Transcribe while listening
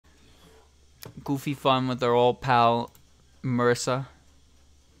goofy fun with our old pal Marissa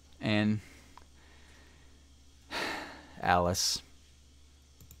and Alice.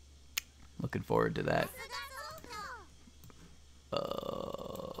 Looking forward to that.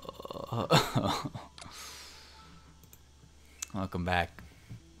 Welcome back.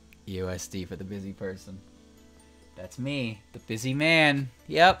 EoSD for the busy person. That's me, the busy man.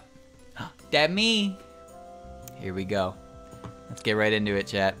 Yep, that me. Here we go. Let's get right into it,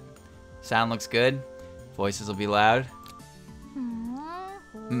 chat. Sound looks good. Voices will be loud.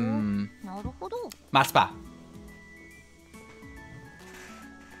 Maspa.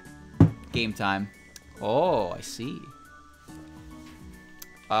 Game time. Oh, I see.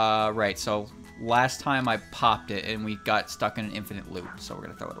 Right, so last time I popped it and we got stuck in an infinite loop, so we're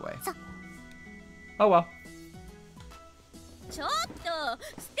gonna throw it away. Oh well.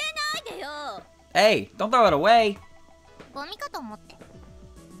 Hey, don't throw it away!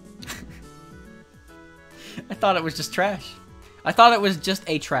 I thought it was just trash. I thought it was just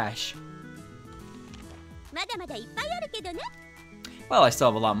a trash. Well, I still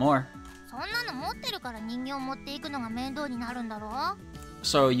have a lot more.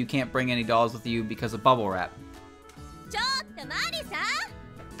 So you can't bring any dolls with you because of bubble wrap.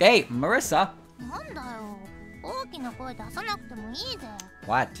 Hey, Marissa!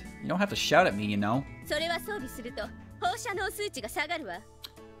 What? You don't have to shout at me, you know.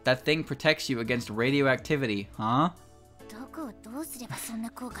 That thing protects you against radioactivity, huh?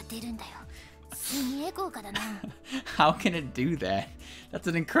 How can it do that? That's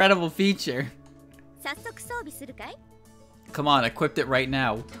an incredible feature. Come on, equip it right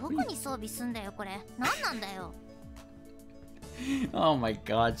now. Oh my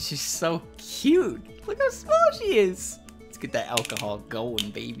god, she's so cute. Look how small she is. Let's get that alcohol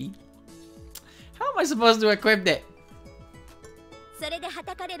going, baby. How am I supposed to equip it?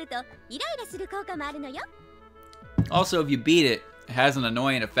 Also, if you beat it, it has an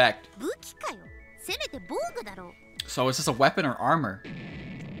annoying effect. So is this a weapon or armor?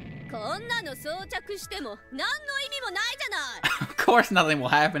 Of course nothing will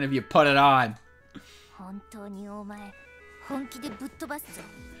happen if you put it on.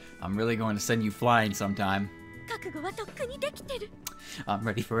 I'm really going to send you flying sometime. I'm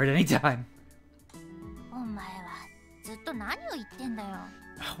ready for it anytime.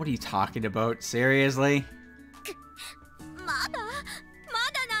 What are you talking about? Seriously?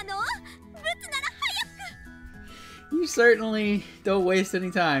 You certainly don't waste any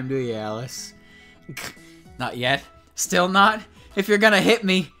time, do you, Alice? Not yet. Still not? If you're gonna hit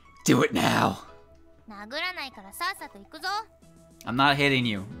me, do it now. I'm not hitting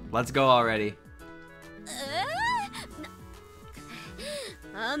you. Let's go already.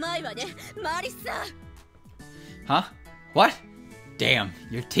 Huh? What? Damn,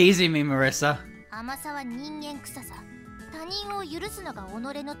 you're teasing me, Marissa.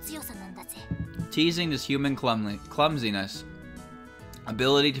 Teasing is human clumsiness.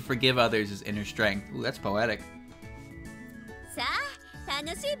 Ability to forgive others is inner strength. Ooh, that's poetic.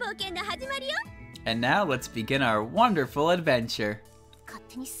 And now let's begin our wonderful adventure.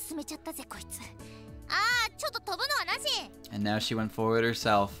 And now she went forward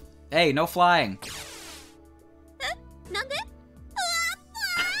herself. Hey, no flying.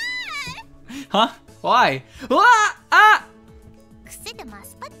 Huh? Why? Ah!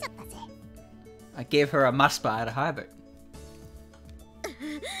 I gave her a maspa out of habit.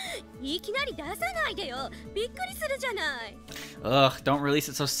 Ugh, don't release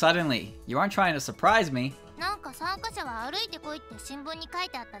it so suddenly. You aren't trying to surprise me.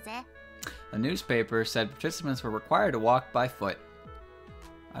 The newspaper said participants were required to walk by foot.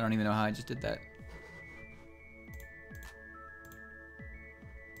 I don't even know how I just did that.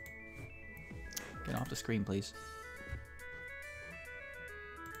 Get off the screen, please.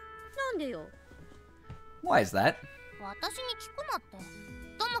 Why is that?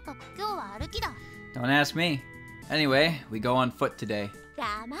 Don't ask me. Anyway, we go on foot today.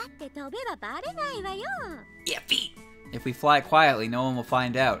 Yeah, feet! If we fly quietly, no one will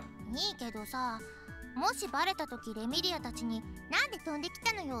find out.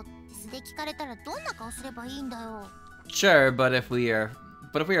 Sure, but if we are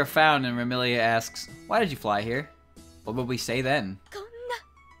found and Remilia asks, "Why did you fly here?" What would we say then?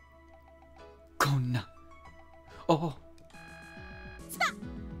 Konna. Oh.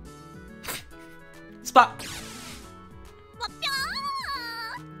 Spot.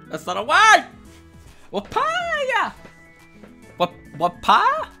 That's not a word. Wapaya.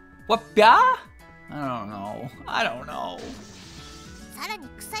 Wapa? Wapya? I don't know.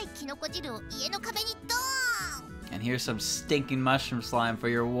 And here's some stinking mushroom slime for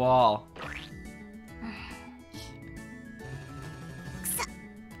your wall.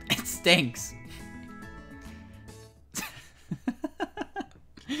 stinks.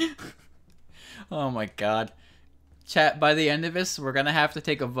 Oh my god. Chat, by the end of this, we're gonna have to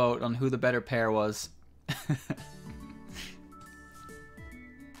take a vote on who the better pair was.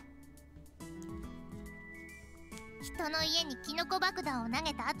 人の家にキノコ爆弾を投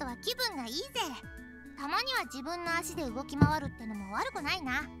げた後は気分がいいぜ。たまには自分の足で動き回るってのも悪くない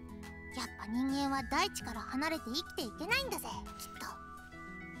な。やっぱ人間は大地から離れて生きていけないんだぜ、きっと。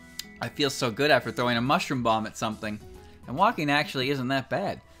I feel so good after throwing a mushroom bomb at something. And walking actually isn't that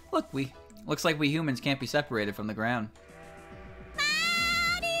bad. Looks like we humans can't be separated from the ground.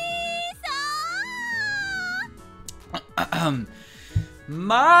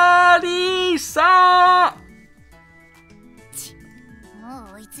 Marisa! も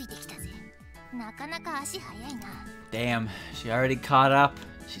う追いついてきたぜ。なかなか足早いな。 Damn, she already caught up.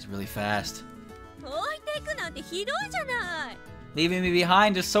 She's really fast. 置いていくなんてひどいじゃない。 Leaving me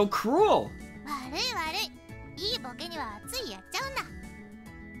behind is so cruel. 悪い悪い。いいボケにはついやっちゃうんだ。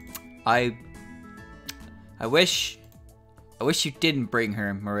I wish you didn't bring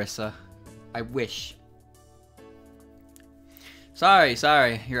her, Marissa. I wish. Sorry.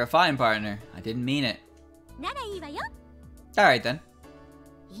 You're a fine partner. I didn't mean it. ならいいわよ。 Alright then.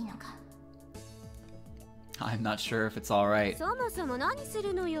 いいのか。 I'm not sure if it's alright. そもそも何す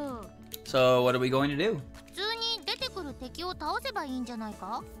るのよ。 So, what are we going to do? 普通に出てくる敵を倒せばいいんじゃない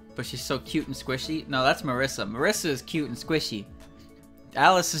か。 But she's so cute and squishy. No, that's Marissa. Marissa is cute and squishy.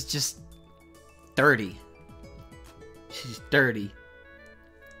 Alice is just dirty. She's dirty.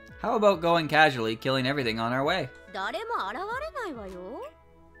 How about going casually, killing everything on our way? 誰も現れないわよ。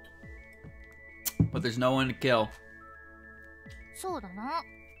 But there's no one to kill. そうだな。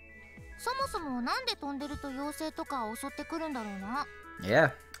そもそもなんで飛んでると妖精とか襲ってくるんだろうな。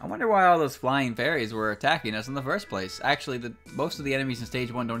 Yeah, I wonder why all those flying fairies were attacking us in the first place. Actually, most of the enemies in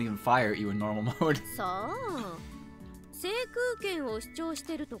Stage 1 don't even fire at you in normal mode. さあ、制空権を主張し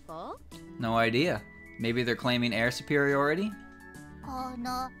てるとか？ No idea. Maybe they're claiming air superiority? こ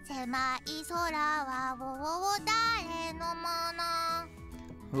の狭い空は誰のも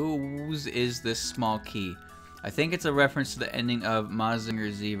の。 Whose is this small key? I think it's a reference to the ending of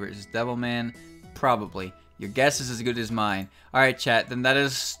Mazinger Z vs. Devilman. Probably. Your guess is as good as mine. Alright, chat, then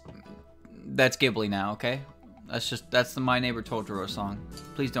that's Ghibli now, okay? That's the My Neighbor Totoro song.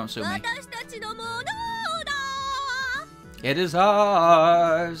 Please don't sue me. 私たちのものだ。 It is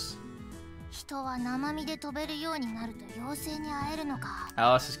ours! 人は生身で飛べるようになると妖精に会えるのか。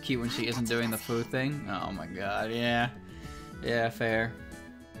 Alice is cute when she isn't doing the food thing. Oh my god, yeah. Yeah, fair.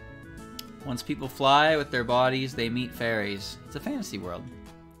 Once people fly with their bodies, they meet fairies. It's a fantasy world.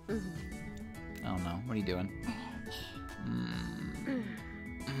 Oh no, what are you doing?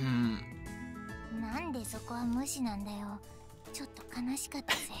 なんでそこは無視なんだよ。ちょっと悲しかっ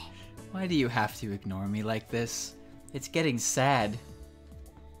たぜ。 Why do you have to ignore me like this? It's getting sad.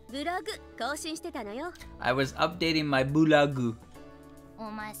 ブログ更新してたのよ。 I was updating my bulagu.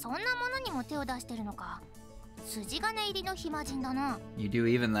 お前そんなものにも手を出してるのか。筋金入りの暇人だな。 You do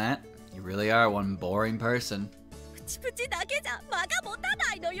even that? You really are one boring person. プチプチだけじゃ間が持た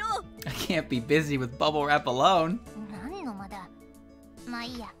ないのよ。 I can't be busy with bubble wrap alone. 何の間だ。まあ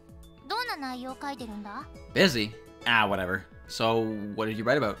いいや。どんな内容書いてるんだ。 Busy? Ah, whatever. So, what did you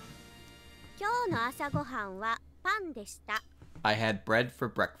write about? 今日の朝ごはんはパンでした。 I had bread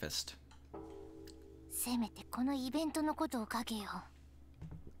for breakfast. せめてこのイベントのことを書けよ。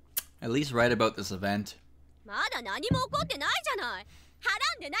 At least write about this event. まだ何も起こってないじゃない。は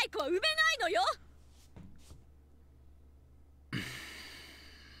らんでない子は産めないのよ。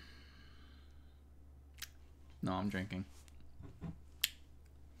 No, I'm drinking.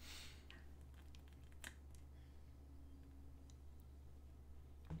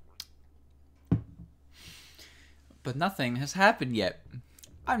 But nothing has happened yet.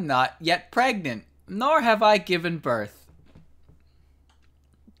 I'm not yet pregnant, nor have I given birth.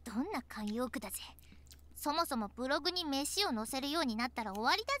 どんな慣用句だぜ。そもそもブログに飯を載せるようになったら終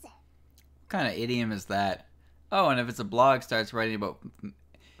わりだぜ。 What kind of idiom is that? Oh, and if it's a blog starts writing about...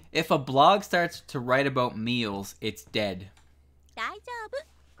 If a blog starts to write about meals, it's dead. 大丈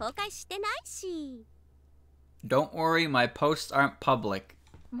夫。公開してないし。 Don't worry, my posts aren't public.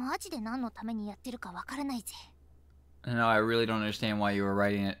 マジで何のためにやってるかわからないぜ。 No, I really don't understand why you were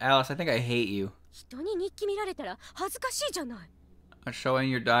writing it. Alice, I think I hate you. 人に日記見られたら恥ずかしいじゃない。 Showing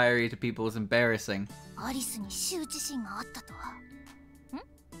your diary to people is embarrassing. アリスに羞恥心があったとは。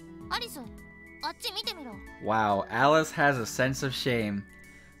ん？アリス、あっち見てみろ。 Wow, Alice has a sense of shame.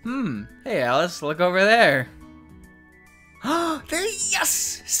 Hey Alice, look over there. There,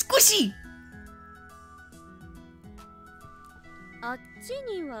 yes! Squishy! あっちシー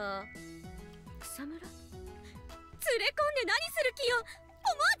ニンは草むら連れ込んで何する気よ。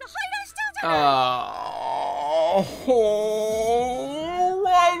思わず排卵しちゃうじゃない。Oh,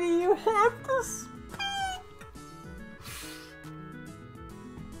 why do you have to speak?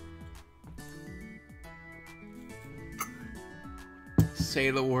 Say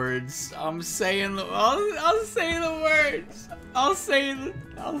the words. I'm saying the. I'll say the words. I'll say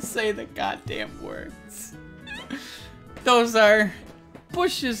the goddamn words. Those are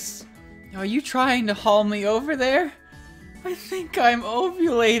bushes. Are you trying to haul me over there? I think I'm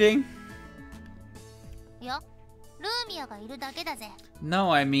ovulating. いや、ルーミアがいるだけだぜ。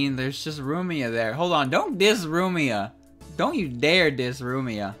 No, I mean there's just Rumia there. Hold on, don't diss Rumia. Don't you dare diss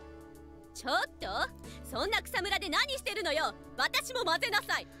Rumia. ちょっとそんな草むらで何してるのよ。私も混ぜな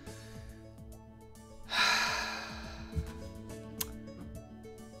さい。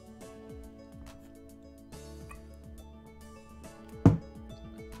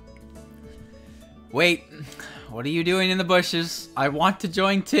Wait, what are you doing in the bushes? I want to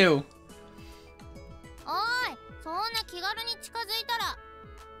join too. おい、そんな気軽に近づいたら。は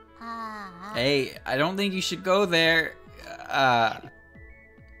あ。Hey, I don't think you should go there. 感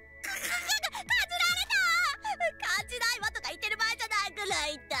じないわとか言ってる場合じゃないくら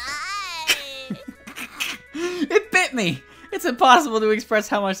い痛い。 It bit me! It's impossible to express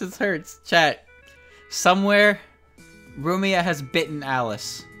how much this hurts. Chat. Somewhere, Rumia has bitten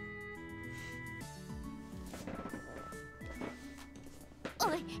Alice.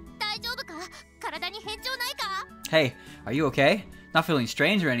 おい、大丈夫か？体に変調ないか？ Hey, are you okay? Not feeling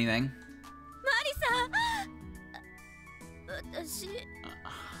strange or anything. マリサ、私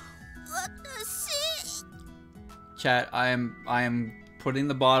Chat, I am putting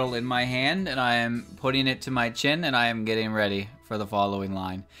the bottle in my hand and I am putting it to my chin and I am getting ready for the following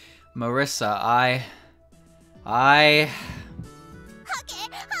line. Marissa, I 吐く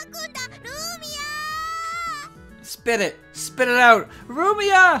んだ、ルーミ spit it out,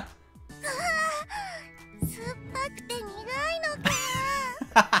 Rumia! ア。酸っぱくて苦いのか。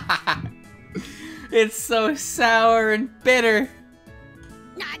It's so sour and bitter.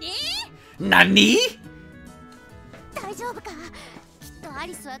 何？ Nani? 大丈夫か？きっとア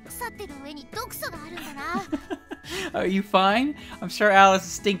リスは腐ってる上に毒素があるんだな。Are you fine? I'm sure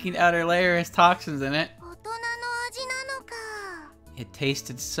Alice's stinking outer layer has toxins in it. 大人の味なのか。 It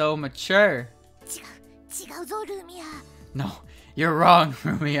tasted so mature. 違うぞルーミア。 No, you're wrong,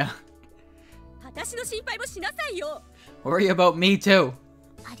 Rumia. 私の心配もしなさいよ。 Worry about me too.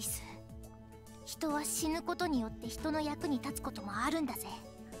 アリス、人は死ぬことによって人の役に立つこともあるんだぜ。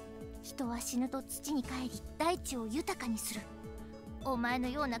人は死ぬと土に帰り大地を豊かにする。お前の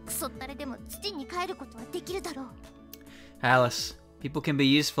ようなクソったれでも土に帰ることはできるだろう。 Alice, people can be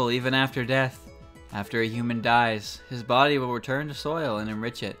useful even after death. After a human dies, his body will return to soil and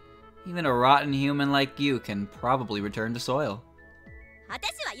enrich it. Even a rotten human like you can probably return to soil.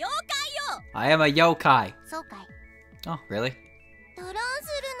 私は妖怪よ。 I am a yokai. そうかい。 Oh, really? トランする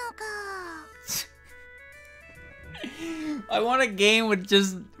のか。 I want a game with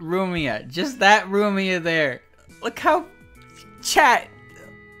just Rumia. Just that Rumia there. Look how... Chat.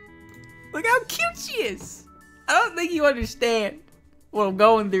 Look how cute she is. I don't think you understand what I'm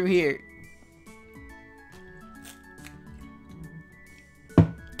going through here.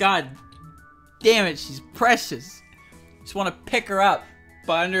 God damn it, she's precious. Just want to pick her up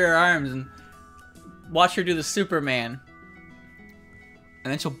by under her arms and watch her do the Superman.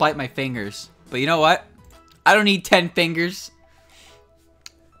 And then she'll bite my fingers. But you know what? I don't need 10 fingers.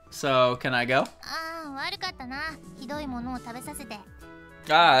 So, can I go? ああ、悪かったな。ひどいものを食べさせて。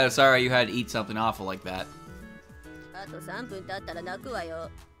 Ah, sorry, you had to eat something awful like that. あと3分経ったら泣くわ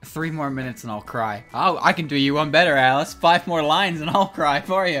よ。 3 more minutes and I'll cry. Oh, I can do you one better, Alice. 5 more lines and I'll cry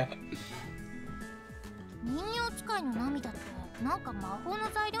for you. 人形使いの涙ってなんか魔法の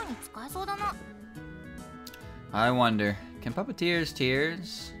材料に使えそうだな。 I wonder, can puppeteers'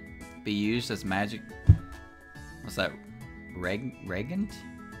 tears be used as magic? What's that? Regent?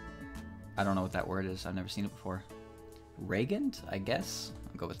 I don't know what that word is. I've never seen it before. Regent, I guess?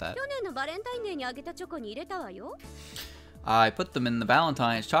 I'll go with that. 去年のバレンタインデーにあげたチョコに入れたわよ。 I put them in the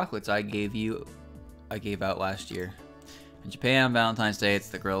Valentine's chocolates I gave out last year. In Japan, Valentine's Day, it's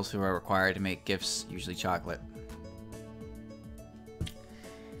the girls who are required to make gifts, usually chocolate.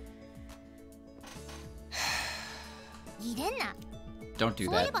 入れんな。 Don't do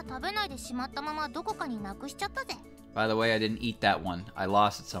そういえ that. ば食べないでしまったままどこかになくしちゃったぜ。 By the way, I didn't eat that one. I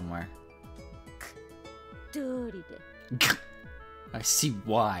lost it somewhere. 通りで。 I see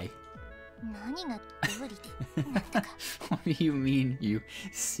why. 何が通りで。なんだか。 What do you mean, you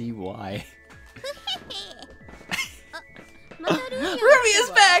see why? またルーミ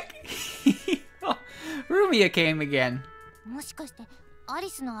Rumia's back! Oh, Rumia came again. もしかしてアリ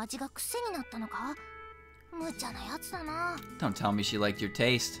スの味が癖になったのか？無茶なやつだな。 Don't tell me she liked your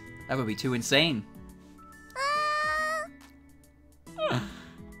taste. That would be too insane.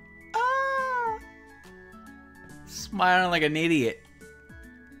 Smiling like an idiot.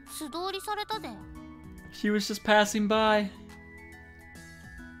 素通りされたで。 She was just passing by.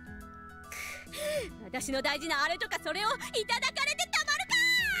 私の大事なあれとかそれをいただかれてたま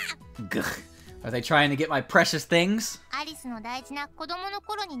るか。 Gugh. Are they trying to get my precious things? アリスの大事な子供の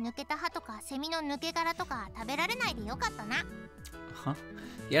頃に抜けた歯とかセミの抜け殻とか食べられないでよかったな。 Huh?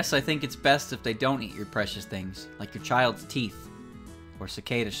 Yes, I think it's best if they don't eat your precious things, like your child's teeth or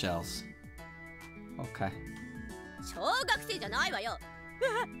cicada shells. Okay. 小学生じゃないわよ。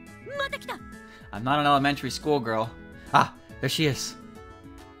また来た。 I'm not an elementary school girl. Ah, there she is.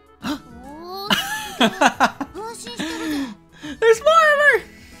 おー、分身してるぜ。 There's more of her!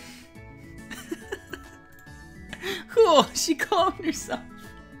 Cool, she calmed herself.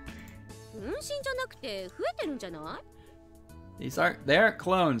 分身じゃなくて増えてるんじゃない？ They aren't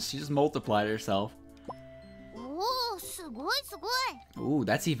clones, she just multiplied herself. おー、すごいすごい。 Ooh,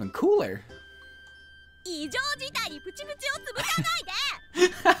 that's even cooler. 異常事態にプチプチを潰さない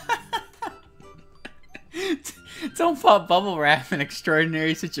で。 Don't pop bubble wrap in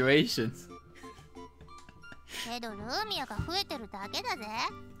extraordinary situations. けどルーミアが増えてるだけだぜ。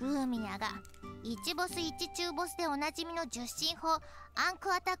ルーミアが1ボス1中ボスでおなじみの十進法、アン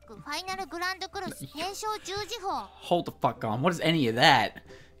クアタック、ファイナルグランドクロス、変装十字法。 Hold the fuck on, what is any of that?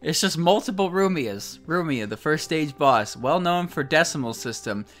 It's just multiple Rumias. Rumia, the first stage boss, well known for Decimal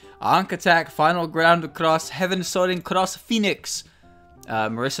System, Ankh Attack, Final Ground Cross, Heaven Soaring Cross Phoenix.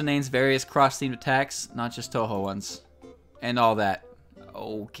 Marissa names various cross-themed attacks, not just Toho ones. And all that.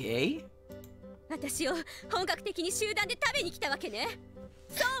 Okay. 私を本格的に集団で食べに来たわけね。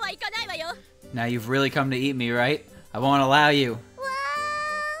そうはいかないわよ。 Now you've really come to eat me, right? I won't allow you. わ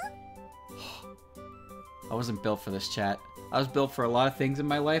I wasn't built for this, chat. I was built for a lot of things in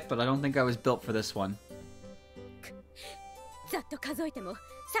my life, but I don't think I was built for this one. ざっと数えても30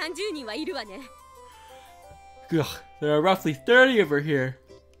人はいるわね。 Ugh, there are roughly 30 of her here.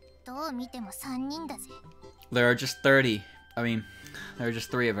 ー、どう見ても3人だぜ。 There are just 30. I mean, there are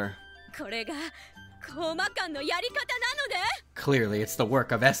just 3 of her. これがコマ間のやり方なのね。 Clearly, it's the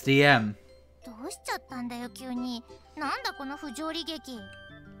work of SDM. どうしちゃったんだよ急に。なんだこの不条理劇。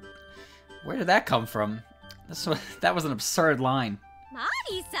 Where did that come from? That was an absurd line. マ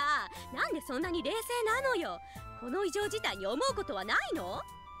リーさ、なんでそんなに冷静なのよ。この異常事態に思うことはないの？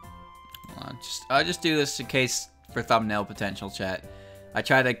 I'll just do this in case for thumbnail potential, chat. I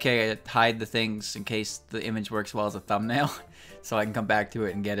try to hide the things in case the image works well as a thumbnail, so I can come back to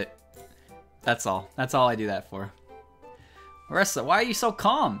it and get it. That's all. That's all I do that for. Marissa, why are you so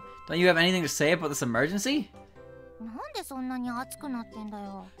calm? Don't you have anything to say about this emergency? なんでそんなに熱くなってんだ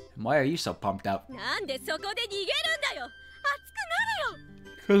よ。 And why are you so pumped up? なんでそこで逃げるんだよ。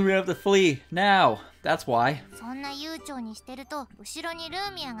熱く Because we have to flee now. That's why. そんな悠長にしてると後ろにル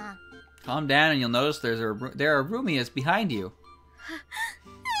ーミアが。 Calm down and you'll notice there are Rumias behind you.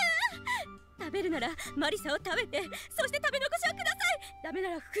 なる。食べるならマリサを食べて、そして食べ残しをください。ダメ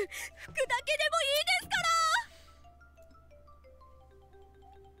なら服だけでもいいですから。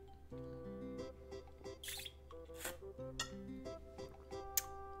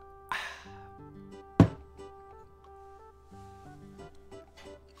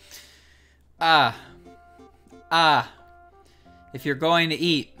 If you're going to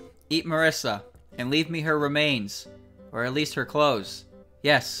eat Marissa and leave me her remains, or at least her clothes.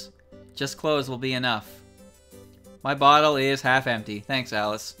 Yes, just clothes will be enough. My bottle is half empty. Thanks,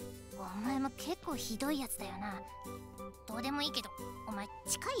 Alice. お前も結構ひどいやつだよな。どうでもいいけど、お前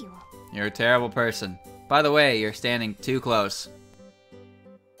近いよ。 You're a terrible person. By the way, you're standing too close.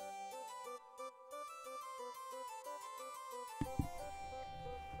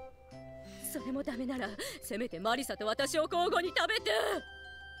 それもダメなら、せめてマリサと私を交互に食べて。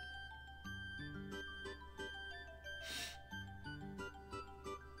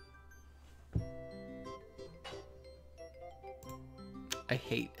 I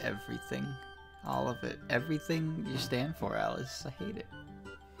hate everything. All of it. Everything you stand for, Alice. I hate it.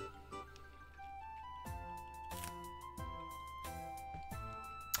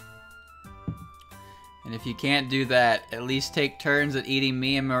 And if you can't do that, at least take turns at eating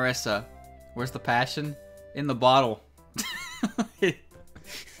me and Marissa. Where's the passion? In the bottle.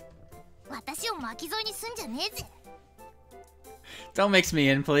 私を巻き添えにすんじゃねえぜ。 Don't mix me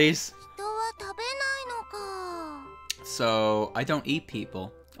in, please. 人は食べないのか。 So, I don't eat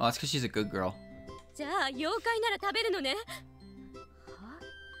people. Oh, that's because she's a good girl. じゃあ妖怪なら食べるのね。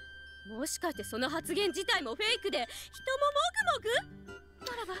もしかしてその発言自体もフェイクで人ももぐも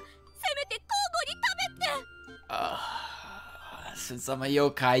ぐならばせめて交互に食べて。Since I'm a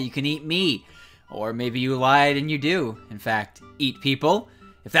yokai, you can eat me. Or maybe you lied and you do, in fact, eat people.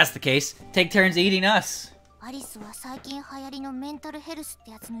 If that's the case, take turns eating us. アリスは最近流行りのメンタルヘルスっ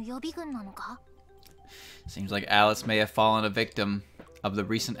てやつの予備軍なのか？ Seems like Alice may have fallen a victim of the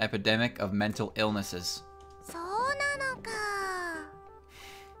recent epidemic of mental illnesses. そうなのか。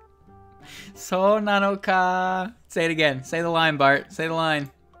So nanoka. Say it again. Say the line, Bart. Say the line.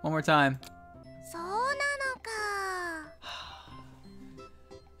 One more time. そうなのか。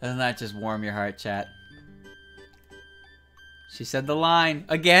Doesn't that just warm your heart, chat? She said the line.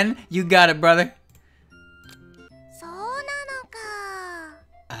 Again? You got it, brother. そうなの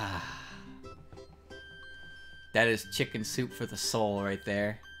か。That is chicken soup for the soul right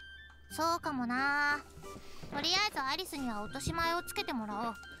there. そうかもな。とりあえずアリスには落とし前をつけてもら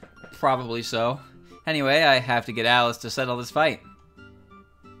おう。Probably so. Anyway, I have to get Alice to settle this fight.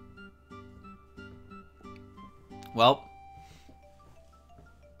 Well.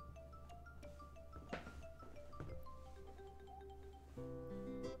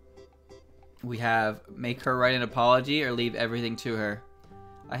 We have make her write an apology or leave everything to her.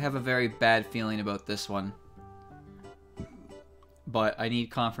 I have a very bad feeling about this one. But I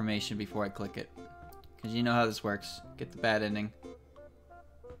need confirmation before I click it. Because you know how this works. Get the bad ending.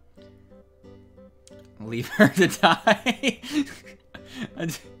 Leave her to die.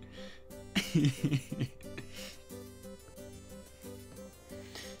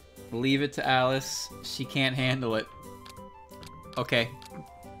 Leave it to Alice. She can't handle it. Okay.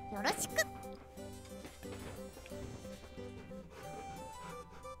 よろしく。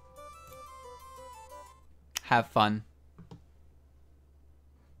Have fun.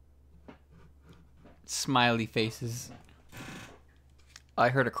 Smiley faces. I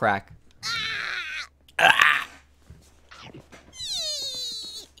heard a crack. Ah!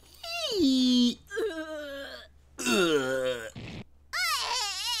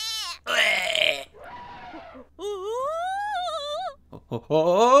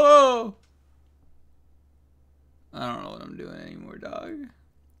 Oh! I don't know what I'm doing anymore, dog.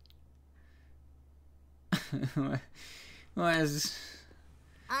 What is...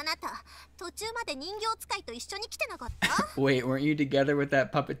 あなた、途中まで人形使いと一緒に来てなかった？ Wait, weren't you together with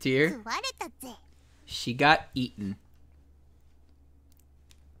that puppeteer? 食われたぜ。 She got eaten.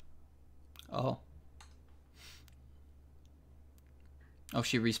 Oh. Oh,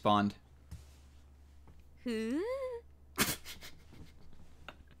 she respawned. ふう。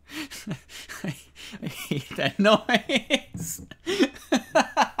I hate that noise.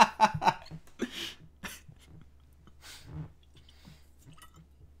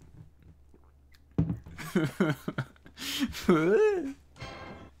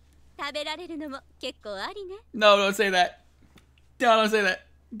 No, don't say that. No, don't say that.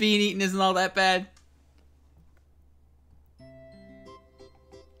 Being eaten isn't all that bad.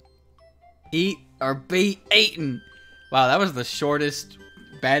 Eat or be eaten. Wow, that was the shortest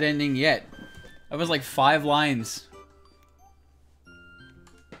bad ending yet. That was like 5 lines.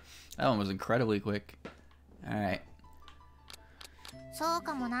 That one was incredibly quick. Alright. そう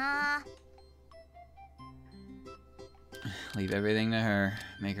かもな。 Leave everything to her.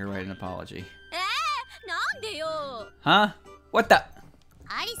 Make her write an apology. なんでよ。 Huh? What the?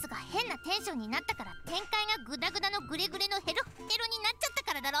 アリスが変なテンションになったから展開がグダグダのグレグレのヘロヘロになっちゃった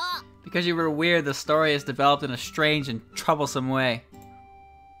からだろ。 Because you were weird, the story has developed in a strange and troublesome way.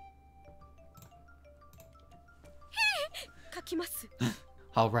 書きます。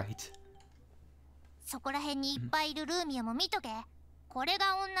Alright. そこら辺にいっぱいいるルーミアも見とけ。これ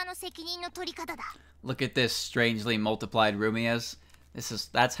が女の責任の取り方だ。 Look at this strangely multiplied Rumias.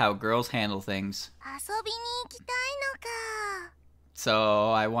 That's how girls handle things. 遊びに行きたいのか。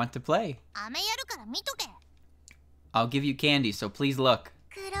 So I want to play. 飴やるから見とけ。 I'll give you candy, so please look.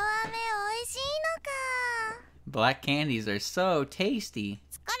 黒飴おいしいのか。 Black candies are so tasty.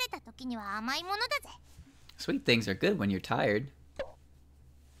 疲れた時には甘いものだぜ。 Sweet things are good when you're tired.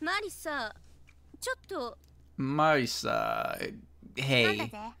 マリサ、ちょっと。 Marisa, なんだ hey.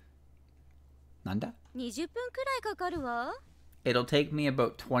 ぜ。 Nanda? 20分くらいかかるわ。 It'll take me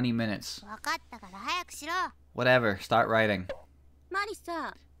about 20 minutes. わかったから早くしろ。 Whatever, start writing. マリ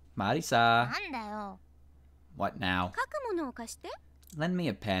サ、 Marisa. なんだよ。 What now? 書くものを貸して。 Lend me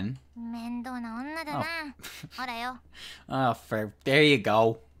a pen. 面倒な女だな。ほらよ。 Oh, there you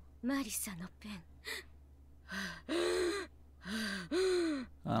go. マリサのペン。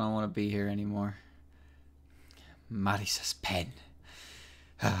 I don't want to be here anymore. Marisa's pen.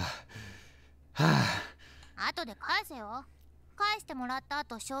 後で返せよ。返してもらった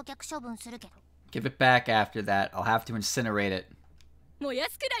後焼却処分するけど。 Give it back after that. I'll have to incinerate it. 燃や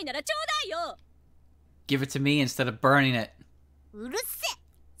すくらいならちょうだいよ。 Give it to me instead of burning it. うるせえ、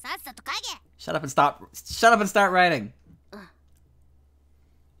さっさと書け。 Shut up and start writing.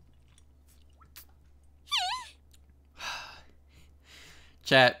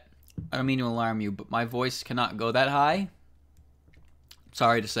 Chat, I don't mean to alarm you, but my voice cannot go that high.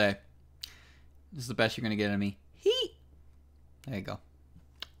 Sorry to say. This is the best you're gonna get out of me. Hee! There you go.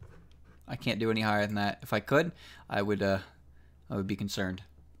 I can't do any higher than that. If I could, I would be concerned.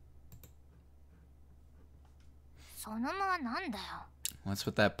 そのままなんだよ。 What's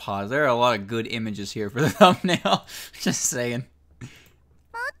with that pause? There are a lot of good images here for the thumbnail. Just saying. もっ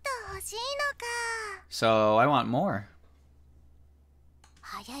と欲しいのか。 So, I want more.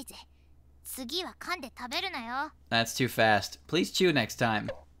 早いぜ。次は噛んで食べるなよ。 That's too fast. Please chew next time.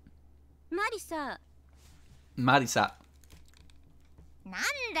 マリサ、 Marisa. なん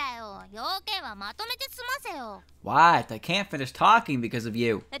だよ、要件はまとめて済ませよ。 What? I can't finish talking because of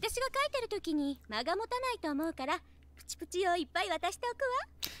you. 私が書いてる時に間が持たないと思うからプチプチをいっぱい渡しておくわ。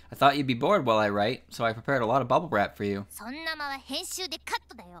 I thought you'd be bored while I write, so I prepared a lot of bubble wrap for you. そんな間は編集でカッ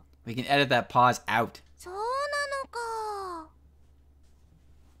トだよ。 We can edit that pause out. そうなのか。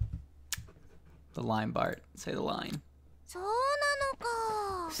 The line, Bart. Say the line. そうなの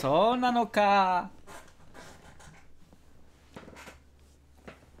か。 So nanoka.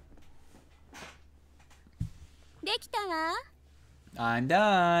 できたわ。 I'm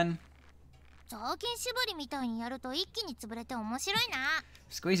done. 雑巾絞りみたいにやると一気に潰れて面白いな。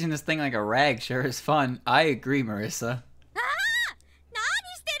 Squeezing this thing like a rag sure is fun. I agree, Marissa. ああ、何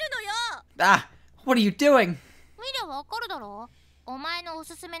してるのよ。 Ah! What are you doing? 見りゃわかるだろ。お前のお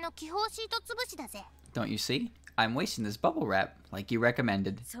すすめの気泡シート潰しだぜ。 Don't you see? I'm wasting this bubble wrap, like you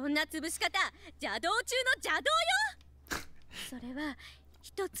recommended. そんな潰し方、邪道中の邪道よ。それは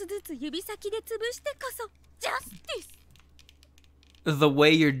一つずつ指先で潰してこそジャスティス。 The way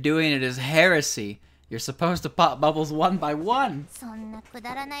you're doing it is heresy. You're supposed to pop bubbles one by one. そんなく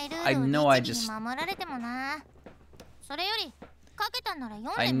だらないル I ール know を I 律儀 just- に守られてもな。それよりかけたんなら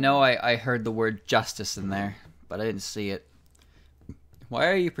読ん I でみ know I heard the word justice in there, but I didn't see it. Why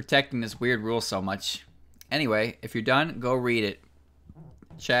are you protecting this weird rule so much? Anyway, if you're done, go read it.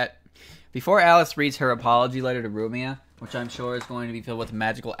 Chat. Before Alice reads her apology letter to Rumia, which I'm sure is going to be filled with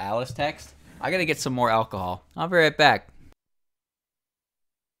magical Alice text, I gotta get some more alcohol. I'll be right back.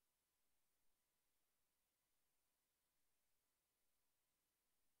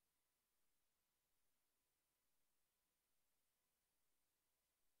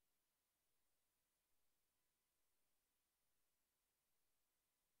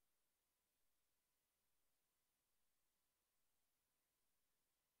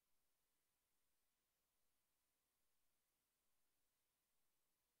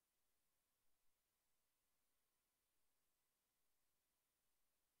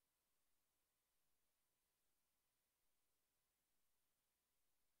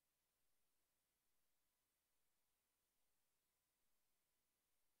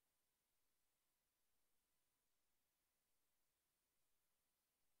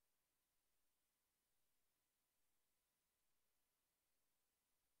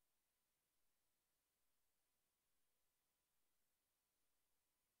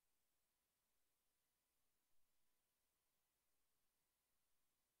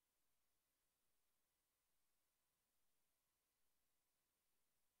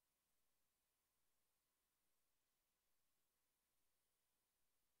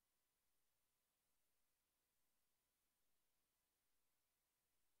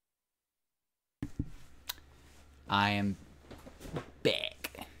 I am back.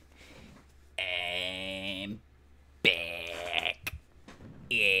 I'm back.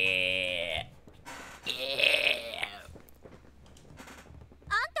 Yeah. Yeah.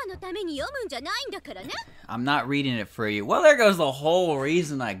 あんたのために読むんじゃないんだからね。 I'm not reading it for you. Well, there goes the whole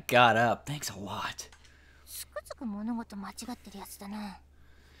reason I got up. Thanks a lot. つくづく物事間違ってるやつだな。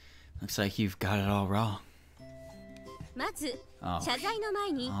 Looks like you've got it all wrong. まず、 Oh. 謝罪の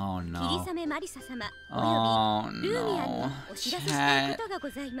前に、 Oh 霧 no. 雨マリサ様 Oh およびルーミアンに no. お知らせしたいことが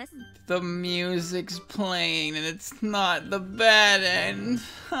ございます。 The music's playing and it's not the bad end.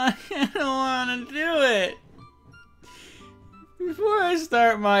 I don't want to do it. Before I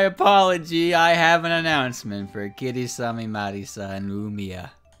start my apology, I have an announcement for Kirisami, Marisa, and Lumia.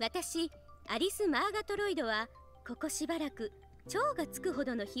 私、アリス・マーガトロイドは、ここしばらく、蝶がつくほ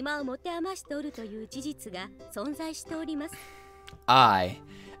どの暇を持て余しておるという事実が存在しております。 I,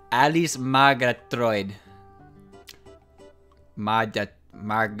 Alice Margatroyd. Margatroyd?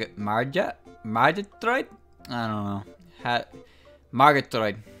 I don't know.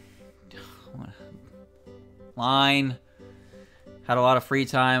 Margatroyd. Line. Had a lot of free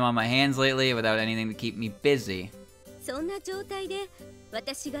time on my hands lately without anything to keep me busy. そんな状態で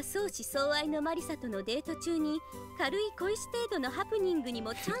私が相思相愛のマリサとのデート中に軽い小石程度のハプニングに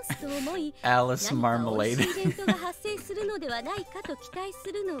もチャンスと思い Alice 何か美 Marmalade. 味しいイベントが発生するのではないかと期待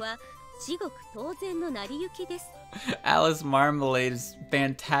するのは至極当然の成り行きです。Alice Marmalade is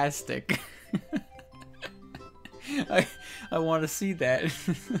fantastic. I want to see that.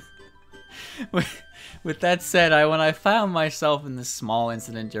 With that said, when I found myself in this small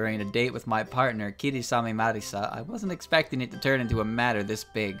incident during a date with my partner, Kirisame Marisa, I wasn't expecting it to turn into a matter this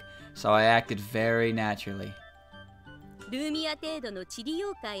big, so I acted very naturally. ルーミア程度の地理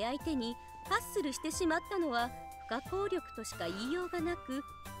妖怪相手にハッスルしてしまったのは不可抗力としか言いようがなく、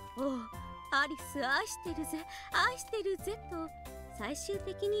おう、アリス愛してるぜ、愛してるぜと、最終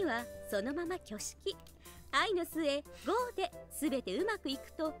的にはそのまま挙式。愛の末、ゴーで全てうまくい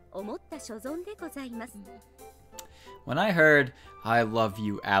くと思った所存でございます。When I heard, I love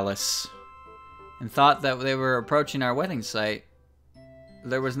you, Alice, and thought that they were approaching our wedding site,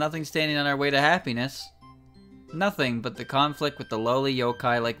 there was nothing standing on our way to happiness. Nothing but the conflict with the lowly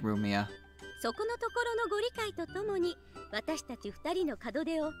yokai like Rumia. そこのところのご理解とともに、私たち二人の門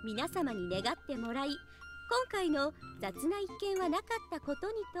出を皆様に願ってもらい、今回の雑な一件はなかったこと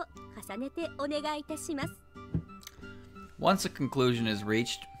にと重ねてお願いいたします。Once a conclusion is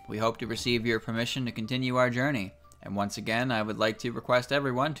reached, we hope to receive your permission to continue our journey. And once again, I would like to request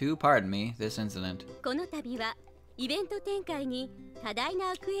everyone to pardon me this incident. この度はイベント展開に多大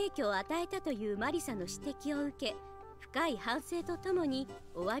な悪影響を与えたというマリサの指摘を受け、深い反省とともに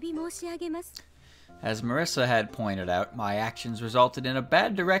お詫び申し上げます。As Marissa had pointed out, my actions resulted in a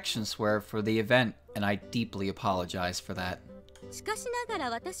bad direction swerve for the event, and I deeply apologize for that. しかしながら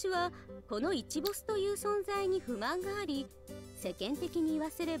私はこの一ボスという存在に不満があり、世間的に言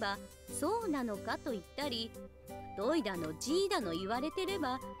わせればそうなのかと言ったり、太いだの G だの言われてれ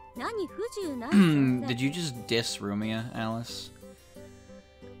ば何不自由ない存在。Did you just diss Rumia, Alice?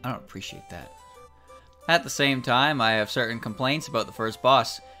 I don't appreciate that. At the same time, I have certain complaints about the first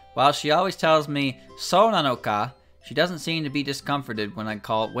boss. While she always tells me, "So nanoka," she doesn't seem to be discomforted when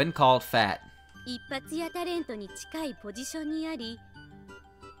called fat. 一発屋タレントに近いポジションにあり、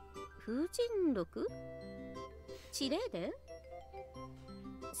風神録地霊で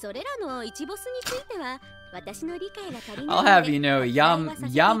それらの一ボスについては私の理解が足りない I'll ので have you know,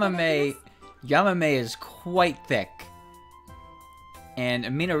 Yamame is quite thick. And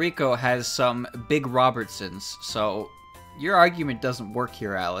Minariko has some big Robertsons, so your argument doesn't work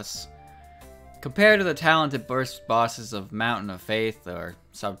here, Alice. Compared to the talented burst bosses of Mountain of Faith or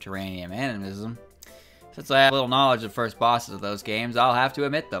Subterranean Animism, since I have little knowledge of first bosses of those games, I'll have to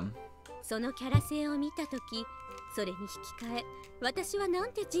omit them. そのキャラ性を見たとき、それに引き換え、私はな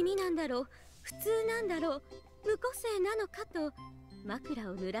んて地味なんだろう、普通なんだろう、無個性なのかと枕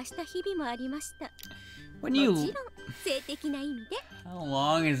を濡らした日々もありました。When you... もちろん、性的な意味で。How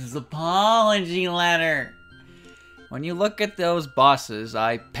long is this apology letter? When you look at those bosses,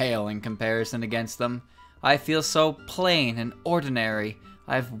 I pale in comparison against them. I feel so plain and ordinary.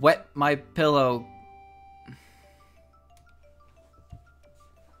 I've wet my pillow.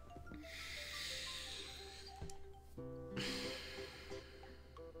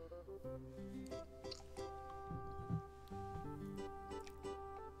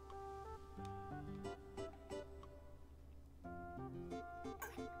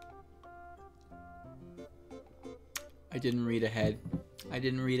 I didn't read ahead. Why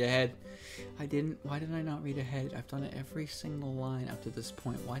did I not read ahead? I've done it every single line up to this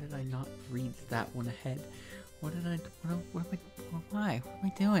point. Why did I not read that one ahead? Why? What am I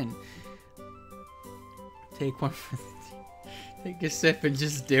doing? Take a sip and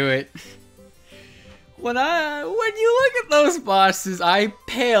just do it. When you look at those bosses, I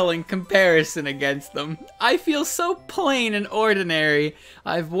pale in comparison against them. I feel so plain and ordinary.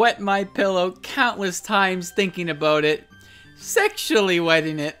 I've wet my pillow countless times thinking about it. Sexually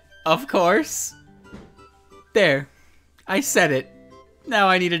wetting it, of course. There. I said it. Now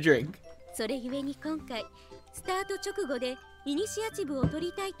I need a drink. それゆえに今回、スタート直後でイニシアチブを取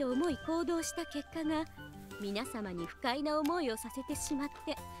りたいと思い行動した結果が、皆様に不快な思いをさせてしまっ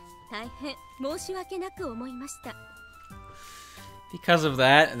て、大変申し訳なく思いました。Because of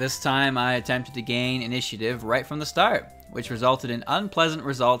that, this time I attempted to gain initiative right from the start, which resulted in unpleasant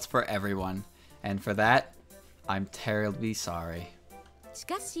results for everyone. And for that, I'm terribly sorry. し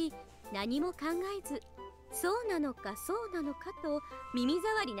かし、何も考えず、そうなのかそうなのかと耳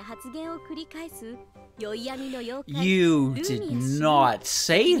障りな発言を繰り返す酔い闇の妖怪 You did not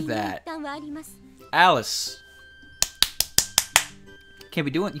say that. Alice. You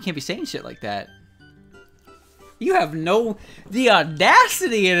can't be saying shit like that. You have the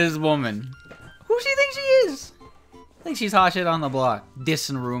audacity in this woman. Who she thinks she is? I think she's hot shit on the block.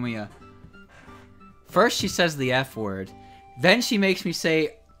 Dissing Rumia. First she says the F word. Then she makes me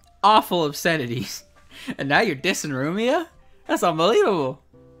say awful obscenities. And now you're dissing Rumia? That's unbelievable.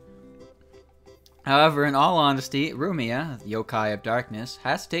 However, in all honesty, Rumia, the yokai of darkness,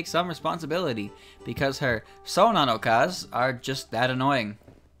 has to take some responsibility because her Sonanokas are just that annoying.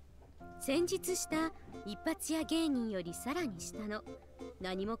 先日した一発屋芸人よりさらに下の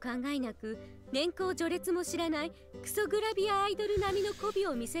何も考えなく年功序列も知らないクソグラビアアイドル並みの媚び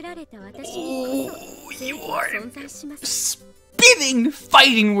を見せられた私にこそ正義は存在します。Spitting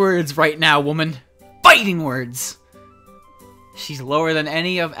fighting words right now, woman. Fighting words. She's lower than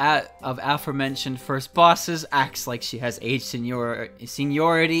any of aforementioned first bosses, acts like she has age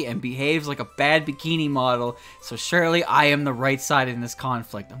seniority, and behaves like a bad bikini model, so surely I am the right side in this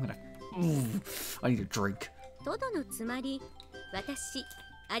conflict. I need a drink. トドのつまり、私、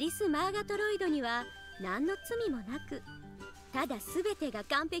アリス・マーガトロイドには何の罪もなく、ただ全てが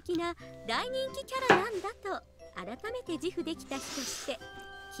完璧な大人気キャラなんだと改めて自負できた日として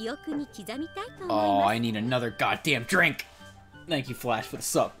記憶に刻みたいと思います。Oh, I need another goddamn drink. Thank you, Flash, for the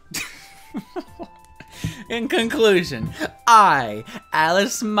sub. In conclusion, I,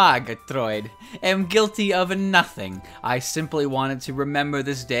 Alice Magatroid, am guilty of nothing. I simply wanted to remember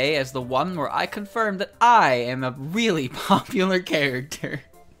this day as the one where I confirmed that I am a really popular character.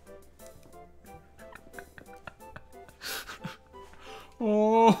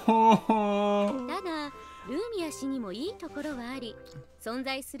 Oh. ただ、ルーミア氏にもいいところはあり、存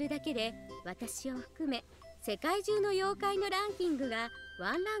在するだけで私を含め世界中の妖怪のランキングが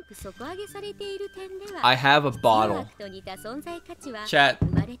ワンランク底上げされている点では I have a bottle. と似た存在価値は Chat, 生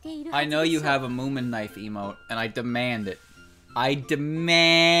まれているは I ずで know しょ you う。 have a Moomin knife emote, and I demand it. I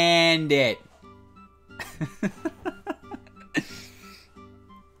demand it.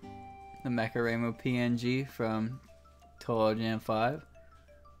 The Mecha Remo PNG from Total Jam 5.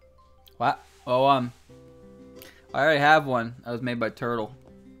 What? Oh, I already have one. That was made by Turtle.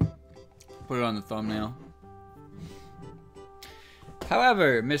 Put it on the thumbnail.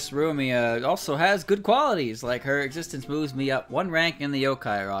 However, Miss Rumia also has good qualities, like her existence moves me up one rank in the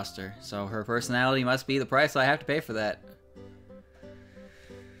yokai roster, so her personality must be the price I have to pay for that.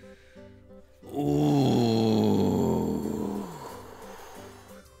 Ooh.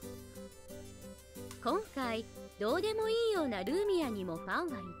 今回どうでもいいようなルーミアにもファン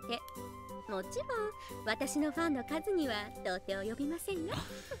はいて、もちろん私のファンの数には到底及びませんが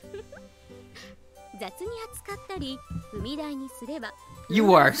雑に扱ったり踏み台にすれば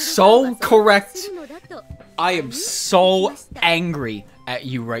You are so correct. I am so angry at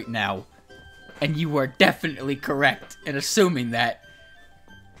you right now. And you are definitely correct in assuming that.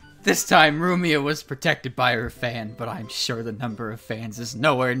 This time Rumia was protected by her fan, but I'm sure the number of fans is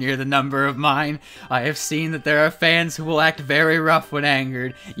nowhere near the number of mine. I have seen that there are fans who will act very rough when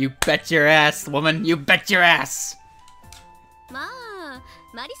angered. You bet your ass, woman. You bet your ass. まあ、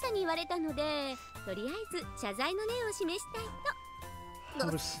マリサに言われたので、とりあえず謝罪の念を示したいと。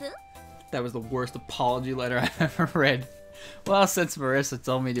That was the worst apology letter I've ever read. Well, since Marissa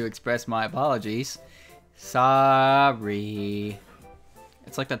told me to express my apologies, sorry.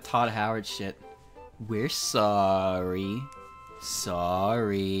 It's like the Todd Howard shit. We're sorry.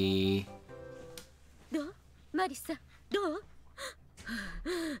 Sorry. どう？マリサ、どう？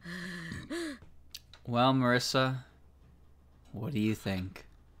 Well, Marissa, what do you think?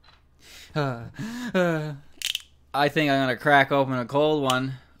 I think I'm gonna crack open a cold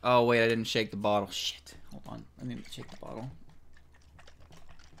one. Oh wait, I didn't shake the bottle. Shit. Hold on. I need to shake the bottle.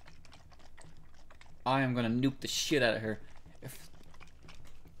 I am gonna nuke the shit out of her.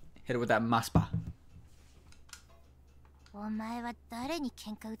 Hit it with that maspa. お前は誰に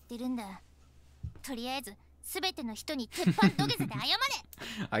喧嘩売ってるんだ。とりあえず全ての人に鉄板土下座で謝れ。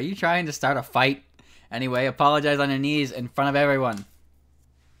 Are you trying to start a fight? Anyway, apologize on your knees in front of everyone.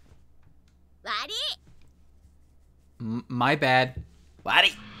 悪い。 My bad.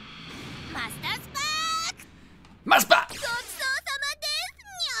 Waddy. マスタースパーク。 Maspa! ごちそうさま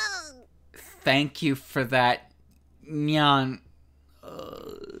です。 Thank you for that. Nyan.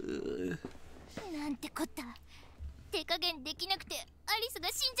 なんてこった。手加減できなくてアリスが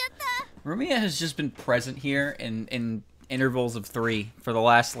死んじゃった。 Rumia has just been present here in intervals of 3 for the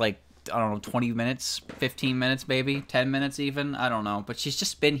last, like, I don't know, 20 minutes, 15 minutes maybe, 10 minutes even, I don't know. But she's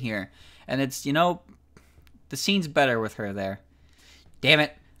just been here. And it's, you know, the scene's better with her there. Damn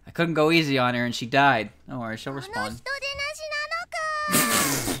it, I couldn't go easy on her and she died. Don't worry, she'll この respawn. 人でなしなの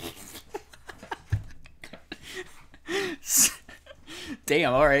か。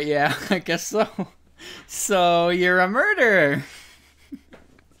Damn, alright, yeah, I guess so. So, you're a murderer.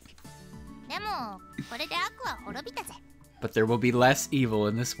 でもこれで悪は滅びたぜ。 But there will be less evil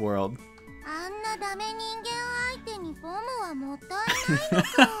in this world. あんなダメ人間相手にボムはもったいないの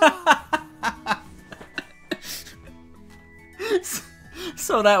か。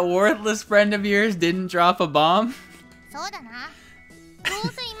So that worthless friend of yours didn't drop a bomb? そうだな。ど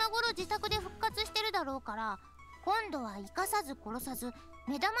うせ今頃自宅で復活してるだろうから、今度は生かさず殺さず、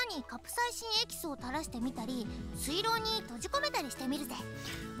目玉にカプサイシンエキスを垂らしてみたり、水牢に閉じ込めたりしてみるぜ。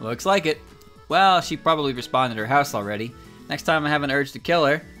 Looks like it. Well, she probably responded to her house already. Next time I have an urge to kill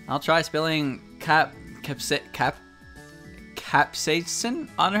her, I'll try spilling capsaicin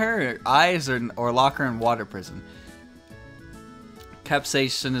on her eyes or lock her in water prison.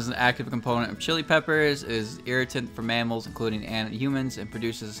 Capsaicin is an active component of chili peppers, is irritant for mammals, including humans, and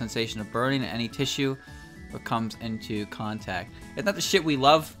produces a sensation of burning in any tissue that comes into contact. Isn't that the shit we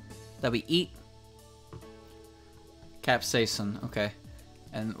love? That we eat? Capsaicin, okay.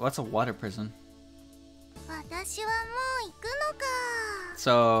 And what's a water prison? 私はもう行くのか。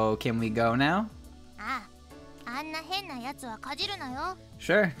 So, can we go now? ああ、あんな変なやつはかじるなよ。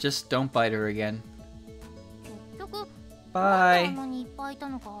 Sure, just don't bite her again. 結局、 Bye. なんであんなにいっぱいいた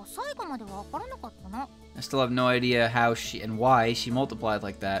のか最後までわからなかったな。 I still have no idea how she and why she multiplied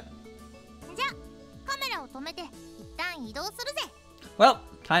like that. じゃあ、カメラを止めて一旦移動するぜ。 Well,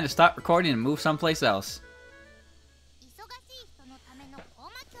 time to stop recording and move someplace else. 忙しい人のための高魔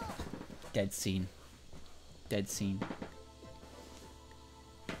鏡。 Dead scene. Dead scene. いや、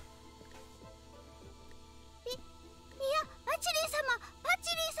パチリー様、パチ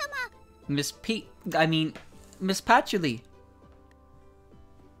リー様。 Miss Miss Patchouli.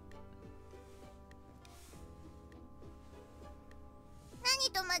 何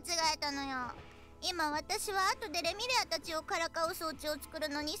と間違えたのよ。今私は後でレミレアたちをからかう装置を作る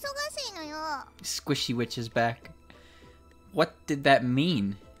のに忙しいのよ。 Squishy Witch is back. What did that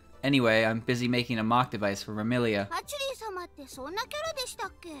mean? Anyway, I'm busy making a mock device for Remilia. パチリー様ってそんなキャラでした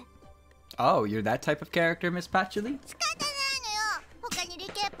っけ？ Oh, you're that type of character, Miss Patchouli? 仕方ないのよ。他に理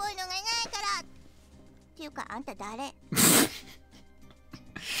系っぽいのがいないから。っていうかあんた誰？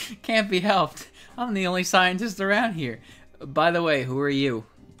 Can't be helped. I'm the only scientist around here. By the way, who are you?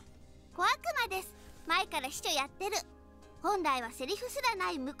 小悪魔です。前から秘書やってる。本来はセリフすら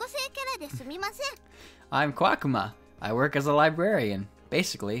ない無個性キャラですみません。 I'm Quakuma. I work as a librarian.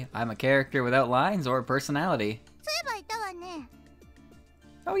 Basically, I'm a character without lines or personality. そういえばいたわね。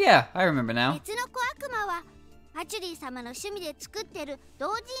 Oh yeah, I remember now. 別の小悪魔はパチュリー様の趣味で作ってる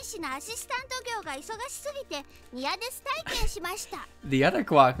同人誌のアシスタント業が忙しすぎてニアデス体験しました。 The other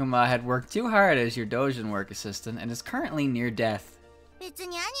Quakuma had worked too hard as your Dojin work assistant and is currently near death. 別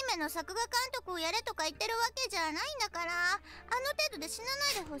にアニメの作画監督をやれとか言ってるわけじゃないんだから、あの程度で死な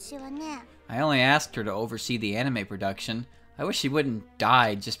ないでほしいわね。 I only asked her to oversee the anime production. I wish she wouldn't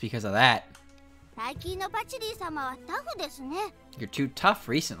die just because of that. 最近のパチュリー様はタフですね。 You're too tough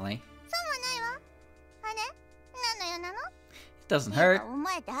recently. そうもないわ。あれ？何の用なの？ It doesn't hurt. お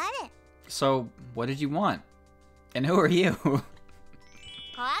前誰？ So, what did you want? And who are you? 小悪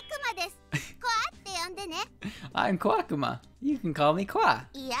魔です。コアって呼んでね。I'm Quakuma. You can call me Qua.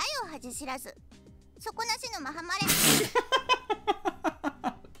 いやよ恥知らず。底なしのマハマレ。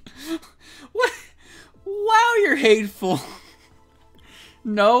 What? Wow, you're hateful.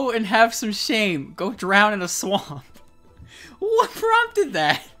 No, and have some shame. Go drown in a swamp. What prompted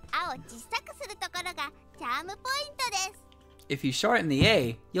that? 青小さくするところがチャームポイントです。 If you shorten the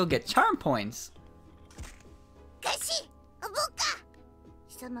A, you'll get charm points. ガシボカ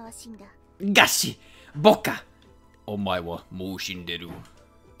貴様は死んだ。 Gashi! Boka! Omae wa mou shinderu.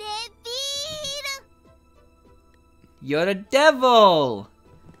 デビ You're a devil!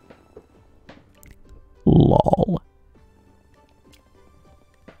 LOL.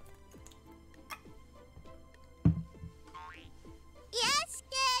 ール。よし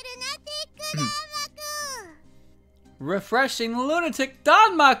ケールナティックダーマク。 Refreshing lunatic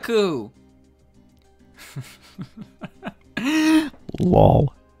Danmaku! LOL.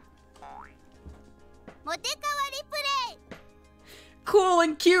 モテカワリプレイ。 Cool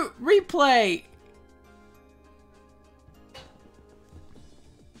and cute replay!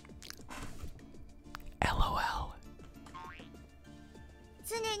 LOL.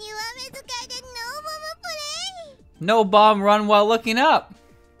 常に上目遣いでノーボムプレイ。 No bomb run while looking up!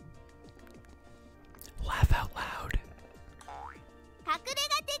 Laugh out loud. 隠れ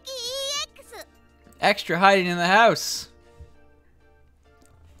家的 EX。 Extra hiding in the house.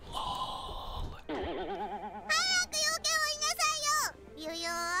 LOL. 早く余計を言いなさいよ。ゆよ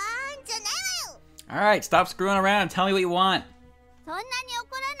ーんじゃないわよ。 Alright, stop screwing around and tell me what you want. そんなに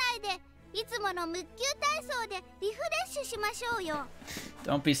怒らないで、いつもの無給体操でリフレッシュしましょうよ。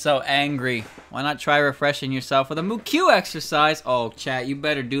 Don't be so angry. Why not try refreshing yourself with a Mukyu exercise? Oh, chat, you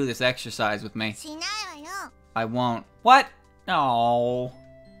better do this exercise with me. しないわよ。 I won't. What? No. ほら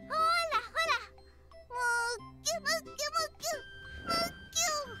ほら、ムッキュムッキュムッキュムッキ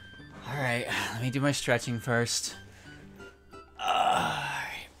ュ。 Alright, let me do my stretching first.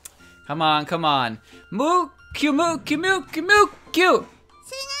 Alright. Come on, come on. Mukyu, Mukyu, Mukyu, Mukyu!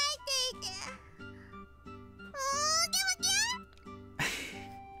 しないでいて。ムキュムキュ。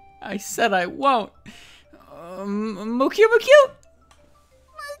 I said I won't. Mukyu, Mukyu! ムキュ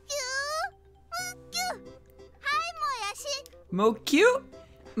ムキュ。はいもやし。 Mukyu,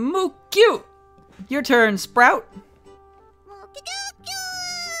 Mukyu! Your turn, Sprout. ムキュキュ。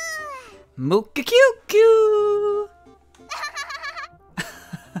 Mukyu-kyu-kyu!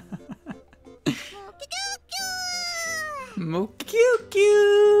 ムキュキュ。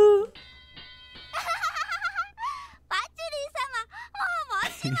 Mukyu-kyu! パチュリー様、もう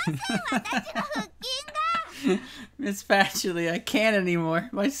持ちません、私の腹筋が。 Miss Patchouli, I can't anymore.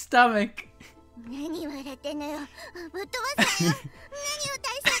 My stomach. 何笑ってんのよ。ぶっ飛ばすわよ。何を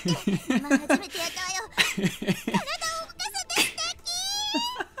体操って。今初めてやったわよ。体を動かせて素敵。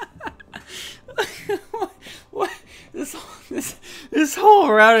 what? This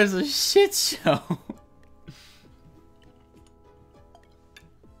whole route is a shit show.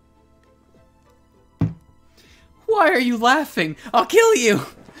 Why are you laughing? I'll kill you!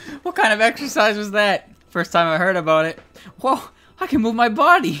 What kind of exercise was that? First time I heard about it. Whoa, I can move my body!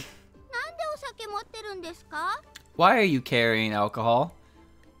 なんでお酒持ってるんですか？ Why are you carrying alcohol?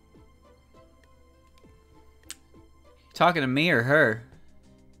 Talking to me or her?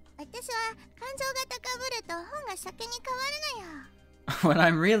 私は感情が高ぶると本が酒に変わるのよ。 When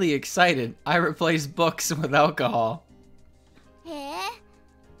I'm really excited, I replace books with alcohol. へえ。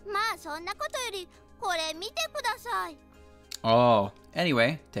まあそんなことよりこれ見てください。 Oh,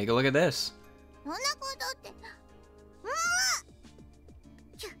 anyway, take a look at this. そんなことって。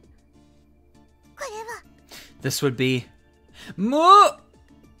きゅこれは。 This would be Mu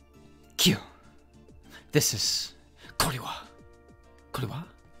Q. This is Koriwa. Koriwa?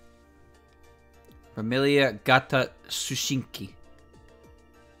 Familia Gata Sushinki.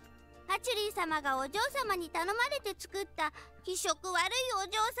 パチュリー様がお嬢様に頼まれて作った気色悪いお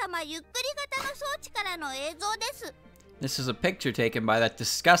嬢様ゆっくり型の装置からの映像です。 This is a picture taken by that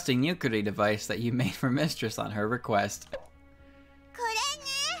disgusting Yukari device that you made for Mistress on her request. こ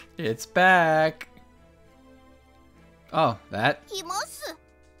れね。 It's back. Oh, that? キモス。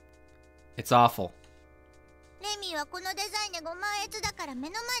 It's awful. レミはこのデザインでご満悦だから目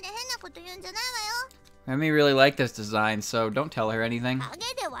の前で変なこと言うんじゃないわよ。 Remy really liked this design, so don't tell her anything.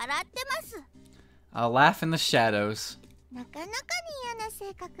 影で笑ってます。 I'll laugh in the shadows. なかなかに嫌な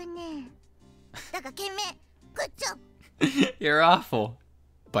性格ね。だが懸命。グッジョブ。 You're awful,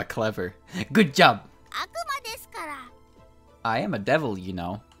 but clever. Good job. 悪魔ですから。 I am a devil, you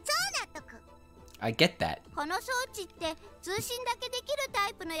know. 超納得。 I get that. この装置って通信だけできるタ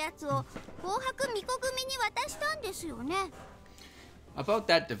イプのやつを紅白巫女組に渡したんですよね。 About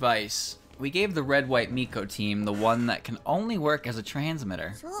that device, we gave the Red White Miko team the one that can only work as a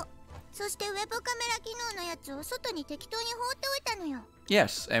transmitter. そう。そしてウェブカメラ機能のやつを外に適当に放っておいたのよ。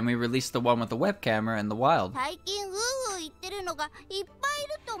 Yes, and we released the one with the web camera in the wild. 最近うーうー言ってるのがいっぱいいる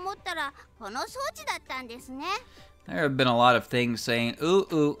と思ったらこの装置だったんですね。 There have been a lot of things saying ooh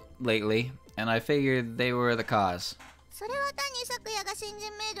ooh lately, and I figured they were the cause. それは単に昨夜が新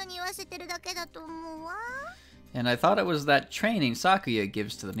人メイドに言わせてるだけだと思うわ。 And I thought it was that training Sakuya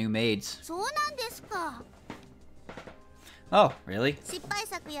gives to the new maids. そうなんですか。 Oh, really? 失敗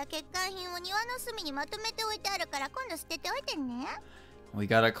作や欠陥品を庭の隅にまとめておいてあるから今度捨てておいてね。 We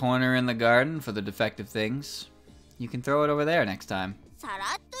got a corner in the garden for the defective things. You can throw it over there next time. さ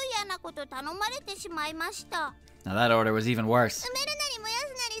らっと嫌なこと頼まれてしまいました。 Now that order was even worse. 埋めるなり燃やす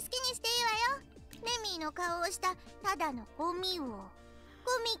なり好きにしていいわよ。レミーの顔をしたただのゴミを。ゴ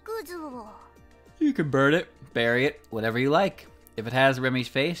ミくずを。 You can burn it, bury it, whatever you like. If it has Remy's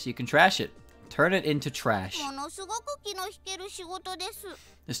face, you can trash it. Turn it into trash. ものすごく気の引ける仕事です。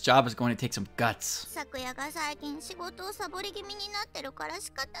 This job is going to take some guts. 昨夜が最近仕事をサボり気味になってるから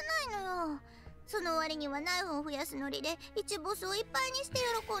仕方ないのよ。その割にはナイフを増やすノリで一ボスをいっぱいにして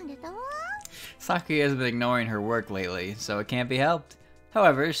喜んでたわ。 Sakuya has been ignoring her work lately, so it can't be helped.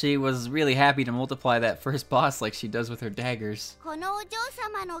 However, she was really happy to multiply that first boss like she does with her daggers. このお嬢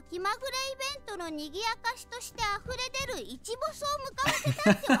様の気まぐれイベントの賑やかしとして溢れ出る一ボスを向かわせ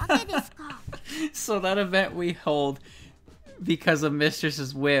たってわけですか。So that event we hold because of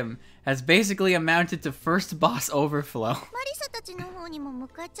Mistress's whim has basically amounted to first boss overflow. マリサたちの方にも向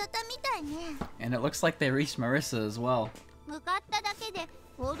かっちゃったみたいね。 And it looks like they reached Marissa as well. 向かっただけで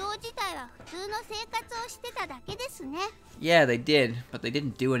行動自体は普通の生活をしてただけですね。 Yeah, they did, but they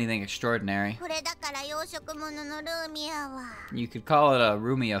didn't do anything extraordinary. これだから養殖物のルーミアは You could call it a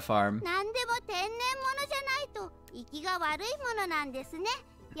Rumia farm. 何でも天然物じゃないと息が悪いものなんですね、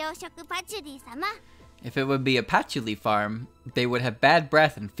養殖パチュリー様。 If it would be a patchouli farm, they would have bad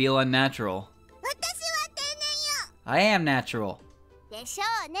breath and feel unnatural. 私は天 I am natural. 然よ。でしょ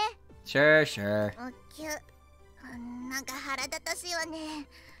うね。 Sure, sure. おっきゅなんか腹立たしいわね。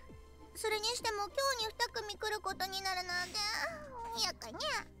それにしても今日に2組来ることになるなんてやかに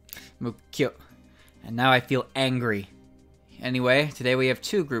ゃ。 Cute. And now I feel angry. Anyway, today we have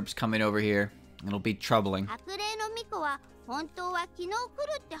 2 groups coming over here. It'll be troubling. 白霊の巫女は本当は昨日来る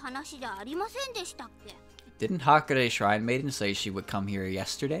って話じゃありませんでしたっけ？ Didn't Hakure Shrine Maiden say she would come here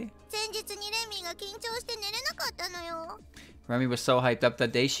yesterday? 先日にレミが緊張して寝れなかったのよ。 Remy was so hyped up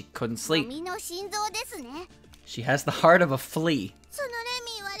that day she couldn't sleep. 身の心臓ですね。 She has the heart of a flea. そのレ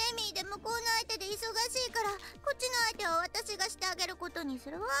ミーはレミーで向こうの相手で忙しいからこっちの相手は私がしてあげることに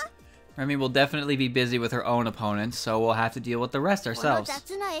するわ。 Remy will definitely be busy with her own opponents, so we'll have to deal with the rest この ourselves.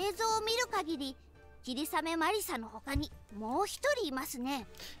 雑な映像を見る限り霧雨マリサの他にもう一人いますね。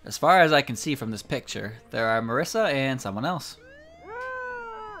 As far as I can see from this picture, there are Marissa and someone else.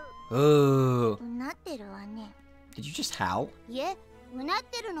 Ooh. うなってるわね。 Did you just howl? いえ、うなっ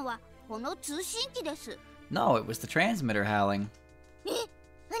てるのはこの通信機です。 No, it was the transmitter howling.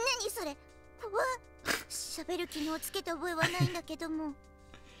 何それ、怖っ。喋る機能つけた覚えはないんだけども。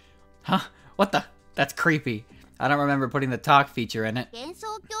 Huh? What the? That's creepy. I don't remember putting the talk feature in it. 幻想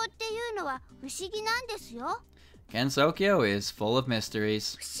郷っていうのは不思議なんですよ。 Gensokyo is full of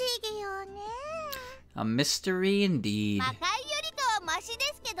mysteries. 不思議よね。 A mystery indeed. 魔界よりかはマシで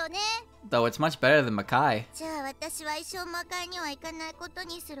すけどね。 Though it's much better than Makai. じゃあ私は一生魔界には行かないこと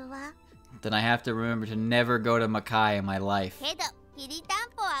にするわ。 Then I have to remember to never go to Makai in my life. けど、きりた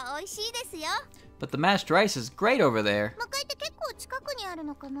んぽは美味しいですよ。 But the mashed rice is great over there. 魔界って結構近くにある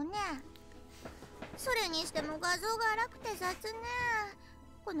のかもね。それにしても画像が荒くて雑ね。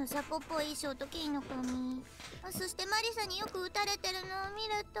この雑魚っぽい衣装と金の髪。そしてマリサによく撃たれてるのを見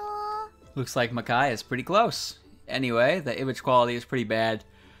ると。 Looks like Makai is pretty close. Anyway, the image quality is pretty bad.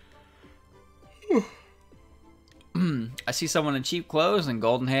 I see someone in cheap clothes and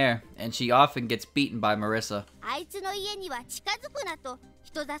golden hair, and she often gets beaten by Marissa. あいつの家には近づくなと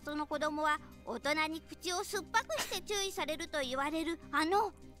人里の子供は大人に口を酸っぱくして注意されると言われる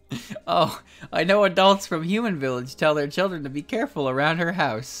Oh, I know adults from Human Village tell their children to be careful around her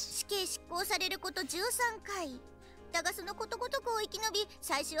house. 死刑執行されること13回だがそのことごとくを生き延び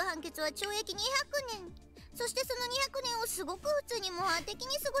最終判決は懲役200年そしてその200年をすごく普通に模範的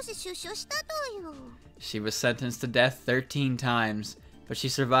に過ごし出所したという She was sentenced to death 13 times, but she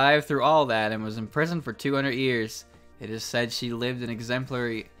survived through all that and was imprisoned for 200 years. It is said she lived an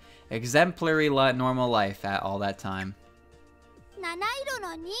exemplary normal life at all that time. 七色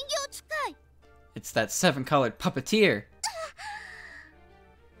の人形使い It's that 7-colored puppeteer.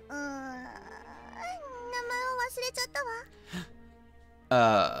 名前を忘れちゃったわ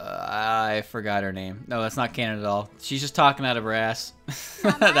I forgot her name. No, that's not canon at all. She's just talking out of her ass.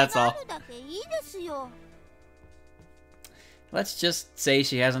 名前 That's があ all. るだけいいですよ Let's just say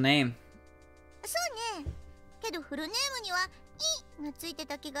she has a name. そうねけどフルネームには「い」がついて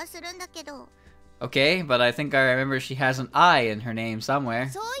た気がするんだけど Okay, but I think I remember she has an I in her name somewhere.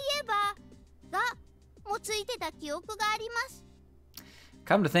 そういえば「が」もついてた記憶があります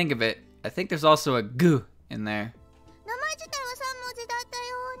Come to think of it, I think there's also a gu in there. 名前自体は3文字だったよ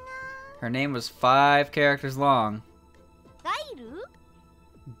うな Her name was 5 characters long. ガイル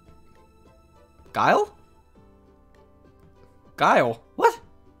Guile? Guile? What?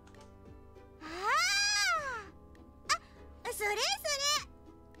 それそれ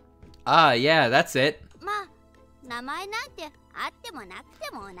Ah, yeah, that's it. まあ名前なんてあってもなくて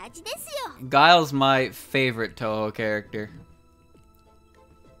も同じですよ Guile's my favorite Toho character.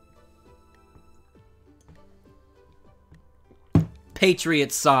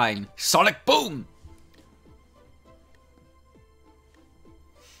 Patriot sign. Sonic boom!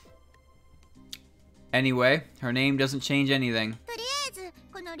 Anyway, her name doesn't change anything. とりあえず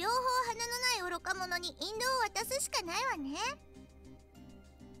この両方花のない愚か者に引導を渡すしかないわね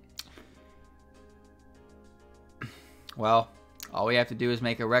Well, all we have to do is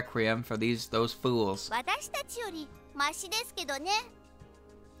make a requiem for those fools. 私たちよりマシですけどね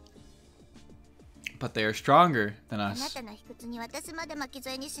But they are stronger than あな us. たの卑屈に渡すまで巻き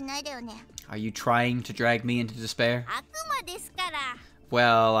添えにしないでよね Are you trying to drag me into despair? 悪魔ですから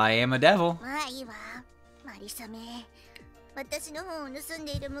Well, I am a devil. まあいいわマリサめ私の本を盗ん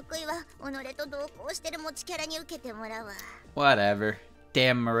でいる報いは己と同行してる持ちキャラに受けてもらうわ。 Whatever.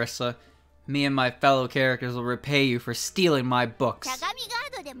 Damn, Marissa. Me and my fellow characters will repay you for stealing my しゃ books. がみ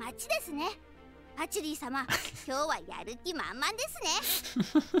ガードで待ちですね。パチリー様、今日はやる気満々で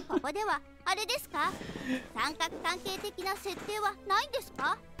すね。ここではあれですか、三角関係的な設定はないんです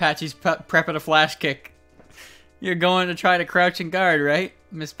か？ Patchy's prepping a flash kick. You're going to try to crouch and guard, right?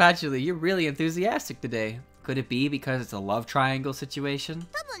 Miss Patchy, you're really enthusiastic today. Could it be because it's a love triangle situation?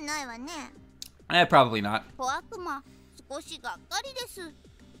 多分ないわね。Probably not. 小悪魔、少しがっかりです。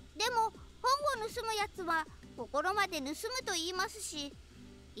でも本を盗むやつは心まで盗むと言いますし、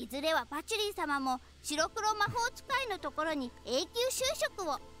いずれはパチリー様も白黒魔法使いのところに永久就職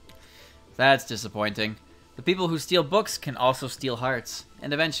を。 That's disappointing. The people who steal books can also steal hearts,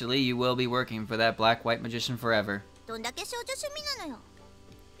 and eventually you will be working for that black-white magician forever. どんだけ少女趣味なのよ。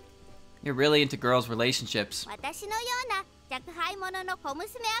 You're really into girls' relationships. 私のような若輩者の小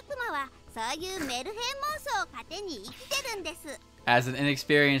娘悪魔はそういうメルヘン妄想を糧に生きてるんです。 As an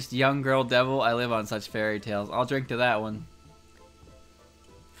inexperienced young girl devil, I live on such fairy tales. I'll drink to that one.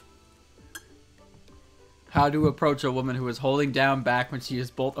 How to approach a woman who is holding down back when she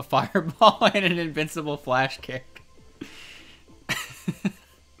is both a fireball and an invincible flash kick.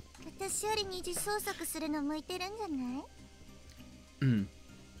 私より二次創作するの向いてるんじゃない？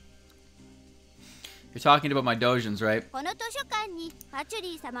 You're talking about my dojins, right? この図書館にパチュ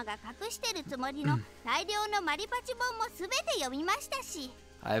リー様が隠してるつもりの大量のマリパチ本もすべて読みましたし。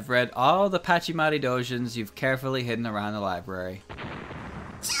 I've read all the Pachimari dojins you've carefully hidden around the library.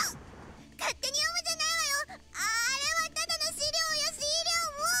 勝手に読むじゃないわよ。あれはただの資料よ、資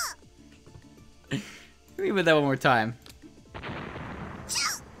料を。 Read that one more time.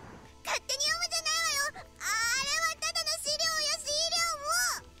 勝手に読むじゃないわよ。あれはただの資料よ、資料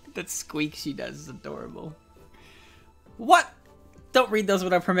を。 That squeak she does is adorable. What? Don't read those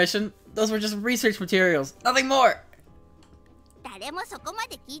without permission. Those were just research materials. Nothing more. 誰もそこま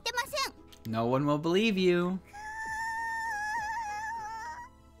で聞いてません。 No one will believe you.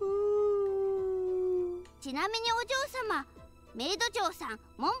 ちなみにお嬢様、メイド長さん、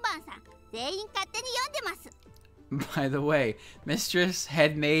門番さん、全員勝手に読んでます。 By the way, Mistress,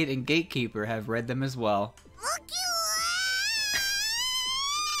 Head Maid, and Gatekeeper have read them as well.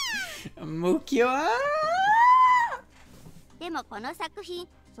 ムキュ Mukyo! でもこの作品、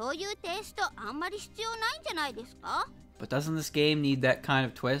そういうテイストあんまり必要ないんじゃないですか？ But doesn't this game need that kind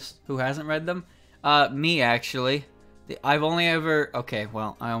of twist? Who hasn't read them? Me, actually. I've only ever... Okay,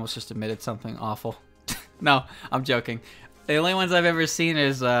 well, I almost just admitted something awful. No, I'm joking. The only ones I've ever seen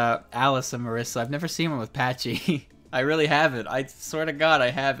is Alice and Marissa. I've never seen one with Patchy. I really haven't. I swear to God, I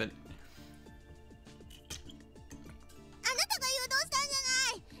haven't. あなたが誘導したんじ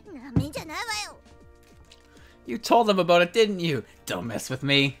ゃない。なめんじゃないわよ。 You told them about it, didn't you? Don't mess with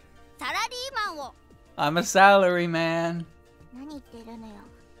me. サラリーマンを。 I'm a salary man. 何言ってるのよ。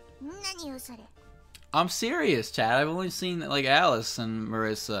何よそれ。 I'm serious, Chad. I've only seen like Alice and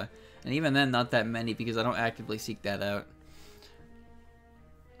Marissa. And even then, not that many because I don't actively seek that out.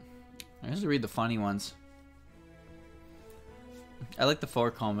 I usually read the funny ones. I like the 4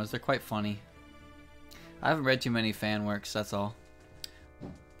 comas. They're quite funny. I haven't read too many fan works, that's all.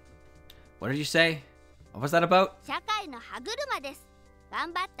 What did you say? What was that about? 社会の歯車です。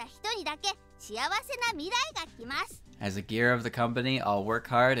頑張った人にだけ幸せな未来が来ます。 As a gear of the company, I'll work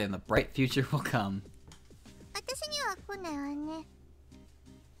hard and the bright future will come. 私には来ないわね。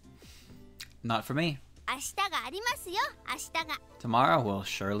 Not for me. 明日がありますよ、明日が。 Tomorrow will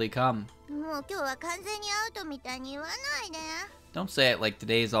surely come. もう今日は完全にアウトみたいに言わないで。 Don't say it like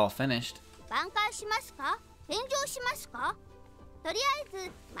today's all finished. 挽回しますか？返上しますか？とりあえ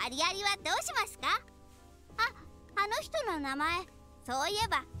ずマリアリはどうしますか？あの人の名前、そういえ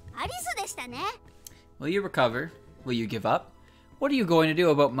ばアリスでしたね。 Will you recover? Will you give up? What are you going to do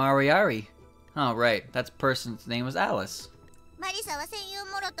about Mariari? Oh, right. That person's name was Alice. マリサは戦友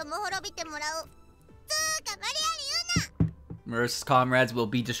もろとも滅びてもらう。つーかマリアリ言うな。 Marissa's comrades will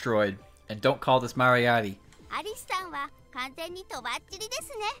be destroyed. And don't call this Mariari. アリスさんは完全にとばっちりです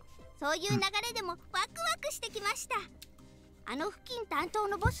ね。そういう流れでもワクワクしてきました。あの付近担当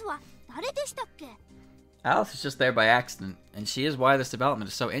のボスは誰でしたっけ？ Alice is just there by accident, and she is why this development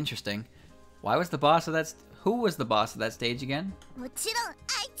is so interesting. Why was the boss of that... Who was the boss of that stage again? もちろんあ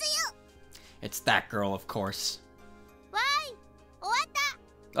いつよ。 It's that girl, of course. わーい、終わっ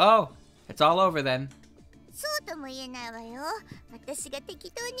た。 Oh, it's all over then. そうとも言えないわよ。私が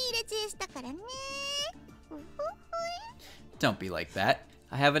適当に入れ知恵したからね。うふふい。 Don't be like that.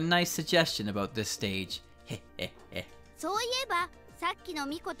 I have a nice suggestion about this stage. そういえばさっきの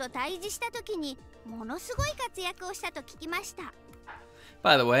ミコと対峙した時にものすごい活躍をしたと聞きました。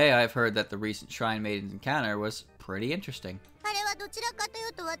 By the way, I've heard that the recent Shrine Maidens encounter was pretty interesting. あれはどちらかとい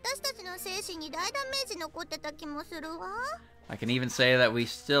うと私たちの精神に大ダメージ残ってた気もするわ。 I can even say that we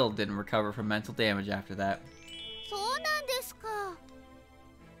still didn't recover from mental damage after that. そうなんですか。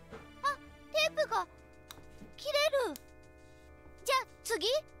あ、テープが切れる。じゃあ次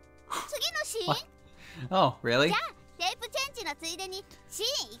のシーン。 What? Oh, really? じゃあテープチェンジのついでにシー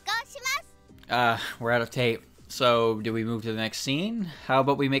ン移行します。 We're out of tape. So, do we move to the next scene? How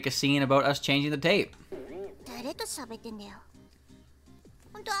about we make a scene about us changing the tape? 誰と喋ってんだよ。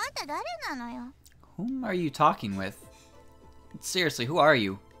本当あんた誰なのよ。 Whom are you talking with? Seriously, who are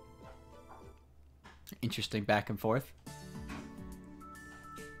you? Interesting back and forth.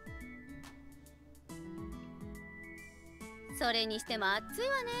 それにしても暑い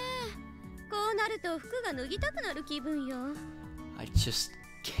わね。こうなると服が脱ぎたくなる気分よ。 I just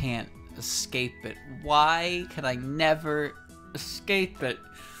can't escape it. Why can I never escape it?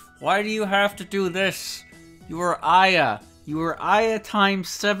 Why do you have to do this? You are Aya. You are Aya times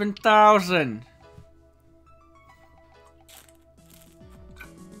 7,000.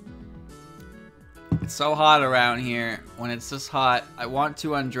 It's so hot around here. When it's this hot, I want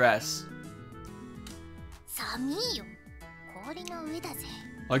to undress. 寒いよ。氷の上だぜ。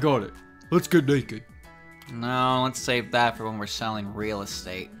 I got it. Let's get naked. No, let's save that for when we're selling real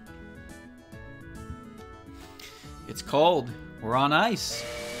estate. It's cold. We're on ice.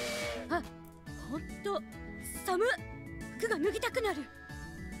 あ、ほんと寒っ。服が脱ぎたくなる。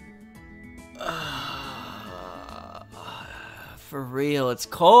For real, it's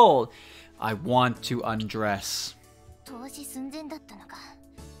cold. I want to undress. 投資寸前だったのか。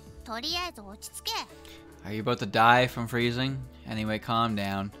とりあえず落ち着け。 Are you about to die from freezing? Anyway, calm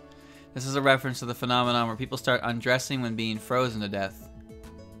down. This is a reference to the phenomenon where people start undressing when being frozen to death.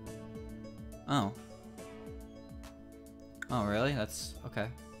 Oh. Oh, really? That's okay.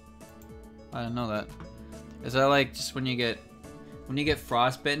 I didn't know that. Is that like just when you get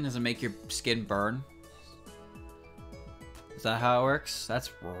frostbitten, does it make your skin burn? Is that how it works?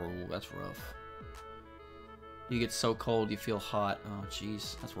 That's rough. You get so cold you feel hot. Oh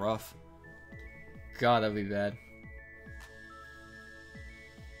jeez, that's rough. God, that'd be bad.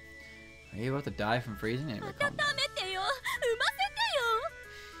 Are you about to die from freezing? Anyway, calm down. 温めてよ。産ませ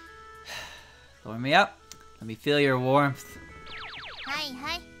てよ。 Lower me up. Let me feel your warmth. はい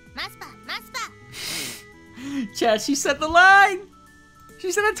はい。マスパマスパ。 Chad, she said the line!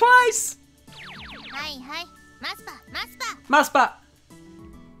 She said it twice! はいはい。マスパマスパ。 Maspa! あ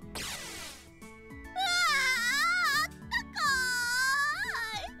ー、あったか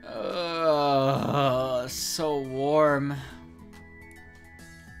ーい。 So warm.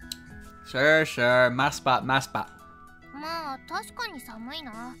 Sure, Maspa. まあ確かに寒い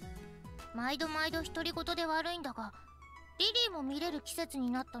な。毎度独り言で悪いんだが、リリーも見れる季節に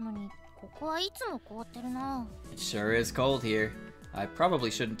なったのに、ここはいつも凍ってるな。 It sure is cold here. I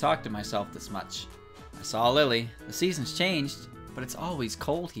probably shouldn't talk to myself this much. I saw Lily. The season's changed, but it's always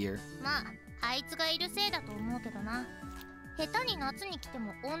cold here. まああいつがいるせいだと思うけどな。下手に夏に来て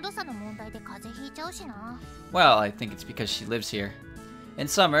も温度差の問題で風邪ひいちゃうしな。 Well, I think it's because she lives here. In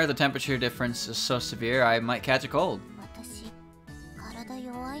summer, the temperature difference is so severe I might catch a cold. 私、体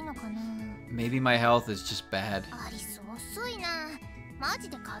弱いのかな。 Maybe my health is just bad. アリス遅いな。マジ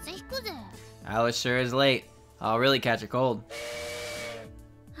で風邪ひくぜ。 Alice sure is late. I'll really catch a cold.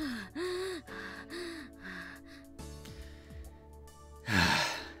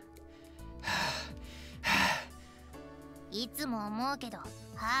 いつも思うけど、は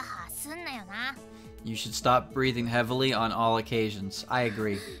あはあすんなよな。 You should stop breathing heavily on all occasions. I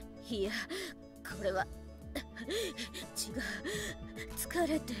agree. いや、これは違う。疲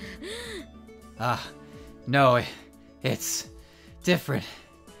れて。 Ah, no, it's different.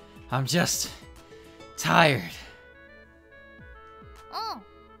 I'm just tired. うん、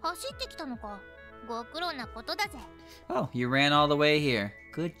走ってきたのか。ご苦労なことだぜ。 Oh, you ran all the way here.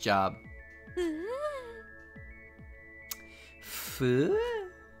 Good job. ふ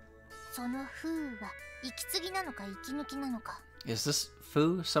その風は息継ぎなのか息抜きなのか。 Is this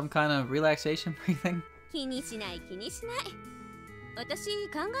foo some kind of relaxation breathing? 気にしない気にしない。私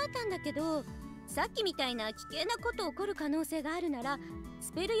考えたんだけど、さっきみたいな危険なこと起こる可能性があるなら、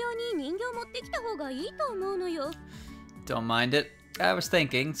スペル用に人形持ってきた方がいいと思うのよ。 Don't mind it. I was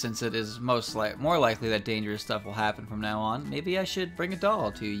thinking, since it is more likely that dangerous stuff will happen from now on, maybe I should bring a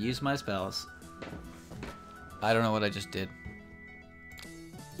doll to use my spells. I don't know what I just did.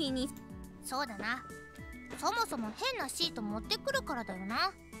 気に。そうだな。そもそも変なシート持ってくるからだよ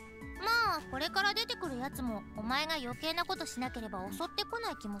な。まあこれから出てくるやつもお前が余計なことしなければ襲ってこ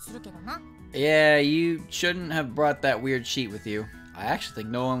ない気もするけどな。 Yeah, you shouldn't have brought that weird sheet with you. I actually think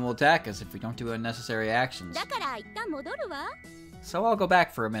no one will attack us if we don't do unnecessary actions. だから一旦戻るわ。 So I'll go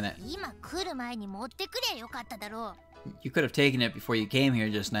back for a minute. 今来る前に持ってくりゃよかっただろ You could have taken it before you came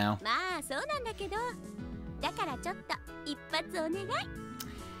here just now. まあそうなんだけど、だからちょっと一発お願い。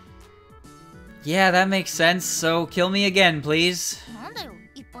 Yeah, that makes sense. So kill me again, please. う。なんだよ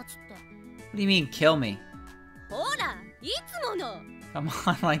一発って。 What do you mean, kill me? ほら、いつもの。 Come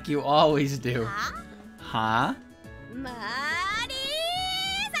on, like you always do. は Huh? マリー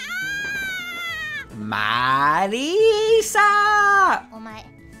Marisa! あお前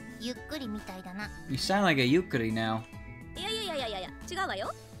ゆっくりみたいだな。 You sound like a yukari now. さん。いや違うわ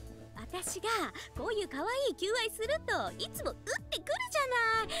よ。私がこういう可愛い求愛するといつも打ってくるじゃ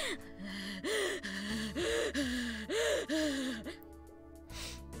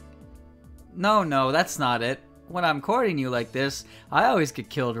ない。 No, that's not it. When I'm courting you like this, I always get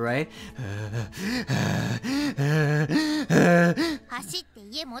killed, right? 走って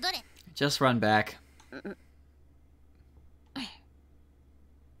家戻れ。 Just run back.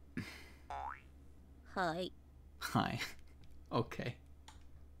 はい。 Hi. Okay.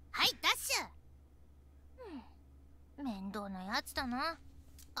 はいダッシュ。面倒なやつだな。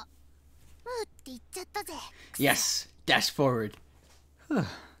あ、って言っちゃったぜ。 Yes, dash forward.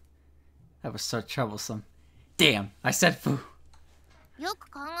 That was so troublesome. Damn, I said foo. よく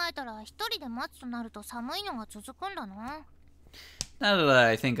考えたら一人で待つとなると寒いのが続くんだな。 Now that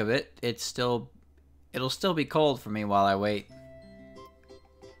I think of it, it'll still be cold for me while I wait.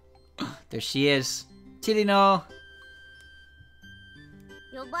 There she is. Chirino!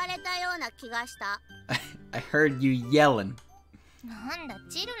 呼ばれたような気がした。 I heard you yelling. なんだ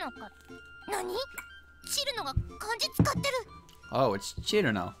チルノか。何？チルノが漢字使ってる。 Oh, it's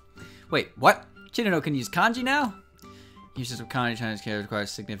Chirino. Wait, what? Chirino can use kanji now? Uses of kanji Chinese characters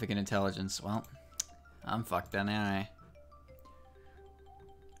requires significant intelligence. Well, I'm fucked then, ain't I?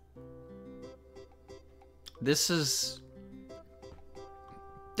 This is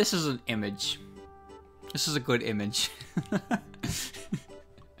an image. This is a good image.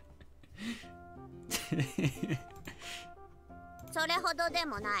 それほどで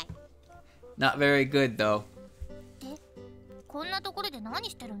もない。 Not very good though. こんなところで何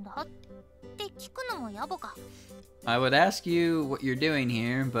してるんだって聞くのも野暮か。 I would ask you what you're doing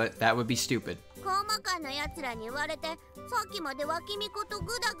here, but that would be stupid. 高魔館のやつらに言われて、さっきまで脇みこと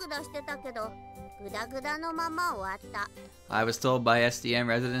グダグダしてたけど、グダグダのまま終わった。 I was told by SDM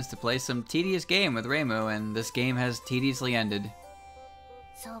residents to play some tedious game with Reimu, and this game has tediously ended.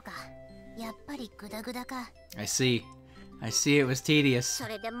 そうか。やっぱりグダグダか。 I see it was tedious, そ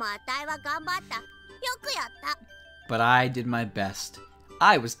れでもあたいは頑張った。よくやった。 but I did my best.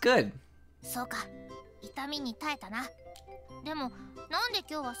 I was good. そうか。痛みに耐えたな。でもなんで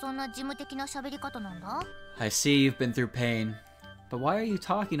今日はそんな事務的な喋り方なんだ？ I see you've been through pain, but why are you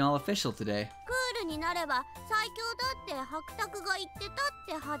talking all official today? クールになれば最強だって白沢が言ってたっ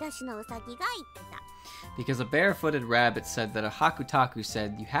て裸足のウサギが言ってた。 Because a barefooted rabbit said that a Hakutaku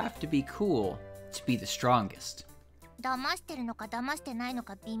said you have to be cool to be the strongest. 騙してるのか騙してないの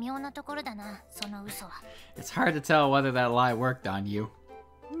か微妙なところだな、その嘘は。 It's hard to tell whether that lie worked on you.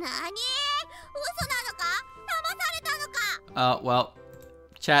 なに？嘘なのか？騙されたのか？ Well,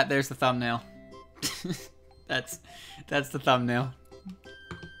 chat, there's the thumbnail. That's the thumbnail.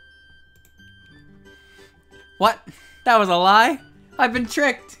 What? That was a lie? I've been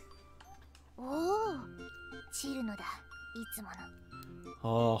tricked. おお、チルノだ、いつもの。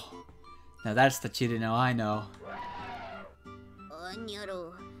 Oh, now that's the Chirino I know. おにょ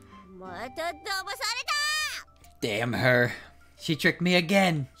ろ、また騙された。 Damn her. She tricked me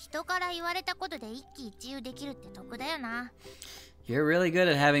again. 人から言われたことで一喜一憂できるって得だよな。 You're really good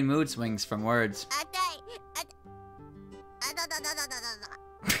at having mood swings from words. あたい、あだだだだだだだ。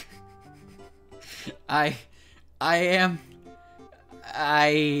 I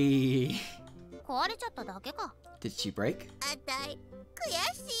壊れちゃっただけか。 Did she break? あたい、悔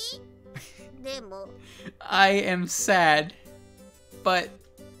しい。でも、 I am sad. But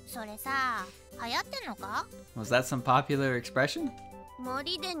それさ、流行ってんのか？ was that some popular expression?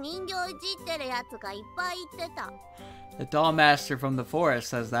 森で人形いじってるやつがいっぱい言ってた。 The doll master from the forest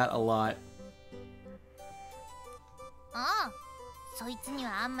says that a lot. ああ、そいつに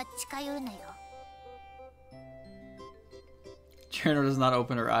はあんま近寄るなよ。 Cherno does not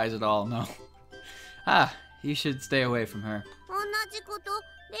open her eyes at all, no. Ah, you should stay away from her. 同じこと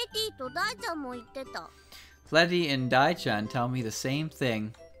レティとダイちゃんも言ってた。 Letty and Dai-chan tell me the same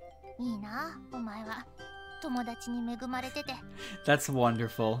thing. いいな、お前は。友達に恵まれてて。 That's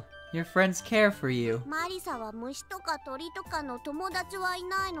wonderful. Your friends care for you. マリサは虫とか鳥とかの友達はい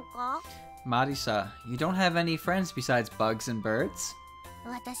ないのか？ Marisa, you don't have any friends besides bugs and birds?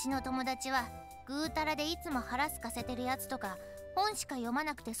 私の友達はぐうたらでいつも腹すかせてるやつとか、本しか読ま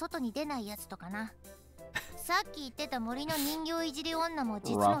なくて外に出ないやつとかな。さっき言ってた森の人形いじり女も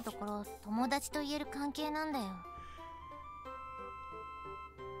実のところ友達と言える関係なんだよ。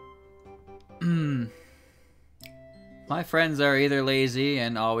My friends are either lazy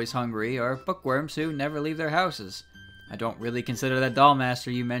and always hungry, or bookworms who never leave their houses. I don't really consider that doll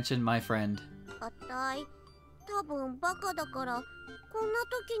master you mentioned my friend. あたい、多分バカだから、こんな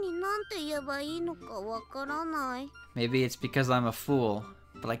時になんて言えばいいのかわからない。Maybe it's because I'm a fool,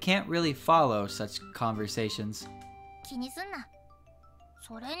 but I can't really follow such conversations. 気にすんな。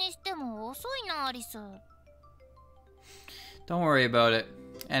それにしても遅いな、アリス。Don't worry about it.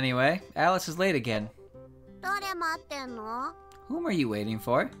 Anyway, Alice is late again. 誰待ってんの？ Whom are you waiting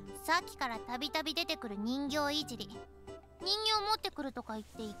for? さっきからたびたび出てくる人形いじり。人形持ってくるとか言っ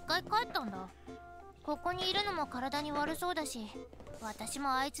て一回帰ったんだ。ここにいるのも体に悪そうだし、私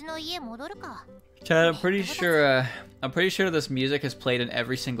もあいつの家戻るか。Chad, I'm pretty sure this music has played in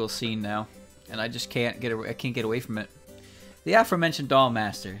every single scene now, and I just can't get away from it. The aforementioned doll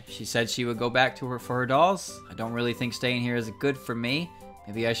master. She said she would go back to her for her dolls. I don't really think staying here is good for me.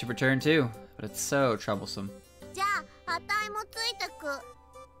 Maybe I should return too, but it's so troublesome. じゃあ、あたいもついてく。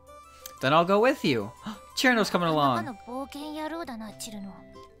Then I'll go with you. Chirino's coming なか along. の冒険野郎だな、チルノ。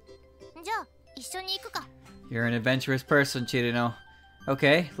じゃあ一緒に行くか。 You're an adventurous person, Chirino.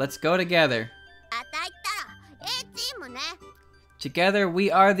 Okay, let's go together. あたいったら A チームね。Together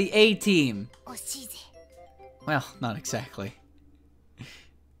we are the A team. 惜しいぜ。 Well, not exactly.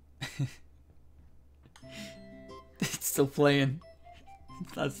 It's still playing.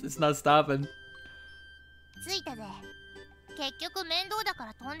 It's not stopping. 着いたぜ。結局面倒だか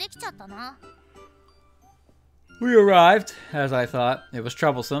ら飛んできちゃったな。We arrived, as I thought. It was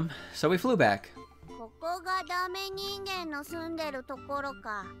troublesome, so we flew back. ここがダメ人間の住んでるところ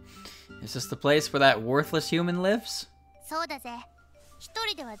か。Is this the place where that worthless human lives? そうだぜ。一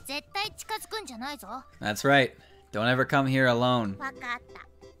人では絶対近づくんじゃないぞ。That's right. Don't ever come here alone. わかった。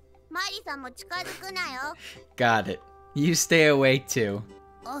マリさんも近づくなよ。Got it. You stay away too.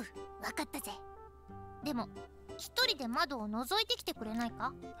 おう、わかったぜ。でも、一人で窓を覗いてきてくれない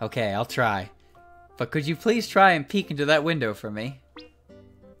か？ Okay, I'll try. But could you please try and peek into that window for me?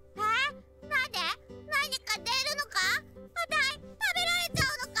 なんで？何か出るのか？あたい、食べられちゃう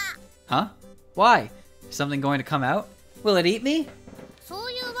のか？ Huh? Why? Is something going to come out? Will it eat me? そ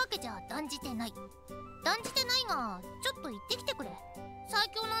ういうわけじゃ断じてない。断じてないが、ちょっと行ってきてくれ。最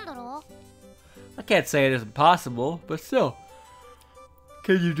強なんだろ？ I can't say it isn't possible, but still.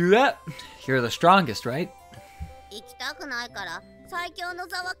 Can you do that? You're the strongest, right? 行きたくないから最強の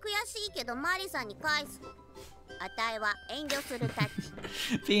座は悔しいけどマリさんに返す。あたいは遠慮するたち。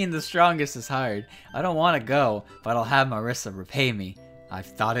 Being the strongest is hard. I don't want to go, but I'll have Marissa repay me.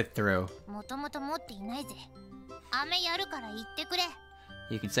 I've thought it through. もともと持っていないぜ。飴やるから言ってくれ。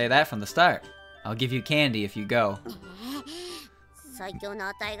 You can say that from the start. I'll give you candy if you go. 最強の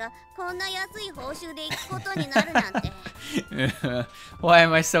あたいがこんな安い報酬で行くことになるなんて。Why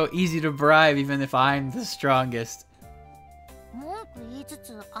am I so easy to bribe even if I'm the strongest? 文句言いつ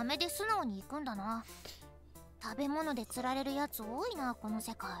つ飴で素直に行くんだな。食べ物で釣られるやつ多いな、この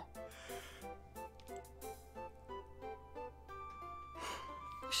世界。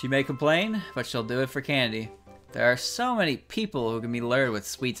 She may complain, but she'll do it for candy. There are so many people who can be lured with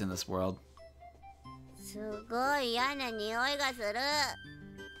sweets in this world. すごい嫌な匂いがする。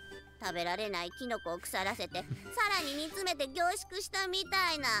食べられないキノコを腐らせてさらに煮詰めて凝縮したみ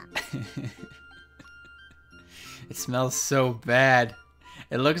たいな。It smells so bad.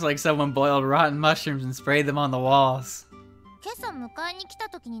 It looks like someone boiled rotten mushrooms and sprayed them on the walls. 今朝迎えに来た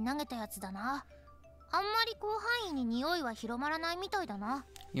時に投げたやつだな。あんまり広範囲に匂いは広まらないみたいだな。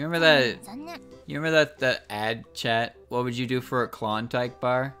 You remember that? 残念。 You remember that ad chat? What would you do for a Klondike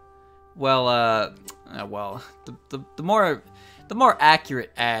bar? Well, the more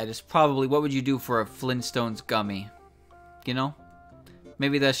accurate ad is probably what would you do for a Flintstones gummy? You know?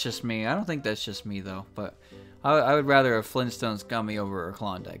 Maybe that's just me. I don't think that's just me though, but I would rather a Flintstones gummy over a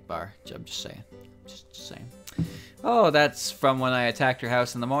Klondike bar. I'm just saying. Just saying. Oh, that's from when I attacked your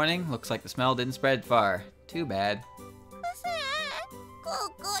house in the morning. Looks like the smell didn't spread far. Too bad. こ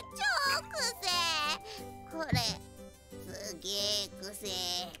こ超くせ。これすげえくせ。一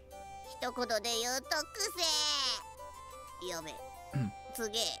言で言うとくせ。やべ、す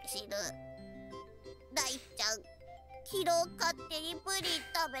げえ死ぬ。大ちゃん、昨日勝手にプリン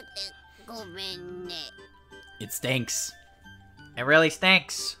食べてごめんね。 It stinks. It really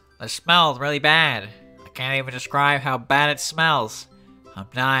stinks. It smells really bad. I can't even describe how bad it smells. I'm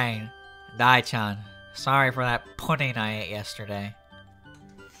dying. Dai-chan, sorry for that pudding I ate yesterday.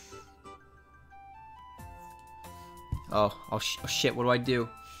 Oh shit, what do I do?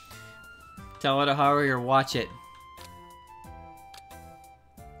 Tell her to hurry or watch it.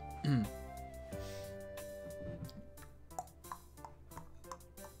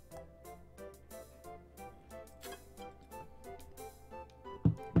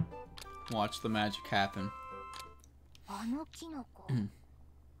 Watch the magic happen. あのキノコ、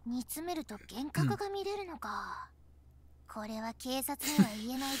煮詰めると幻覚が見れるのか。これは警察には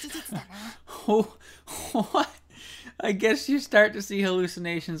言えない事実だな。Oh, what? I guess you start to see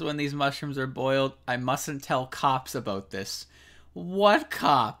hallucinations when these mushrooms are boiled. I mustn't tell cops about this. What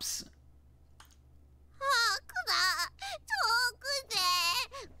cops? あーくだ遠くで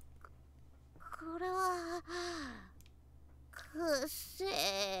これはくせ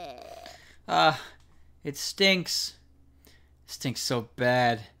It stinks. Stinks so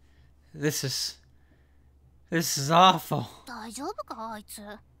bad. This is awful. 大丈夫かあいつ。お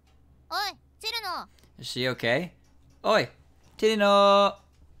い、チルノ。 Is she okay? Oi, Tino. うわ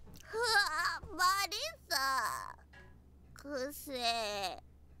バリさくせ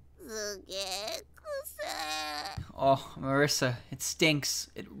すげえくせ Oh, Marissa, it stinks.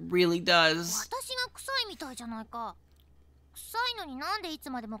 It really does. 私が臭いみたいじゃないか。臭いのになんでいつ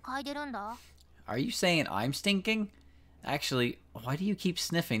までも嗅いでるんだ。 Are you saying I'm stinking? Actually, why do you keep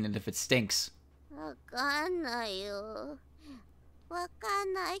sniffing it if it stinks? わかんないよわか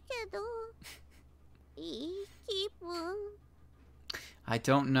んないけどいい気分 I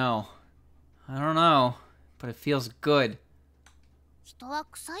don't know. I don't know, but it feels good. 人は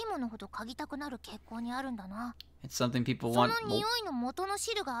臭いものほど嗅ぎたくなる傾向にあるんだな。 It's something people そ want. の匂いの元の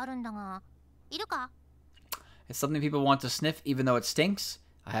汁があるんだが、いるか？ It's something people want to sniff even though it stinks.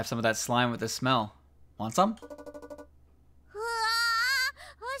 I have some of that slime with the smell. Want some? うわ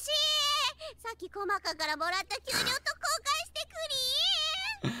欲しいさっきコマカからもらった給料と交換して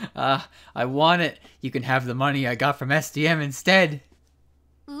くり I want it. You can have the money I got from SDM instead.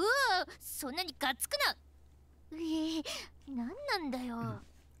 うわ、そんなにがっつくな。なんなんだよ。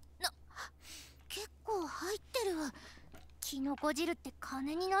結構入ってる。キノコ汁って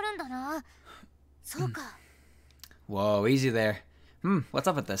金になるんだな。そうか。 Whoa, easy there. What's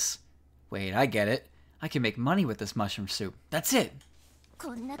up with this? Wait, I get it. I can make money with this mushroom soup. That's it.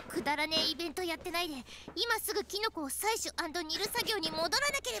 こんなくだらねえイベントやってないで、今すぐキノコを採取&煮る作業に戻らな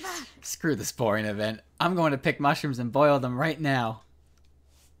ければ。 Screw this boring event. I'm going to pick mushrooms and boil them right now.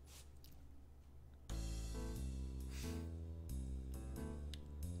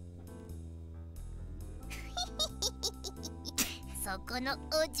 そこの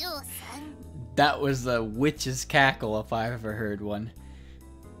お嬢さん。 That was a witch's cackle if I ever heard one.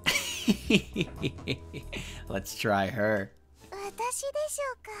 Let's try her. 私でしょ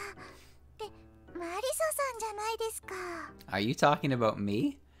うか。ってマリサさんじゃないですか。 Are you talking about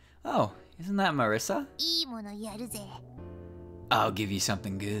me? Oh, isn't that Marissa? いいものやるぜ。 I'll give you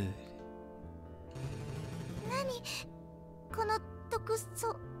something good. 何この毒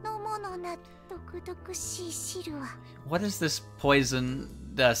素のものな毒々しい汁は。 What is this poison,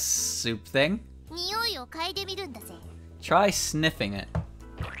 soup thing? 匂いを嗅いでみるんだぜ。 Try sniffing it.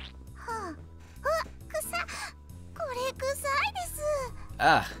 はあ、臭っ。これ臭いです。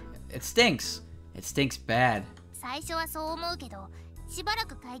 Ah, it stinks. It stinks bad. 最初はそう思うけど、しばら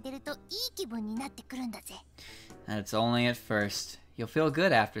く嗅いでるといい気分になってくるんだぜ。 And it's only at first. You'll feel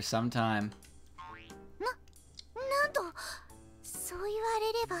good after some time. なんと、そう言わ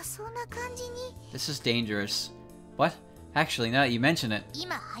れればそんな感じに。 This is dangerous. What? Actually, now that you mention it,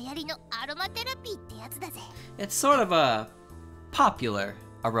 今流行りのアロマテラピーってやつだぜ。 it's sort of a popular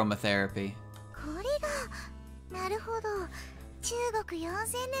aromatherapy. これが、なるほど。中国4000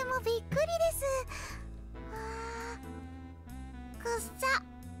年もびっくりです。くっさ。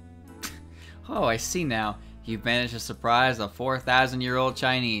 Oh, I see now. You've managed to surprise a 4,000-year-old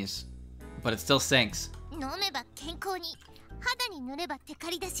Chinese. But it still stinks. 飲めば健康に、肌に塗ればテカ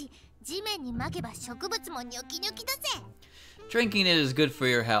リだし、地面に巻けば植物もニョキニョキだぜ。 Drinking it is good for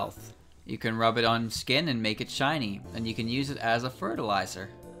your health. You can rub it on skin and make it shiny, and you can use it as a fertilizer.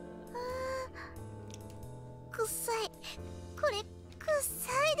 くっさい。これ、くっ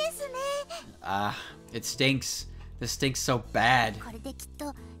さいですね。 Ah, it stinks. This stinks so bad. これできっ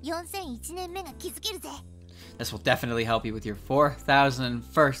と4001年目が気づけるぜ。 This will definitely help you with your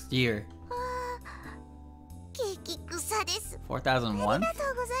 4,001st year. 激臭です。 4,001? ありが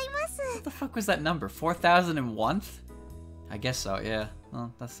とうございます。 What the fuck was that number? 4,001th? I guess so, yeah.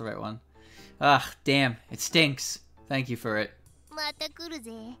 Well, that's the right one. Ah, damn. It stinks. Thank you for it. また来る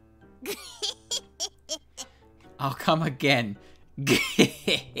ぜ。I'll come again.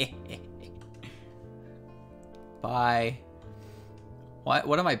 Bye.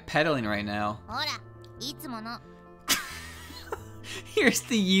 What am I peddling right now? ほらいつもの Here's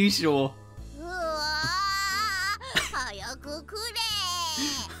the usual. うわー早くくれ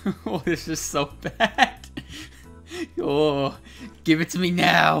Oh, this is so bad. Oh, give it to me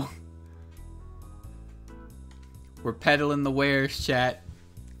now. We're peddling the wares, chat.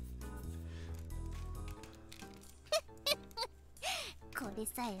 これ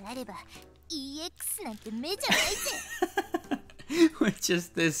さえあれば EX なんて目じゃないぜ With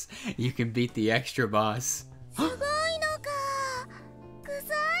just this, you can beat the extra boss. すごいのか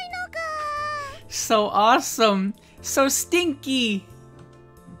臭いのか So awesome. So stinky.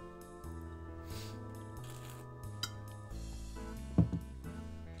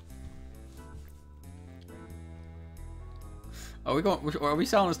 Are we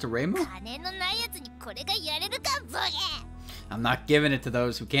selling this to Reimu? 金のないやつにこれがやれるかボケ I'm not giving it to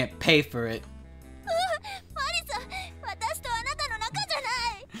those who can't pay for it. マリサ私とあなたの仲じ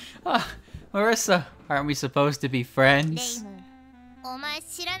ゃない Ah, Marissa, aren't we supposed to be レイ friends? ムお前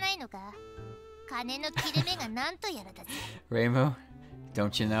知らないのか金の切れ目がなんとやらだぜ Reimu,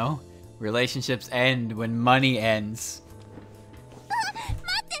 don't you know? Relationships end when money ends. 待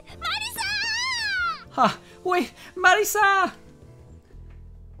ってマリサ Ha! Wait, Marisa!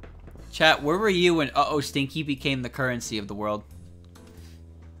 Chat, where were you when Uh-Oh Stinky became the currency of the world?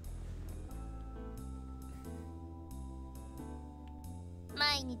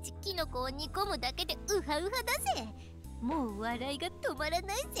 毎日キノコを煮込むだけでウハウハだぜもう笑いが止まら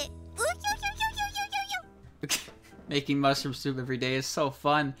ないぜうひょひょひょひょひょひょ Making mushroom soup every day is so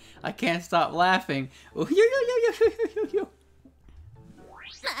fun. I can't stop laughing. Oh, yo, yo, yo, yo, yo, yo, yo.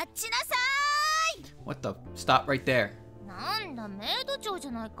 待ちなさ What the? Stop right there. ーいなんだメイド長じ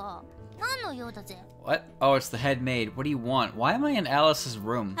ゃないか何の用だぜ What? Oh, it's the head maid. What do you want? Why am I in Alice's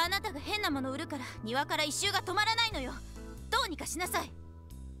room? あなたが変なもの売るから庭から一周が止まらないのよ。どうにかしなさい。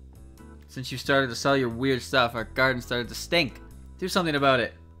 Since you started to sell your weird stuff, our garden started to stink. Do something about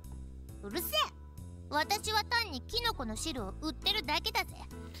it. うるせえ私は単にキノコの汁を売ってるだけだぜ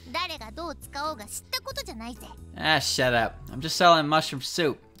誰がどう使おうが知ったことじゃないぜ Ah, shut up. I'm just selling mushroom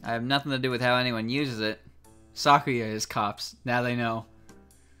soup. I have nothing to do with how anyone uses it. Sakuya is cops. Now they know.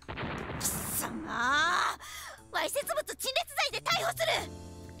 さまあ、わいせつ物陳列罪で逮捕する。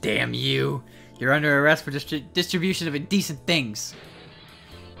 Damn you. You're under arrest for distribution of indecent things.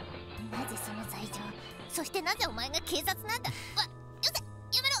 なぜその罪状そしてなぜお前が警察なんだわうせ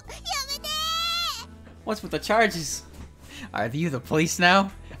やめろやめて What's with the charges? Are you the police now?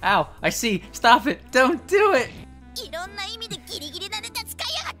 Ow, I see. Stop it. Don't do it. いろんな意味でギリギリなネタ使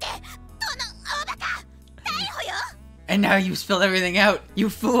いやがってどの大バカ逮捕よ And now you spilled everything out. You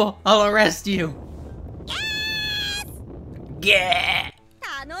fool. I'll arrest you. Yeah.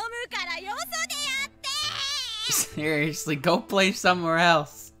 頼むからよそでやって。 Seriously, go play somewhere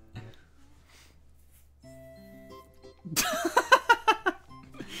else.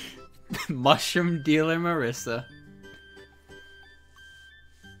 Mushroom dealer Marissa.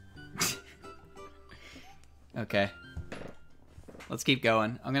 Okay. Let's keep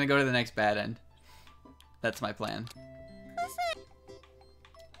going. I'm gonna go to the next bad end. That's my plan.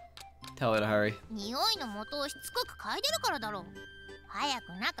 Tell her to hurry. 匂いの元をしつこく嗅いでるからだろう早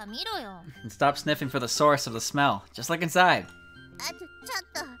く中見ろよ And stop sniffing for the source of the smell. Just look inside. あちょっ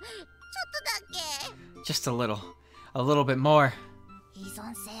とだけ Just a little. A little bit more. 依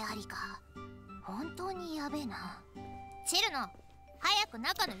存性ありか本当にやべえなチルノ早く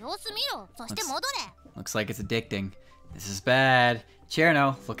中の様子見ろそして戻れ Looks like it's addicting. This is bad.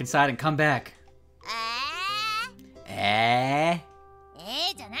 Cherno, look inside and come back. え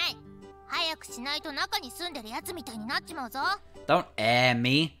えじゃない早くしないと中に住んでるやつみたいになっちまうぞ Don't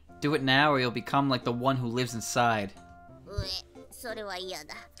me. Do it now or you'll become like the one who lives inside. うえそれは嫌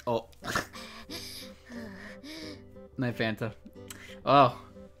だ Oh. My Fanta. Oh.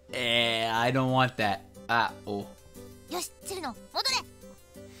 I don't want that. Ah, oh. よしチルノ戻れ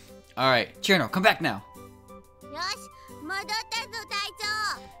Alright, Cherno, come back now. よし戻ったぞ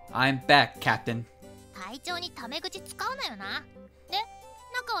隊 I'm back, Captain. 隊長にタメ口使うなよなで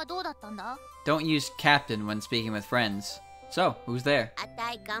中はどうだったんだ Don't use Captain when speaking with friends. So, who's there? 長あ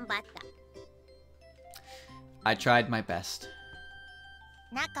たい頑張った I tried my best.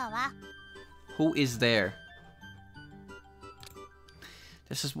 中は Who is there?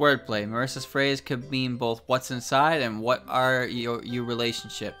 This is wordplay. Marissa's phrase could mean both what's inside and what are your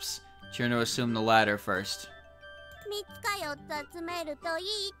relationships. Cherno assumed the latter first. 3つか4つ集めるとい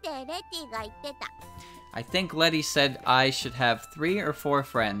いってレティが言ってた I think Letty said I should have 3 or 4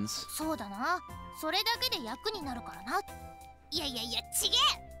 friends. そうだな。それだけで役になるからな。いやいやいや、ちげえ。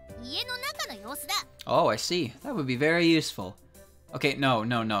家の中の様子だ。 Oh, I see. That would be very useful. Okay, no.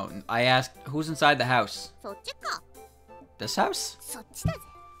 I asked, who's inside the house? そっちか。 This house? そっちだぜ。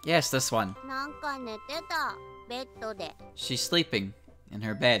 Yes, this one. なんか寝てた。ベッドで。 She's sleeping in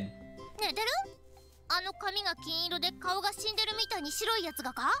her bed. 寝てる？あの髪が金色で顔が死んでるみたいに白いやつ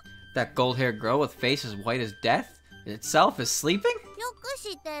がか？ That gold-haired girl with face as white as death itself is sleeping? よく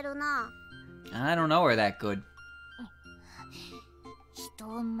知ってるな。 I don't know her that good. 人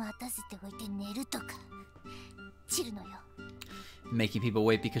を待たせておいて寝るとか。チルノよ。 Making people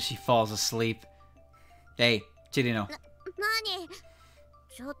wait because she falls asleep. Hey, Chirino. なに？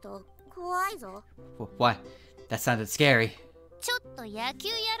ちょっと怖いぞ。 What? That sounded scary. ちょっと野球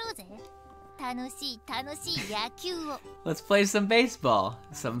やろうぜ。楽しい野球を。 Let's play some baseball.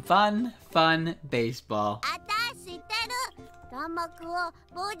 Some fun baseball. あたし知ってる。弾幕を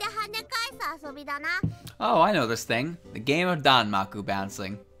棒で跳ね返す遊びだな。 Oh, I know this thing. The game of Danmaku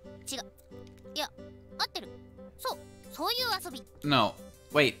bouncing. 違う。いや、合ってる。そういう遊び。 No.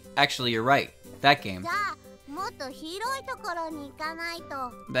 Wait, actually, you're right. That game. じゃあもっと広いところに行かない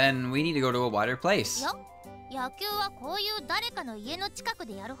と。 Then we need to go to a wider い place. や、野球はこういう誰かの家の近く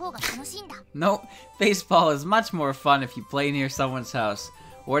でやる方が楽しいんだ。 No, baseball is much more fun if you play near someone's house.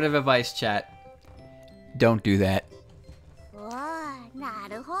 Word of advice, chat. Don't do that. おー、な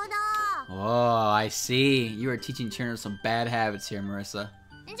るほど。 Oh, I see. You are teaching Chirino some bad habits here, Marissa.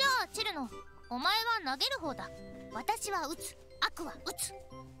 じゃあチルノ、お前は投げる方だ。私は打つ。アクは打つ。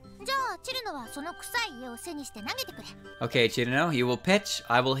じゃあチルノはその臭い家を背にして投げてくれ。 Okay, Chirino, you will pitch,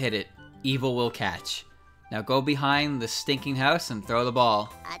 I will hit it. Evil will catch. Now go behind the stinking house and throw the ball.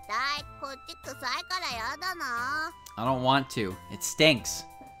 あたいこっち臭いからやだな。 I don't want to. It stinks.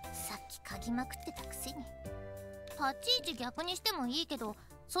 さっき嗅ぎまくってたくせに。立ち位置逆にしてもいいけど、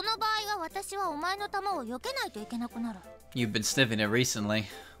その場合は私はお前の球を避けないといけなくなる。 You've been sniffing it recently.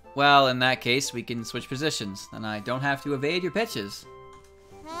 Well, in that case, we can switch positions. Then I don't have to evade your pitches.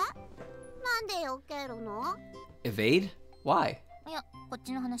 え？なんで避けるの？ Evade? Why? いや、こっ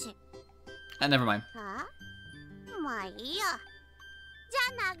ちの話。 Never mind. は？まあいいや。じ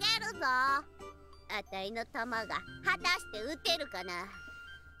ゃあ投げるぞ。あたいの球が果たして打てるかな。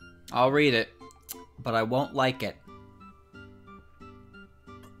 I'll read it, but I won't like it.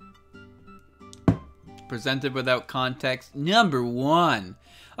 Presented without context. Number 1.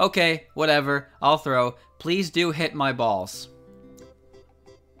 Okay, whatever. I'll throw. Please do hit my balls.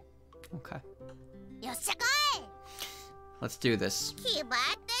 Okay. よっしゃこい。 Let's do this. 気張っ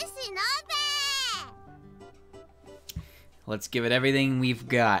て死の Let's give it everything we've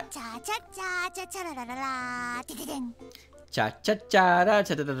got. チャチャチャチャチャララララーテテテン。 Cha cha cha da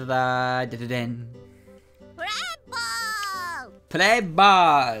cha da da da da da da den. プレイボール。 Play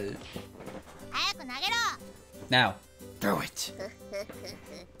ball. 早く投げろ。 Now, throw it.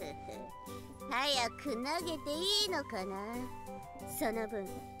 早く投げていいのかな。その分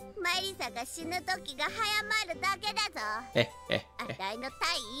マリサが死ぬ時が早まるだけだぞ。 Eh, eh, あ eh. たいの対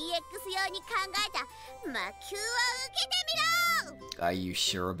EX 用に考えた魔球を受けてみろ。 Are you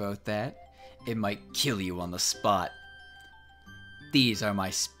sure about that? It might kill you on the spot. These are my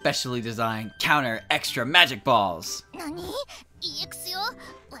specially designed counter extra magic balls. 何？ EX よ。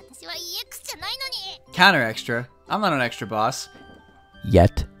私は EX じゃないのに。 Counter extra? I'm not an extra boss.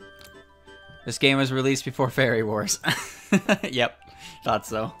 Yet. This game was released before Fairy Wars. Yep, thought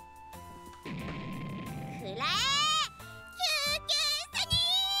so. くらえ。救急サニ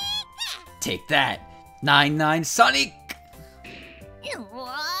Take that, 99 Sonic!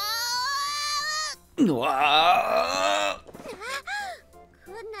 うわ Whoa!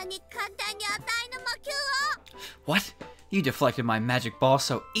 こんなに簡単にあたいの魔球を。 What? You deflected my magic ball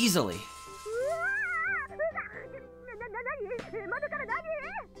so easily.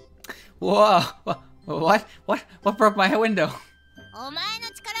 Whoa! What? What broke my window? お前の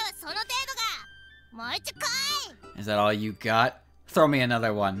力はその程度か。もう一丁来い。 Is that all you got? Throw me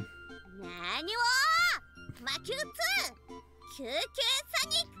another one. 何を魔球2救急サ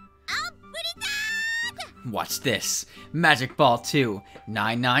ニックアンプリター Watch this. Magic Ball 2.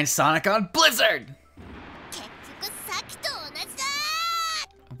 99 Sonic on Blizzard! 結局さっきと同じだ。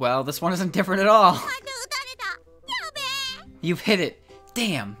 Well, this one isn't different at all. また打たれた。やべえ。 You've hit it.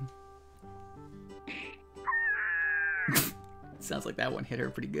 Damn. Sounds like that one hit her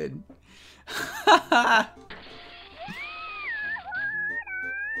pretty good.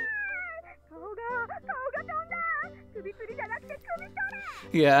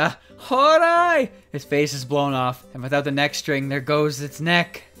 Yeah. Horai! His face is blown off, and without the neck string, there goes its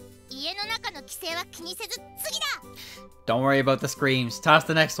neck. 家の中の奇声は気にせず次だ。 Don't worry about the screams. Toss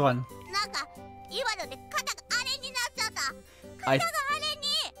the next one. なんか今ので肩があれになっちゃった。 I, 肩があれに。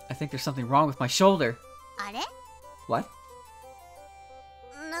 I think there's something wrong with my shoulder. あれ What?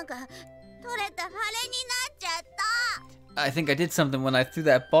 なんか取れたあれになっちゃった。 I think I did something when I threw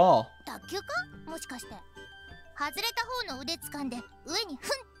that ball. 脱臼かもしかして。外れた方の腕掴んで上にふんっ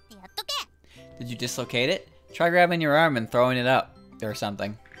てやっとけ。 Did you dislocate it? Try grabbing your arm and throwing it up. Or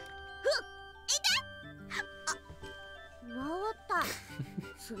something. 治った。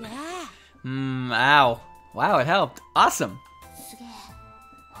すげえ。 Ow. Wow, it helped. Awesome. すげえ。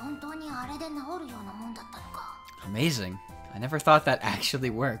本当にあれで治るようなもんだったのか。 Amazing. I never thought that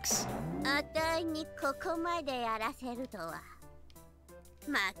actually works. あたいにここまでやらせるとは。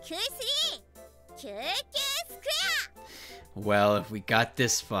まあ、Q3! 救急スク Well, if we got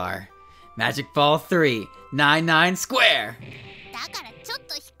this far. Magic Ball 3, 99 square. だからちょっ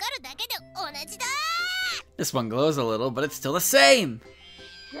と光るだけで同じだ。 This one glows a little, but it's still the same.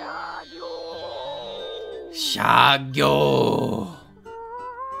 Shagyo.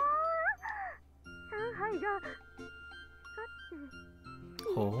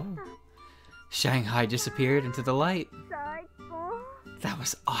 Oh. Shanghai disappeared into the light. That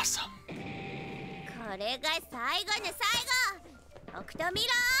was awesome. これが最後の最後。僕と見ろ。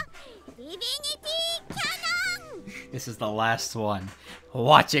ディビニティキャノン。 This is the last one.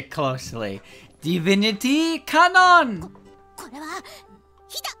 Watch it closely. Divinity Canon! これは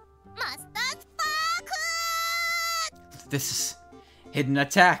火だ。マスタースパーク。 This is hidden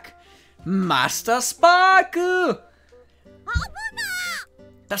attack. Master Spark! 危な。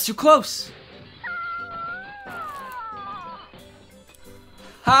 That's too close.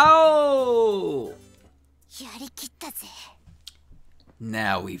 How? やりきったぜ。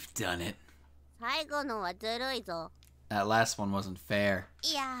 Now we've done it. 最後のはずるいぞ。 That last one wasn't fair.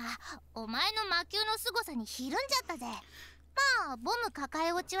 いやー、お前の魔球の凄さにひるんじゃったぜ。まあ、ボム抱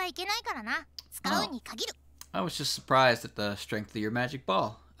え落ちはいけないからな。使うに限る。 I was just surprised at the strength of your magic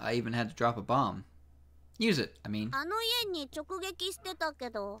ball. I even had to drop a bomb. Use it, I mean. あの家に直撃してたけ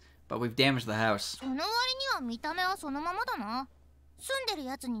ど。 But we've damaged the house. その割には見た目はそのままだな。住んでる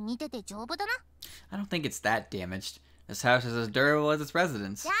やつに似てて丈夫だな。 I don't think it's that damaged. This house is as durable as its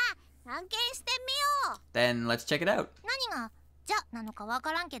residents. じゃあ、探検してみよう。 Then let's check it out. 何がじゃなのかわ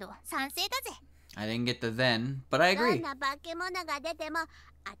からんけど賛成だぜ。 I didn't get the then, but I どん agree. な化け物が出ても、あ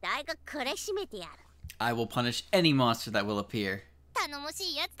たいが苦しめてやる。 I will punish any monster that will appear. 頼もし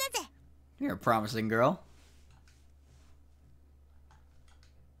いやつだぜ。 You're a promising girl.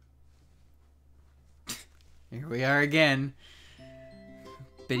 Here we are again.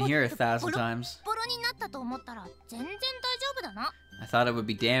 Been here 1,000 times. ボロになったと思ったら全然大丈夫だな。 I thought it would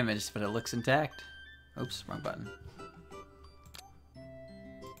be damaged, but it looks intact. Oops, wrong button.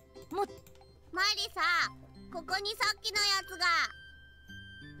 マリサ、ここにさっきのやつが。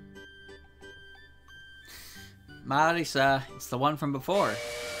 Marisa, it's the one from before.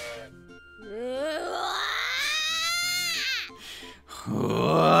 う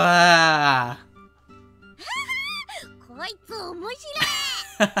わ Whoa. ー、こいつ面白い。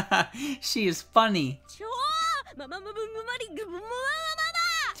 She is funny. 超ママリグマ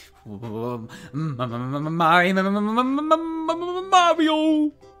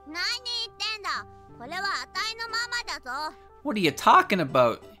Mario! 何言ってんだ。これはあたいのママだぞ。 What are you talking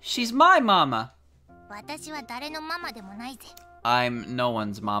about? She's my mama. 私は誰のママでもないぜ。 I'm no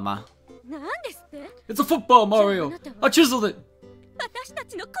one's mama. なんですって It's a football, Mario. I chiseled it. 私た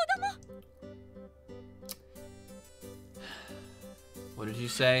ちの子供 What did you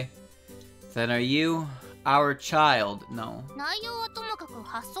say? Then are you our child? No. 内容はともかく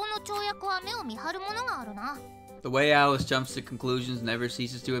発想の跳躍は目を見張るものがあるな。 The way Alice jumps to conclusions never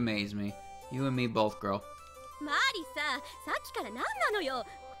ceases to amaze me. You and me both, girl. マリささっきから何なのよ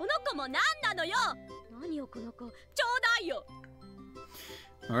この子も何なのよ何よこの子ちょうだいよ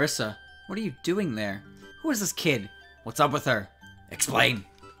Marissa, what are you doing there? Who is this kid? What's up with her? Explain.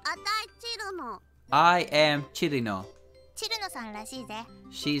 あたいチルの。 I am Chirino. チルノさんらしいぜ。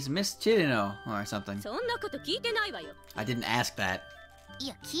 She's Miss Chirino or something. そんなこと聞いてないわよ I didn't ask that. い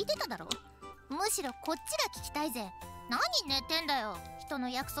や、聞いてただろ。むしろこっちが聞きたいぜ。何寝てんだよ。人の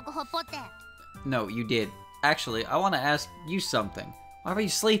約束ほっぽって。 No, you did. Actually, I want to ask you something. Why were you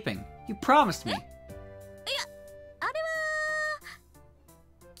sleeping? You promised me. あれは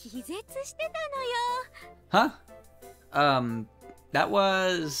気絶してたのよ Huh? That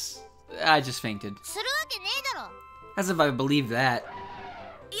was... I just fainted. するわけねえだろ。 As if I believe that.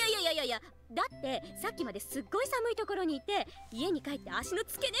 いやだってさっきまですっごい寒いところにいて、家に帰って足の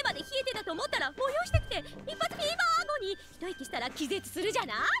付け根まで冷えてたと思ったら催してきて、一発フィーバー後に一息したら気絶するじゃ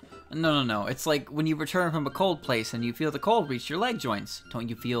ない？ No, no, no. It's like when you return from a cold place and you feel the cold reach your leg joints. Don't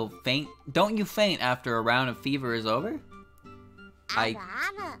you feel faint? Don't you faint after a round of fever is over? あるあ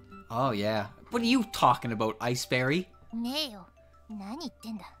る。 Oh, yeah. What are you talking about, Iceberry? ねえよ、何言っ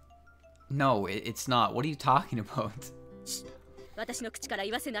てんだ。 No, it's not. What are you talking about? 私の口から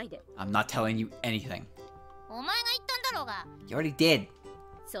言わせないで。 I'm not telling you anything. お前が言ったんだろうが。 You already did.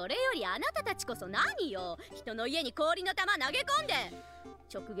 それよりあなたたちこそ何よ。人の家に氷の玉投げ込んで。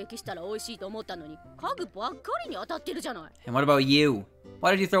直撃したら美味しいと思ったのに家具ばっかりに当たってるじゃない。 And what about you?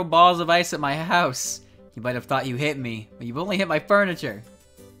 Why did you throw balls of ice at my house? You might have thought you hit me, but you've only hit my furniture.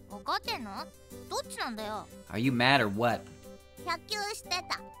 分かってんの？どっちなんだよ。 Are you mad or what? 野球して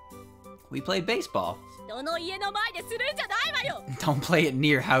た。 We play baseball. 人の家の前でするんじゃないわよ。 Don't play it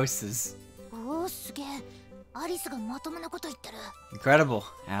near houses. おお、すげえ。アリスがまともなこと言ってる。 Incredible.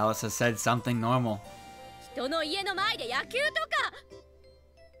 Alice has said something normal. 人の家の前で野球とか。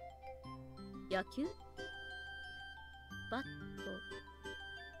野球？バッ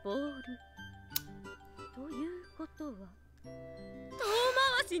ト、ボール。ということは、遠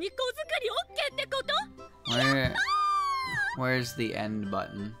回しに小作り OK ってこと？ Where's the end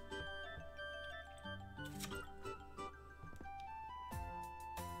button?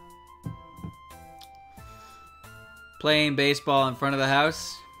 Playing baseball in front of the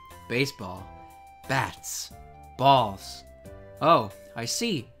house? Baseball. Bats. Balls. Oh, I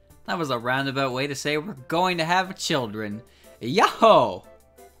see. That was a roundabout way to say we're going to have children. Yahoo!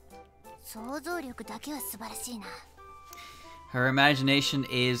 想像力だけは素晴らしいな。 Her imagination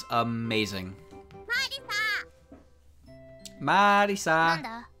is amazing. マリ Marisa. さなん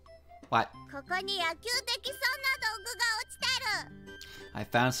だ？ What? ここに野球できそうな道具が落ちてる。 I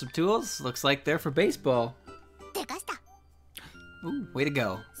found some tools. Looks like they're for baseball. でかした。 Ooh, way to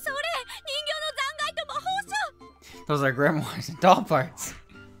go. それ、人形の残骸と魔法書。 Those are grimoires and doll parts.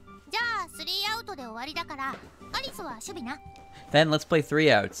 じゃあ3アウトで終わりだから、アリスは守備な。 Then let's play 3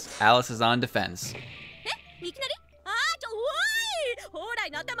 outs. Alice is on defense. え、いきなり？おい！蓬莱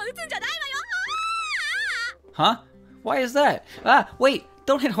の頭打つんじゃないわよ。 Huh? Why is that? Ah, wait!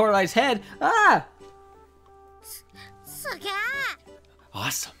 Don't hit Horlai's head! Ah! すげえ。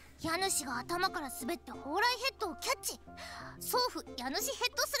 Awesome. 家主が頭から滑って蓬莱ヘッドをキャッチ。送付家主ヘ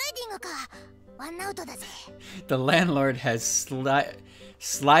ッドスライディングか。ワンアウトだぜ。 The landlord has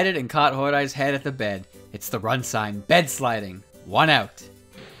slided and caught Horlai's head at the bed. It's the run sign. Bed sliding. 1 out.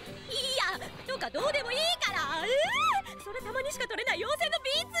 いや、とかどうでもいいから。それたまにしか取れない妖精の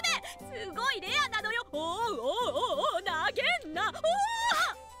ビーツめ。すごいレアなのよ。投げんな。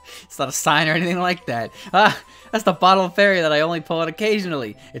 It's not a sign or anything like that. Ah, that's the bottle of fairy that I only pull out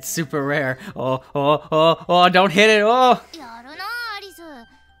occasionally. It's super rare. Oh, don't hit it. Oh! やるなアリス。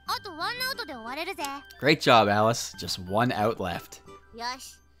あとワンアウトで終われるぜ。 Great job, Alice. Just 1 out left. よ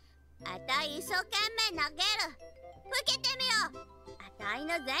し。あたい一生懸命投げる。受けてみよう。あたいの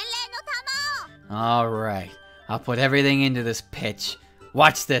前例の球を。 Alright. I'll put everything into this pitch.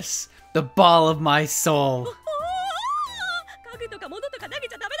 Watch this. The ball of my soul. 家具とか物とか投げ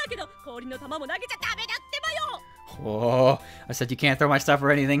ちゃダメだけど、氷の玉も投げちゃダメだってばよ。 Oh, I said you can't throw my stuff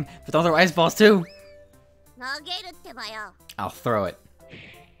or anything, but don't throw ice balls too. 投げるってばよ。 I'll throw it.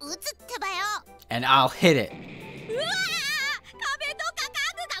 打つってばよ。 And I'll hit it. うわー、壁とか家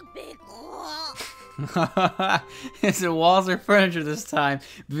具がべこー。 Is it walls or furniture this time? アリ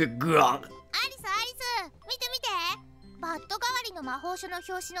スアリス、見て見て。バット代わりの魔法書の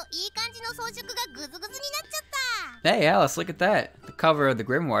表紙のいい感じの装飾がグズグズになっちゃった。 Hey, Alice, look at that. The cover of the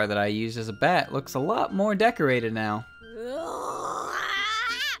grimoire that I used as a bat looks a lot more decorated now. うお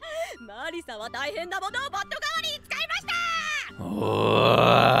ー、マリサは大変なものをバット代わりに使いました。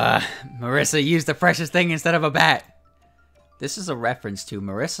 Oh, Marissa used the precious thing instead of a bat. This is a reference to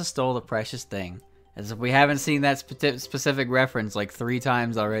Marissa stole the precious thing. As if we haven't seen that specific reference like 3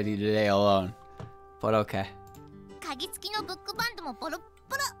 times already today alone. But okay. 鍵付きのブックバンドもボロッ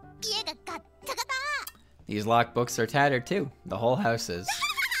ボロ。家がガッタガタ。 These locked books are tattered too. The whole house is.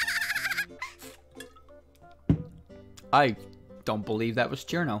 I don't believe that was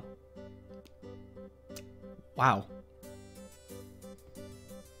Cherno. Wow.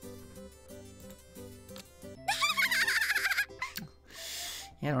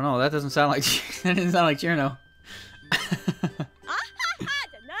 Yeah, I don't know. That doesn't sound like that doesn't sound like Cherno. あはは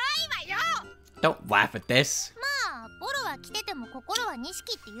じゃないわよ。 Don't laugh at this. まあ、ボロは来てても心は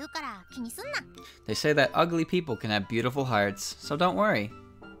錦って言うから気にすんな。 They say that ugly people can have beautiful hearts, so don't worry.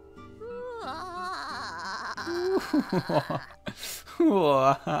 うわ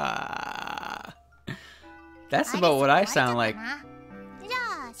That's about what I sound like. じ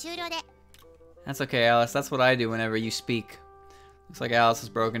ゃあ終了で。 That's okay, Alice. That's what I do whenever you speak. Looks like Alice is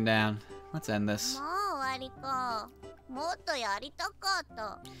broken down. Let's end this. もう終わりか。もっとやりたかっ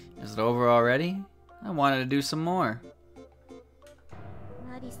た。 Is it over already? I wanted to do some more.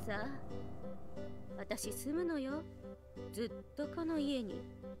 マリサ、私住むのよ。ずっとこの家に。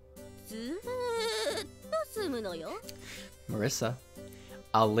ずーっと住むのよ。 Marissa,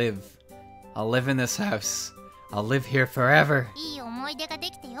 I'll live. I'll live in this house. I'll live here forever. いい思い出がで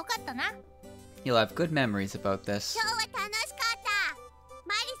きてよかったな。 You'll have good memories about this. 今日は楽しかった。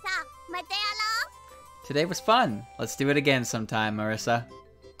マリサ、またやろ Today was fun. Let's do it again sometime, Marissa.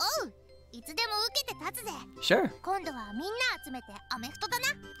 おう、いつでも受けて立つぜ。 Sure. 今度はみんな集めてアメフトだな。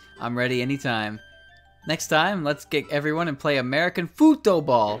 I'm ready anytime. Next time, let's get everyone and play American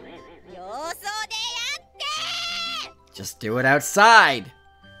football. う。予想でやって。 Just do it outside.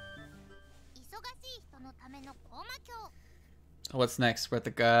 忙しい人のための高魔鏡。 What's next? We're at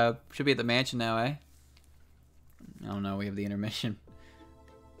the should be at the mansion now, eh? I don't know. We have the intermission.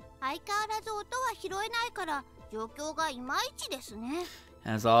 相変わらず音は拾えないから状況がいまいちですね。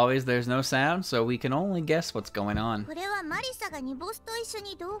 As always, there's no sound, so we can only guess what's going on. これはマリサが煮ボスと一緒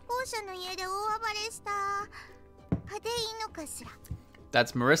に同行者の家で大暴れした派でいいのかしら。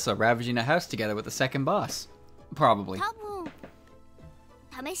 That's Marissa ravaging a house together with the second boss. Probably. 多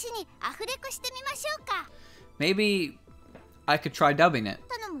分試しにアフレコしてみましょうか。 Maybe I could try dubbing it.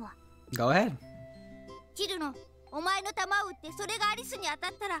 頼むわ。 Go ahead. チルノ、お前の球を打ってそれがアリスに当た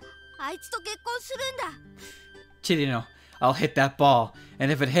ったらあいつと結婚するんだ。 Chirino, I'll hit that ball,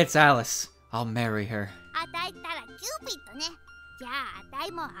 and if it hits Alice, I'll marry her. 与えたらキューピッドね。じゃああた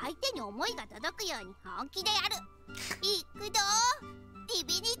いも相手に思いが届くように本気でやる。いくぞディ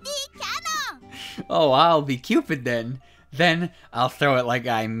ビニティキャノン。 Oh, I'll be Cupid then. Then I'll throw it like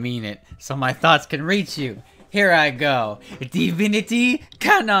I mean it, so my thoughts can reach you. Here I go. Divinity ワ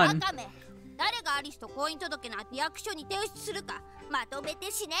Cannon! カメ、誰がアリスと婚姻届なんて役所に提出するかまとめ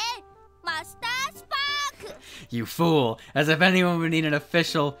てしね。マスタースパーク。 You fool! As if anyone would need an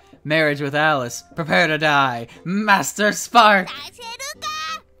official marriage with Alice. Prepare to die. Master Spark! 出せるか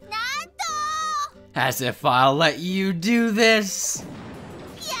なんと。 As if I'll let you do this!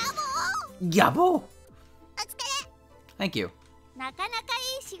 いやもう。 Yabo! お疲れ。 Thank you. なかなか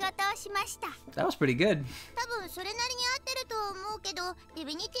いい仕事をしました。 That was pretty good. 多分それなりに合ってると思うけど、ディ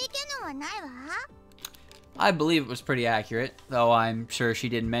ビニティキャノンはないわ。 I believe it was pretty accurate, though I'm sure she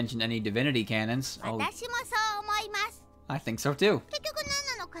didn't mention any divinity cannons. Oh, 私もそう思います。 I think so too. 結局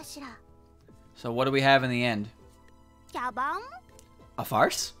何なのかしら。 So what do we have in the end? 茶番？ A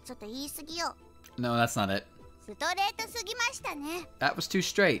farce? ちょっと言い過ぎよ。 No, that's not it. ストレートすぎましたね。 That was too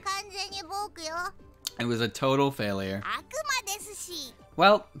straight. 完全にボークよ。 It was a total failure. 悪魔ですし。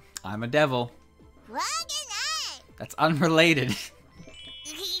 Well, I'm a devil. 不安げない。 That's unrelated.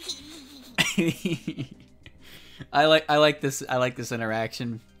 I like this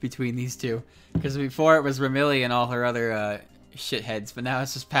interaction between these two, because before it was Ramilly and all her other shitheads, but now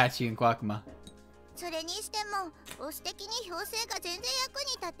it's just Patchy and Quackma. それにしても、ボス的に表性が全然役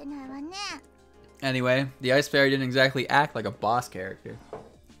に立ってないわね。 Anyway, the Ice Fairy didn't exactly act like a boss character.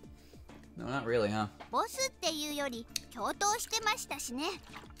 No, not really, huh? ボスっていうより共闘してましたしね。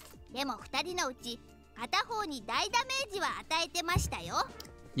でも二人のうち片方に大ダメージは与えてましたよ。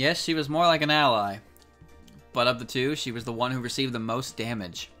 Yes, she was more like an ally. But of the two, she was the one who received the most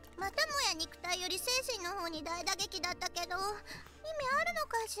damage. またもや肉体より精神の方に大打撃だったけど、意味あるの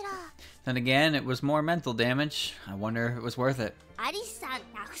かしら。 Then again, it was more mental damage. I wonder if it was worth it. アリスさん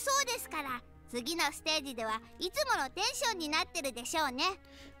タフそうですから、次のステージではいつものテンションになってるでしょうね。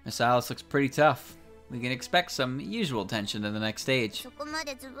 Miss Alice looks pretty tough. We can expect some usual tension in the next stage. そこま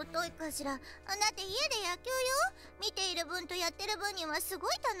でずぶといかしら。だって家で野球よ。見ている分とやってる分にはすご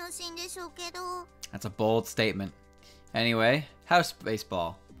い楽しいんでしょうけど。 That's a bold statement. Anyway, house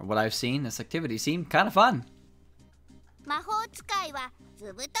baseball. From what I've seen, this activity seemed kind of fun. 魔法使いは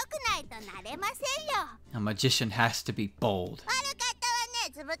ずぶとくないとなれませんよ。 A magician has to be bold. 悪かったわ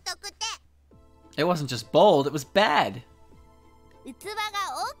ね、ずぶとくて。 It wasn't just bold, it was bad. 器が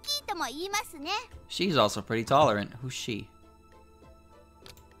大きいとも言いますね。 She's also pretty tolerant. Who's she?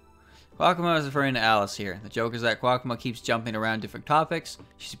 Quackma is referring to Alice here. The joke is that Quackma keeps jumping around different topics.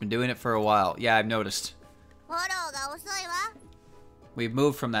 She's been doing it for a while. Yeah, I've noticed. フォローが遅いわ。 We've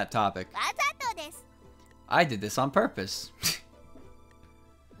moved from that topic. わざとです。 I did this on purpose.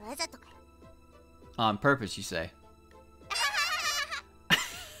 わざとかよ。 On purpose, you say.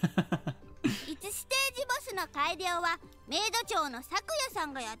 1ステージボスの改良はメイド長の咲夜さ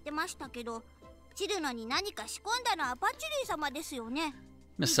んがやってましたけど、散るのに何か仕込んだのはパチュリー様ですよね。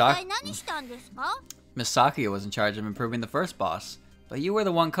一 Misaki 体何したんですか？ Misaki was in charge of improving the first boss, but you were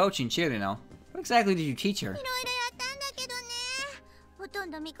the one coaching Chirino. What exactly did you teach her? いろいろやったんだけどね。ほと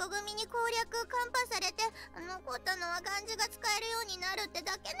んど巫女組に攻略カンパされて、残ったのは漢字が使えるようになるって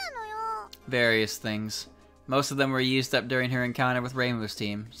だけなのよ。Various things. Most of them were used up during her encounter with Reimu's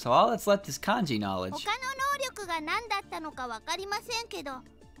team, so all that's left is kanji knowledge. 他の能力が何だったのかわかりませんけど、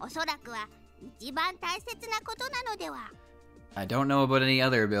おそらくは一番大切なことなのでは。I don't know about any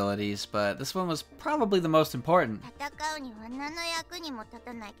other abilities, but this one was probably the most important. 戦うには何の役にも立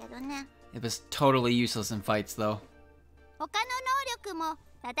たないけどね。It was totally useless in fights, though. 他の能力も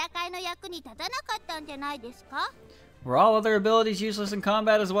戦いの役に立たなかったんじゃないですか？ Were all other abilities useless in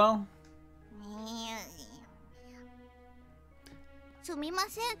combat as well? すみま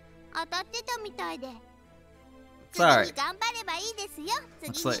せん、当たってたみたいで。 Sorry. 次頑張ればいいですよ。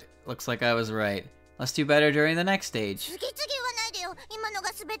次 Looks like I was right. Let's do better during the next stage. 次々言わないでよ。今のが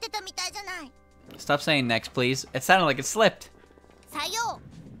滑ってたみたいじゃない。 Stop saying next, please. It sounded like it slipped. さよ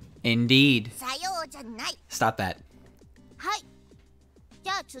う。 Indeed. さようじゃない。 Stop that. はい。じ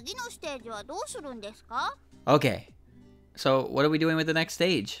ゃあ次のステージはどうするんですか？ Okay. So, what are we doing with the next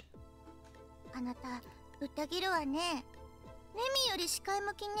stage? あなた、ぶった切るわね。レミより視界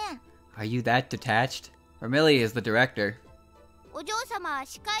向きね。 Are you that detached? Vermilly is the director. お嬢様は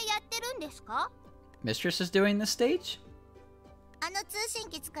司会やってるんですか？ Mistress is doing this stage? 通信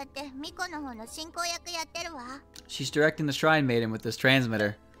機使ってミコの方の進行役やってるわ。 She's directing the Shrine Maiden with this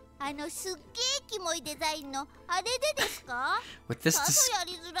transmitter. すっげえキモいデザインのあれでですか？ With this さぞや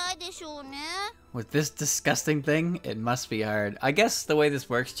りづらいでしょうね。 with this disgusting thing, it must be hard. I guess the way this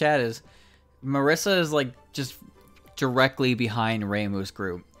works, Chad, is Marissa is like just directly behind Reimu's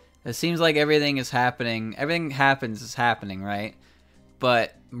group. It seems like everything is happening. Everything is happening, right?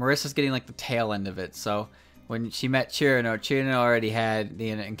 But Marissa's getting like the tail end of it. So when she met Chirino already had the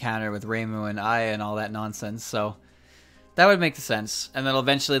encounter with Reimu and Aya and all that nonsense. So that would make sense. And then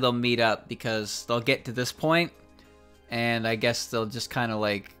eventually they'll meet up because they'll get to this point, and I guess they'll just kind of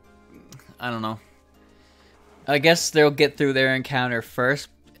like, I don't know. I guess they'll get through their encounter first,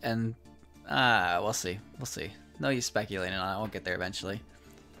 and we'll see. We'll see. No use speculating on it. We'll get there eventually.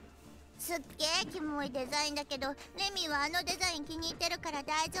 すっげえキモいデザインだけど、レミはデザイン気に入ってるから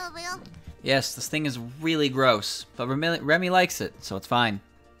大丈夫よ。 Yes, this thing is really gross, but Remy likes it, so it's fine.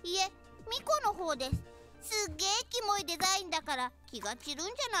 いえ、ミコの方です。すっげえキモいデザインだから気が散るん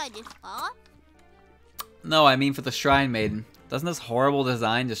じゃないですか？ No, I mean for the Shrine Maiden. Doesn't this horrible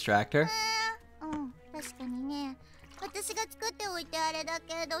design distract her? 確かにね。私が作っておいてあれだ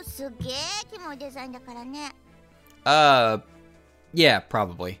けど、すっげえキモいデザインだからね。Yeah,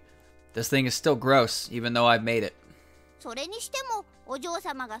 probably. This thing is still gross, even though I've made it. それにしても、お嬢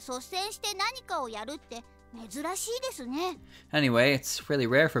様が率先して何かをやるって珍しいですね。 Anyway, it's really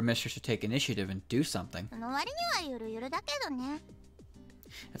rare for Mistress to take initiative and do something. その割にはゆるゆるだけどね。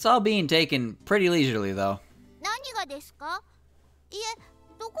 It's all being taken pretty leisurely, though. 何がですか？いえ、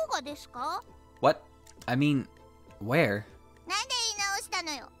どこがですか？ What? I mean, where? なんで言い直した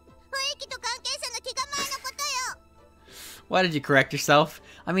のよ。雰囲気と関係者の気構えのことよ。 Why did you correct yourself?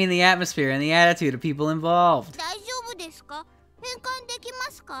 I mean the atmosphere and the attitude of people involved. 大丈夫ですか？変換でき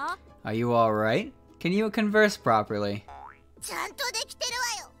ますか？ Are you alright? Can you converse properly? ちゃんとできてる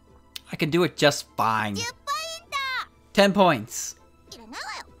わよ。 I can do it just fine. 10ポイン10 points. トいらないわ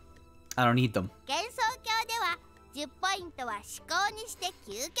よ。 I don't need them. 幻想郷では10ポイントは思考にして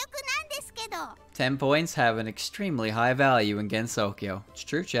究極なんですけど。 10 points have an extremely high value in Gensokyo. It's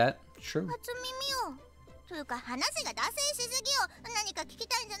true, chat. It's true. 初耳よ。というか話が脱線しすぎよ。何か聞き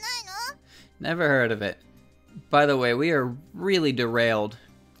たいんじゃないの？ Never heard of it. By the way, we are really derailed.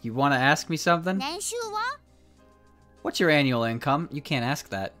 You want to ask me something? 年収は？ What's your annual income? You can't ask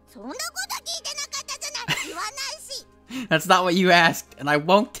that. そんなこと聞いてなかったじゃない。言わないし。 That's not what you asked, and I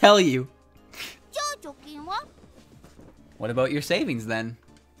won't tell you. じゃあ貯金は？ What about your savings then?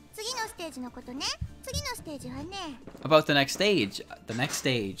 次のステージのことね。次のステージはね。 About the next stage. The next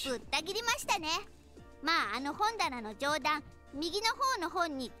stage. ぶった切りましたね。まあ本棚の上段、右の方の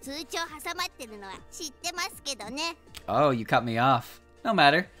本に通帳挟まってるのは知ってますけどね。 Oh, you cut me off. No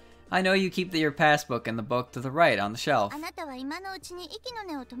matter. I know you keep your passbook and the book to the right on the shelf. あなたは今のうちに息の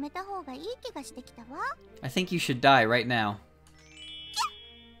根を止めた方がいい気がしてきたわ。 I think you should die right now.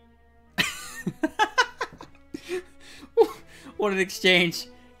 What an exchange.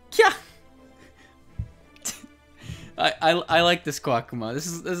 Kya! I like this Kwakuma. This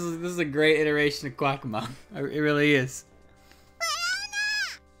is a great iteration of Kwakuma. It really is.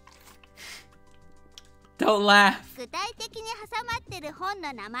 Don't laugh. 具体的に挟まってる本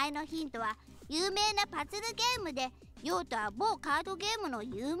の名前のヒントは有名なパズルゲームで、用途は某カードゲームの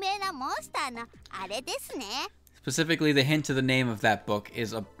有名なモンスターのあれですね。Specifically, the hint to the name of that book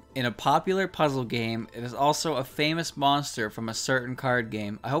is in a popular puzzle game. It is also a famous monster from a certain card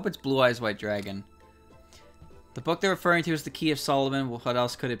game. I hope it's Blue Eyes White Dragon. The book they're referring to is the Key of Solomon. Well, what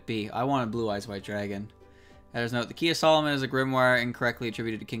else could it be? I wanted Blue Eyes White Dragon. Editor's note: the Key of Solomon is a grimoire incorrectly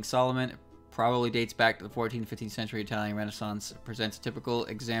attributed to King Solomon. It probably dates back to the 14th, 15th century Italian Renaissance. It presents a typical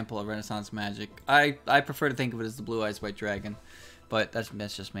example of Renaissance magic. I prefer to think of it as the Blue Eyes White Dragon, but that's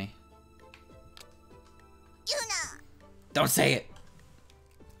just me. ユナ Don't say it!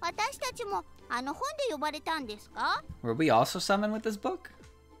 私たちもあの本で呼ばれたんですか？ Were we also summoned with this book?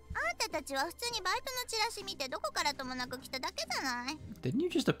 あんたたちは普通にバイトのチラシ見てどこからともなく来ただけじゃない？ Didn't you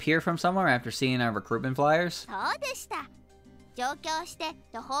just appear from somewhere after seeing our recruitment flyers? そうでした。上京して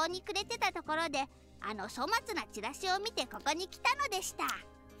途方に暮れてたところで、あの粗末なチラシを見てここに来たのでした。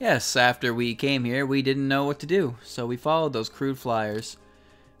 Yes, after we came here, we didn't know what to do, so we followed those crude flyers.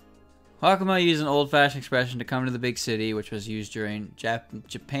 Hakuma used an old-fashioned expression to come to the big city, which was used during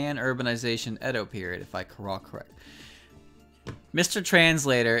Japan urbanization Edo period, if I recall correct. Mr.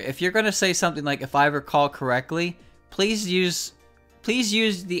 Translator, if you're gonna say something like "if I recall correctly," please use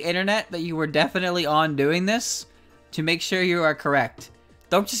the internet that you were definitely on doing this to make sure you are correct.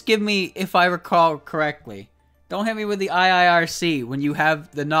 Don't just give me "if I recall correctly." Don't hit me with the IIRC when you have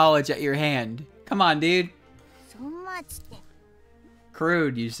the knowledge at your hand. Come on, dude. 粗末って。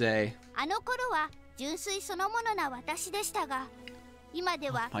 Crude, you say. あの頃は純粋そのものな私でしたが、今で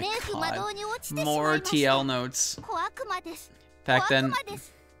は Oh 冥 my 府魔 god. 道に落ちてしまい More ました。 TL notes. 小悪魔です。 Back 小悪 then, 魔で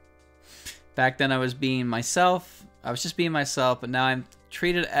す。 back then I was being myself. I was just being myself, but now I'm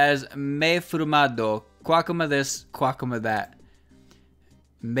treated as me furumado. Kwakuma this, kwakuma that.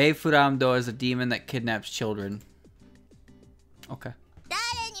 Me furamdo is a demon that kidnaps children. Okay.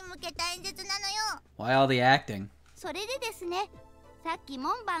 誰に向けた演説なのよ。 Why all the acting? それでですね、さっき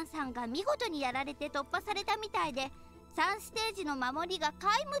門番さんが見事にやられて突破されたみたいで、3ステージの守りが皆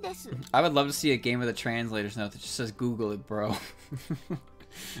無です。 I would love to see a game with a translator's note that just says Google it, bro.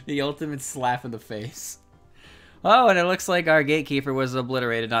 The ultimate slap in the face. Oh, and it looks like our gatekeeper was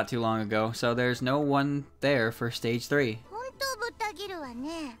obliterated not too long ago, so there's no one there for stage 3. 本当ぶった切るわ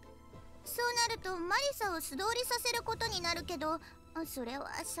ね。そうなるとマリサを素通りさせることになるけど、それは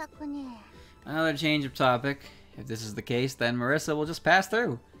昨年。 Another change of topic. If this is the case, then Marissa will just pass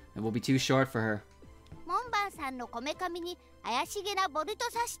through. It will be too short for her. 門番さんのこめかみに怪しげなボル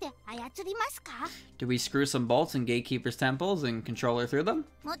ト刺して操りますか？ Do we screw some bolts in Gatekeeper's temples and control her through them?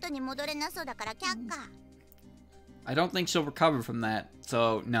 元に戻れなそうだから却下。 I don't think she'll recover from that,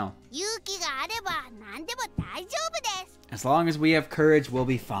 so no. 勇気があれば何でも大丈夫です。 As long as we have courage, we'll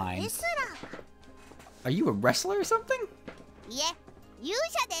be fine. レスラー。 Are you a wrestler or something? いえ、勇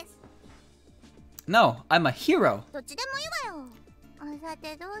者です。 No, I'm a hero. どっちでもいいわよ。さ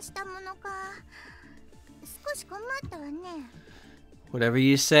てどうしたものか。少し困ったわね。 Whatever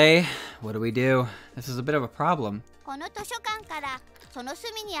you say, what do we do? This is a bit of a problem. この図書館からその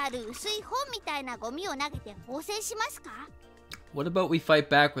隅にある薄い本みたいなゴミを投げて放水しますか？ What about we fight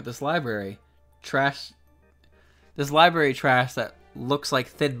back with this library? Trash. This library trash that looks like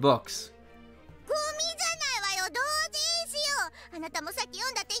thin books. ゴミじゃないわよ、同人誌よ。あなたもさっき読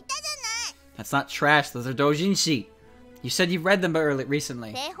んだって言ったじゃない。 That's not trash, those are doujinshi. You said you've read them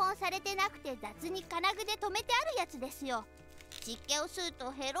recently. 製本されてなくて雑に金具で留めてあるやつですよ。湿気を吸う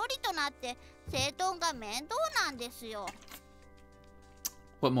とヘロリとなって整頓が面倒なんですよ。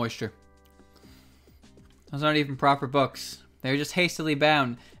 What moisture? Those aren't even proper books. They are just hastily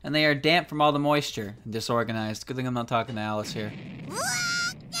bound, and they are damp from all the moisture and disorganized. Good thing I'm not talking to Alice here. うわ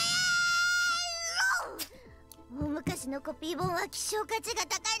ー、大昔のコピー本は希少価値が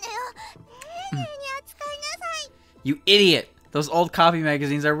高いのよ。丁寧に扱いなさい。 You idiot! Those old copy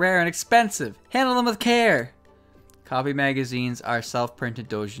magazines are rare and expensive. Handle them with care. Copy magazines are self-printed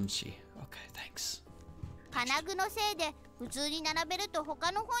doujinshi. Okay, thanks. 金具のせいで普通に並べると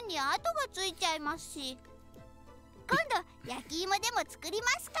他の本に跡がついちゃいますし。今度焼き芋でも作りま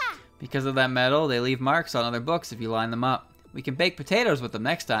すか。 Because of that metal, they leave marks on other books if you line them up. We can bake potatoes with them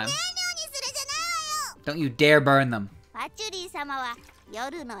next time. 燃料にするじゃないわよ。 Don't you dare burn them. パチュリー様は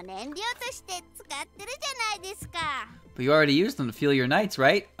夜の燃料として使ってるじゃないですか。 But you already used them to fuel your nights,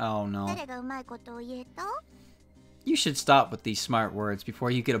 right? Oh no. 誰がうまいことを言えと？ You should stop with these smart words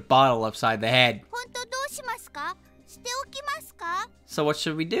before you get a bottle upside the head. 本当どうしますか？捨ておきますか？ So what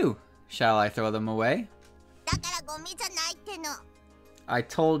should we do? Shall I throw them away? だからゴミじゃないっての。 I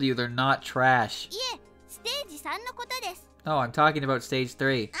told you they're not trash. いえ、ステージ3のことです。 No, I'm talking about stage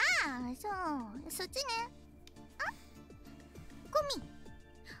 3. ああ、そう、そっちね。あ、ゴミ。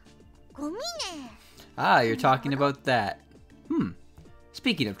ゴミね。 Ah, you're talking about that.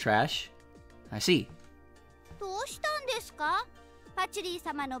 Speaking of trash, I see. どうしたんですか？パチュリー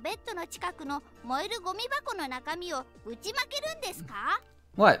様のベッドの近くの燃えるゴミ箱の中身をぶちまけるんですか？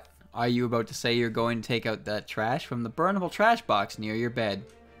 What? Are you about to say you're going to take out that trash from the burnable trash box near your bed?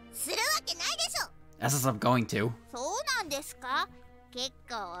 するわけないでしょ。 That's what I'm going to. そうなんですか？結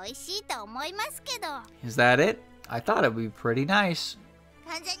構美味しいと思いますけど。 Is that it? I thought it would be pretty nice.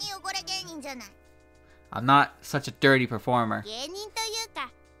 完全に汚れ芸人じゃない。 I'm not such a dirty performer. 芸人という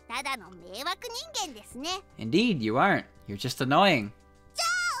か、ただの迷惑人間ですね。 Indeed, you aren't. You're just annoying. じゃあ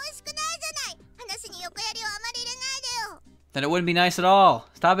美味しくないじゃない。話に横やりをあまり入れないでよ。 Then it wouldn't be nice at all.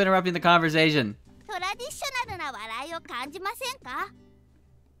 Stop interrupting the conversation. トラディショナルな笑いを感じませんか？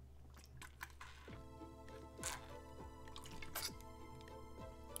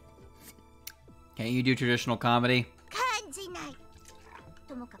 Can't you do traditional comedy? 感じない。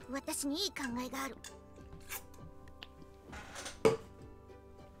ともかく私にいい考えがある。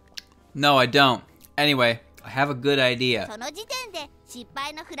 No, I don't. Anyway, I have a good idea. その時点で失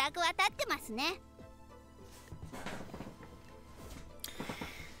敗のフラグは立ってますね。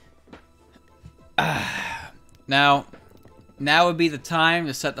 Now would be the time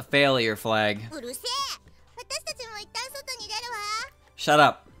to set the failure flag. うるせえ。私たちも一旦外に出るわ。 Shut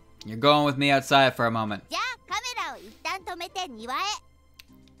up. You're going with me outside for a moment. じゃあカメラを一旦止めて庭へ。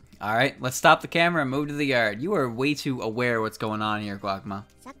 Alright, let's stop the camera and move to the yard. You are way too aware of what's going on here, Guacma.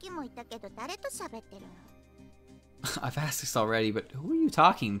 さっきも言ったけど誰と喋ってるの？ I've asked this already, but who are you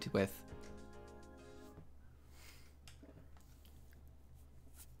talking with?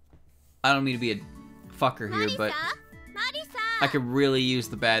 I don't mean to be a fucker マ here, リサ but マリサ I could really use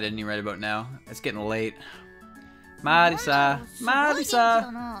the bad ending right about now. It's getting late. Marisa, すごい元気だ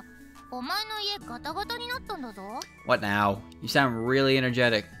Marisa. な。お前の家ガタガタになったんだぞ。 What now? You sound really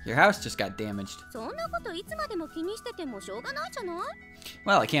energetic. Your house just got damaged. そんなこといつまでも気にしててもしょうがないじゃない？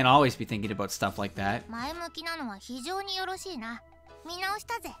 Well, I can't always be thinking about stuff like that. 前向きなのは非常によろしいな。見直し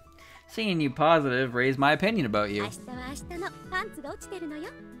たぜ。 Seeing you positive raised my opinion about 明 you. 日は明日のパンツが落ちてるのよ。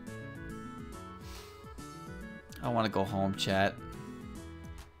 I want to go home, chat.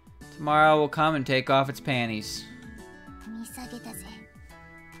 Tomorrow will come and take off its panties. 見下げたぜ。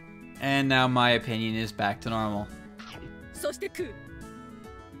 And now my opinion is back to normal. そしてクー。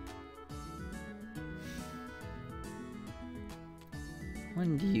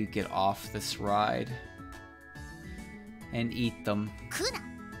 When do you get off this ride? And eat them. 食うな。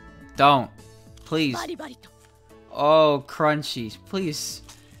 Don't. Please. バリバリと。 Oh, crunchies. Please.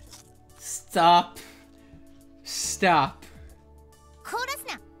 Stop. Stop. 凍らす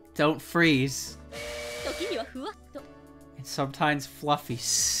な。 Don't freeze. 時にはふわっと。 And sometimes fluffy.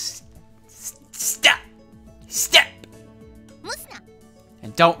 Stop. Step. 蒸すな。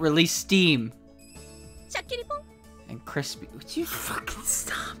 And don't release steam. シャッキリポン。 And crispy. Would you fucking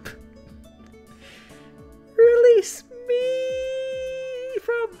stop? Release me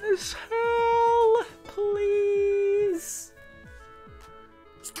from this hell, please.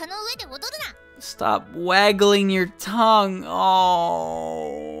 舌の上で踊るな。 Stop waggling your tongue.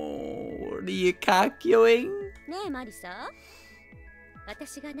 Oh, what are you calculating? ねえマリサ。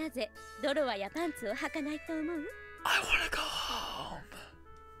私がなぜドロワやパンツを履かないと思う？ I wanna go home.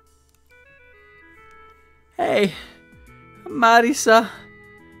 Hey, Marisa,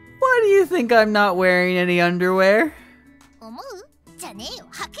 why do you think I'm not wearing any underwear? 思う？じゃねえよ。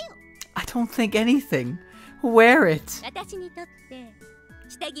履けよ。 I don't think anything. Wear it. 私にとって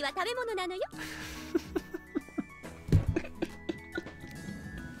下着は食べ物なのよ。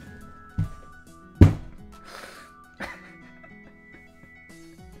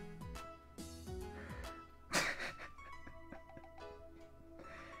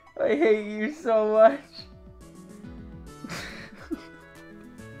 I hate you so much.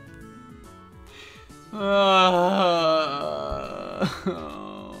 Oh.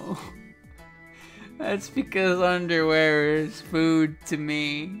 That's because underwear is food to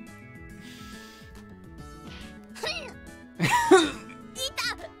me.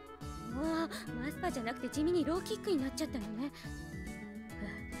 わあ、マスパじゃなくて地味にローキックになっちゃったのね。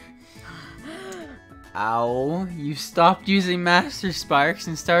 Ow, you stopped using Master Sparks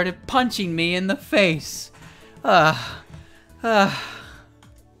and started punching me in the face. 下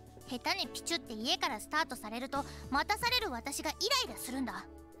手にピチュって家からスタートされると待たされる私がイライラするんだ。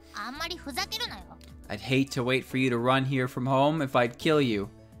あんまりふざけるなよ。 I'd hate to wait for you to run here from home if I'd kill you.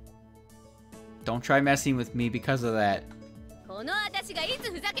 Don't try messing with me because of that. この私がいつ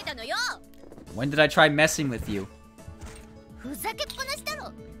ふざけたのよ。 When did I try messing with you? ふざけっぱなしだ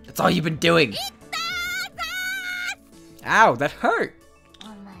ろ。 That's all you've been doing. Ow, that hurt. お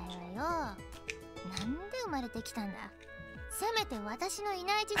前はよ、てきたんだ。せめて私のい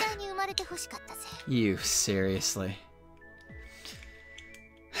ない時代に生まれてほしかったぜ。You seriously?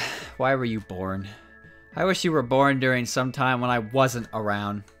 Why were you born? I wish you were born during some time when I wasn't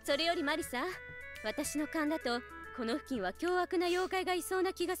around. それよりマリサ、私の勘だとこの付近は凶悪な妖怪がいそう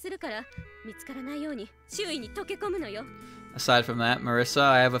な気がするから見つからないように周囲に溶け込むのよ。Aside from that, Marissa,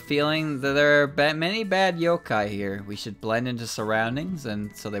 I have a feeling that there are many bad yokai here. We should blend into surroundings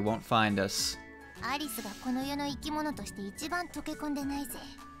and so they won't find us. アリスがこの世の生き物として一番溶け込んでないぜ。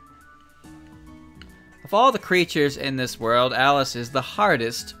Of all the creatures in this world, Alice is the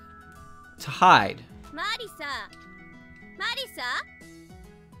hardest to hide. マリサ、マリサ、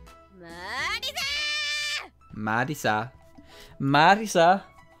マリサ、 Marisa.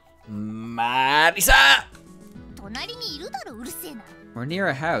 Marisa! 隣にいるだろ、うるせえな。We're near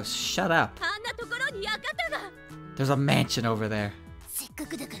a house. Shut up. あんなところに館が。There's a mansion over there. せっか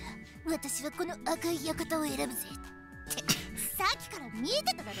くだから私はこの赤い館を選ぶぜ。ってさっきから見えて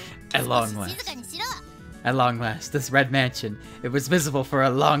ただろ。 At long 少 last. し静かにしろ。 At long last, this red mansion. It was visible for a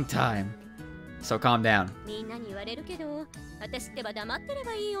long time. So calm down. みんなに言われるけど、私ってば黙ってれ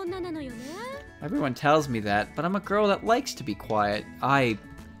ばいい女なのよね。Everyone tells me that, but I'm a girl that likes to be quiet.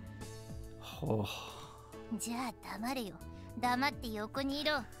 Oh. じゃあ黙れよ。黙って横にい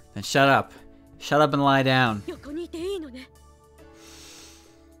ろ。 Then shut up. Shut up and lie down. 横にいていいのね。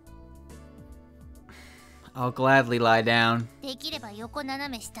I'll gladly lie down. できれば横斜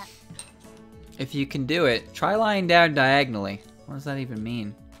め下。 If you can do it, try lying down diagonally. What does that even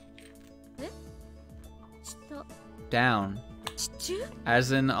mean? 下、 Down. 地中？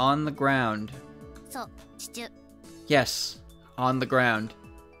 As in on the ground. そう、地中。 Yes, on the ground.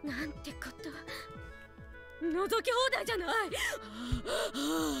 なんてこと。覗き放題じゃない。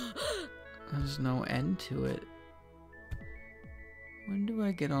There's no end to it. When do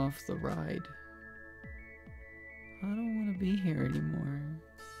I get off the ride? I don't want to be here anymore.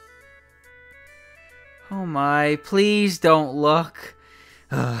 Oh my, please don't look.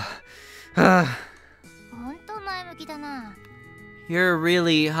 ほんと前向きだな。 You're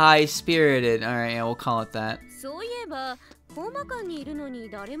really high-spirited. Alright, yeah, we'll call it that. そういえば、ホーマ館にいるのに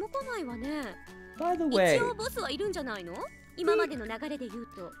誰も来ないわね。 By the way, 一応ボスはいるんじゃないの？今までの流れで言う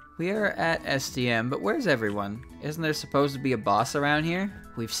と。 we are at SDM, but where's everyone? Isn't there supposed to be a boss around here?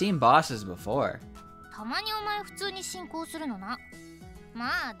 We've seen bosses before. たまにお前普通に進行するのな。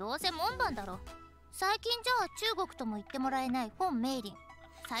まあどうせ門番だろ。最近じゃあ中国とも言ってもらえない本メイリン。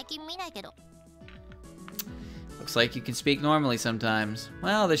最近見ないけど。 Looks like you can speak normally sometimes.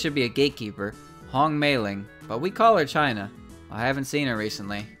 Well, there should be a gatekeeper, Hong Meiling, but we call her China. I haven't seen her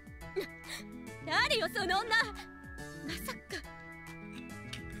recently. 誰よその女。まさか。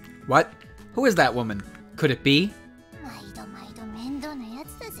 What? Who is that woman? Could it be? 毎度毎度面倒なや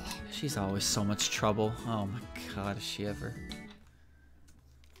つだぜ。 She's always so much trouble. Oh my god, is she ever?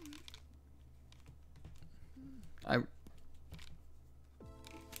 ほら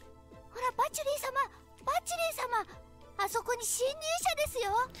パチュリー様、パチュリー様、あそこに侵入者です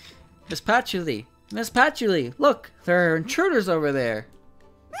よ。 Miss Patchouli! Miss Patchouli! Look! There are intruders over there! うるさ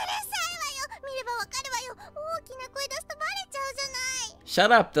いわよ。見ればわかるわよ。大きな声出すとバレちゃうじゃな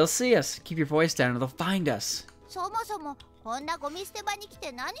い。 Shut up! They'll see us! Keep your voice down or they'll find us! そもそもこんなゴミ捨て場に来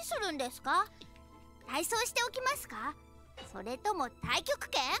て何するんですか？体操しておきますか？それとも太極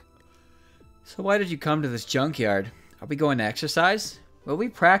拳？ So why did you come to this junkyard? Are we going to exercise? Will we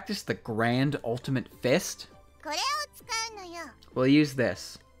practice the grand ultimate fist? これを使うのよ。 We'll use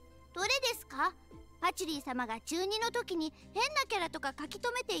this. どれですか？パチュリー様が中2の時に変なキャラとか書き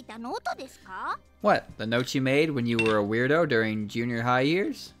留めていたノートですか？ What? The notes you made when you were a weirdo during junior high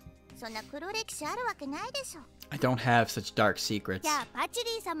years? そんな黒歴史あるわけないでしょ。 I don't have such dark secrets. じゃあパチュ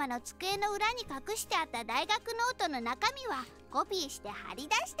リー様の机の裏に隠してあった大学ノートの中身はコピーして貼り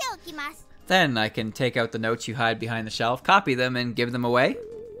出しておきます。 Then I can take out the notes you hide behind the shelf, copy them, and give them away?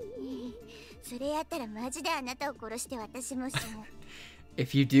 それやったらマジであなたを殺して私も死ぬ。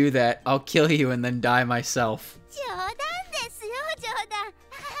 If you do that, I'll kill you and then die myself. 冗談ですよ、冗談。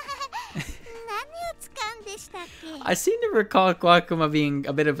何を使うんでしたっけ？ I seem to recall Guakuma being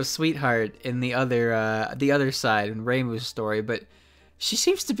a bit of a sweetheart in the other side in Reimu's story, but she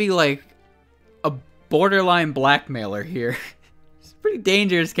seems to be like a borderline blackmailer here. She's a pretty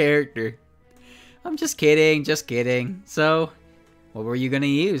dangerous character. I'm just kidding, just kidding. So, what were you gonna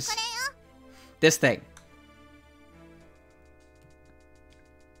use? これよ。 This thing.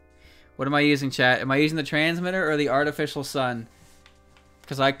 What am I using, chat? Am I using the transmitter or the artificial sun?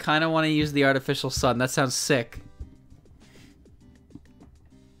 Because I kind of want to use the artificial sun. That sounds sick.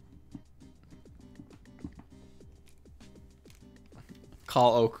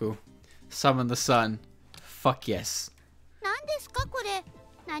 Call Oku. Summon the sun. Fuck yes. 何ですかこれ。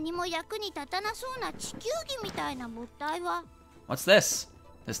何も役に立たなそうな地球儀みたいな物体は。 What's this?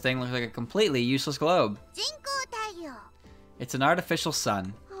 This thing looks like a completely useless globe. 人工太陽。 It's an artificial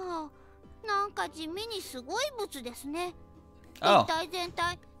sun. はあ、なんか地味にすごい物ですね。 Oh, 一体全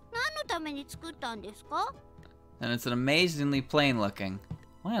体何のために作ったんですか？ and it's an amazingly plain looking.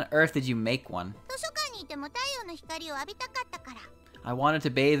 Why on earth did you make one? 図書館にいても太陽の光を浴びたかったから。 I wanted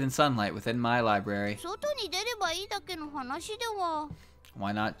to bathe in sunlight within my library. 外に出ればいいだけの話では。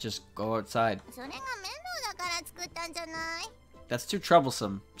 Why not just go outside? それが面倒だから作ったんじゃない？ That's too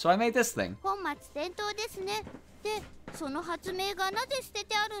troublesome. So I made this thing. 本末転倒ですね。で、その発明がなぜ捨て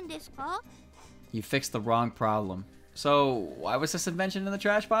てあるんですか？ You fixed the wrong problem. So why was this invention in the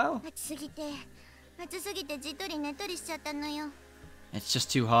trash pile? 暑すぎてじっとりねっとりしちゃったのよ。 It's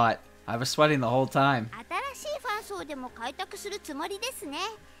just too hot. I was sweating the whole time. 新しいファン層でも開拓するつもりですね。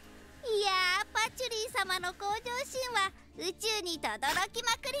いやー、パチュリー様の向上心は宇宙に轟き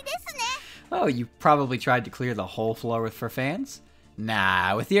まくりですね。 Oh, you probably tried to clear the whole floor for fans?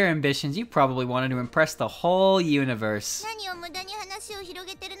 Nah, with your ambitions, you probably wanted to impress the whole universe. 何を無駄に話を広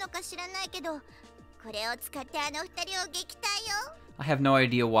げてるのか知らないけど、これを使ってあの二人を撃退よ。 I have no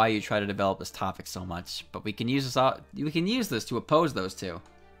idea why you try to develop this topic so much, but we can use this to oppose those two.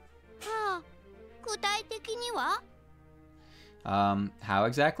 はあ、具体的には？ How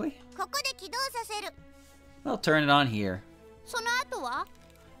exactly? ここで起動させる。 Well, turn it on here. その後は？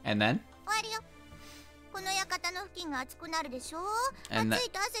 And then? 終わりよ。この館の付近が熱くなるでしょ。And 暑い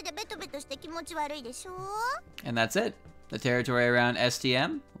と汗でベトベトして気持ち悪いでしょ。 And that's it. The territory around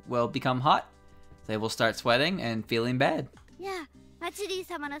STM will become hot. They will start sweating and feeling bad. いや、パチュリー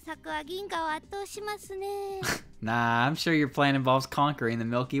様の策は銀河を圧倒しますね。 Nah, I'm sure your plan involves conquering the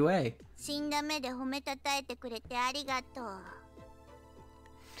Milky Way. 死んだ目で褒めたたえてくれてありがとう。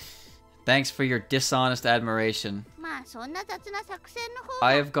 Thanks for your dishonest admiration. まあそんな雑な作戦の方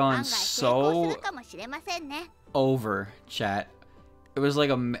I が have gone 案外成功す so るかもしれませんね。 over, chat. It was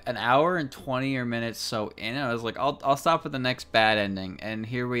like an hour and 20 or minutes so in. I was like, I'll stop with the next bad ending. And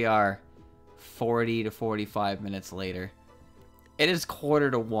here we are, 40 to 45 minutes later. It is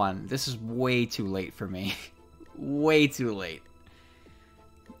 1:45. This is way too late for me. Way too late.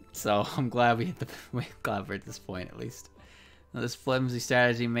 So I'm glad we're at this point at least. Now, this flimsy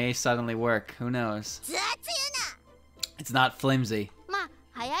strategy may suddenly work. Who knows? 雑言う It's not flimsy. な。まあ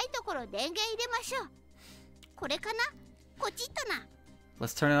早いところ電源入れましょう。これかな？ポチッとな。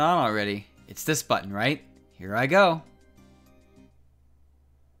 Let's turn it on already. It's this button, right? Here I go.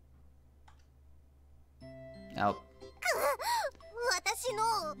 Now, 私の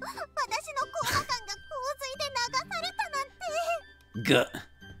硬膜が洪水で流されたなんて。 Guh.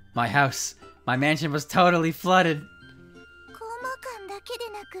 My house. My mansion was totally flooded. 硬膜だけで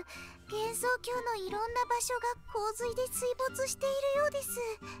なく幻想郷のいろんな場所が洪水で水没しているようです。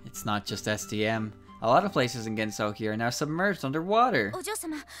 It's not just STM. A lot of places in Gensokyo are now submerged underwater. お嬢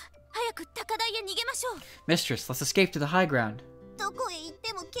様、早く高台へ逃げましょう。 Mistress, let's escape to the high ground. どこへ行っ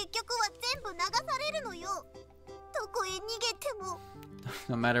ても結局は全部流されるのよ。どこへ逃げても。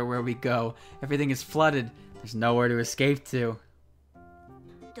 No matter where we go, everything is flooded. There's nowhere to escape to.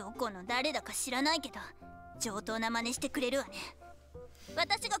 どこの誰だか知らないけど、上等な真似してくれるわね。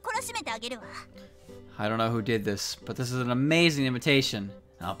私が懲らしめてあげるわ。 I don't know who did this, but this is an amazing imitation.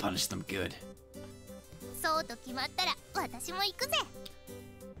 I'll punish them good. そうと決まったら私も行くぜ。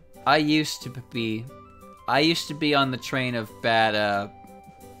 I used to be on the train of bad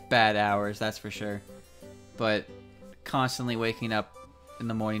hours, that's for sure. But constantly waking up in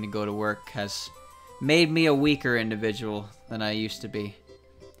the morning to go to work has made me a weaker individual than I used to be.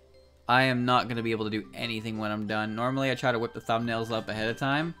 I am not going to be able to do anything when I'm done. Normally I try to whip the thumbnails up ahead of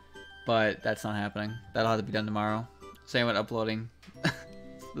time, but that's not happening. That'll have to be done tomorrow. Same with uploading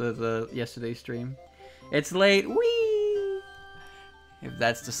the yesterday's stream. It's late. Whee! If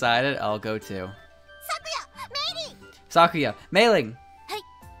that's decided, I'll go too. Sakuya, mailing. はい、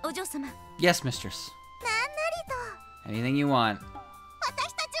お嬢様。 Yes, mistress. なんなりと。 Anything you want.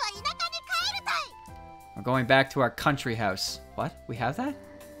 私たちは田舎に帰るたい。 We're going back to our country house. What? We have that?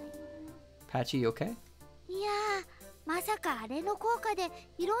 Patchy, you okay? いやー、まさかあれの効果で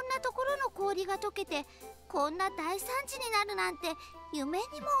いろんなところの氷が溶けてこんな大惨事になるなんて夢に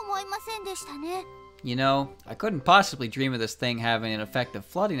も思いませんでしたね。 You know, I couldn't possibly dream of this thing having an effect of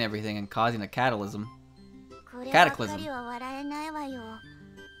flooding everything and causing a cataclysm. こればっかりは笑えないわよ。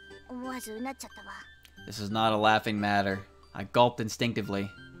思わずうなっちゃったわ。 This is not a laughing matter. I gulped instinctively.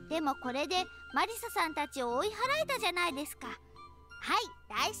 でもこれでマリサさんたちを追い払えたじゃないですか。はい、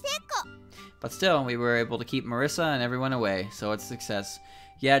大成功。 But still, we were able to keep Marissa and everyone away, so it's a success.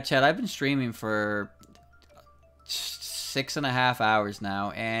 Yeah, Chad, I've been streaming for 6.5 hours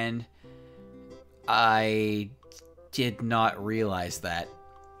now, and I did not realize that.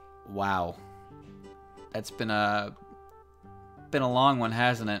 Wow. That's been a long one,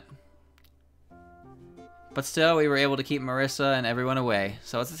 hasn't it? But still, we were able to keep Marissa and everyone away,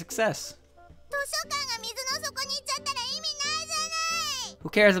 so it's a success. 図書館が水の底に行っちゃったら意味ないじゃない。 Who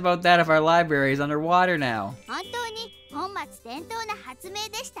cares about that if our library is underwater now? 本当に本末転倒な発明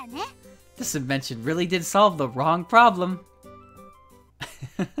でしたね。 This invention really did solve the wrong problem.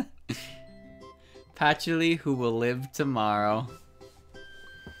 Patchouli, who will live tomorrow.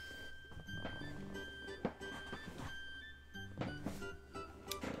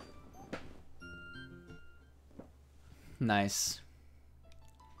 Nice.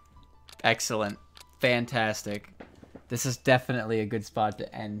 Excellent. Fantastic. This is definitely a good spot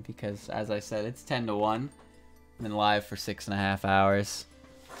to end because, as I said, it's 10 to 1. I've been live for 6.5 hours.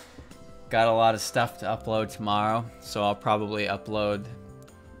 Got a lot of stuff to upload tomorrow, so I'll probably upload...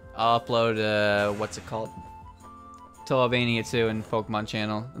 what's it called? Televania 2 and Pokemon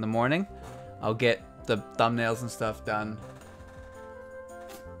channel in the morning. I'll get the thumbnails and stuff done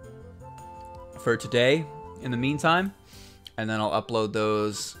for today in the meantime, and then I'll upload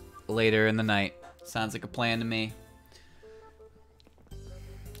those later in the night. Sounds like a plan to me.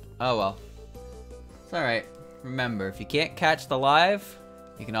 Oh well. It's alright. Remember, if you can't catch the live,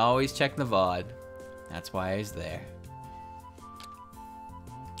 you can always check the VOD. That's why I was there.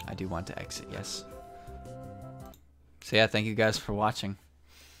 I do want to exit, yes. So yeah, thank you guys for watching.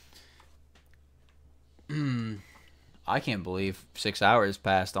 I can't believe 6 hours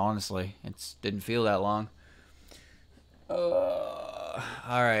passed, honestly. It didn't feel that long.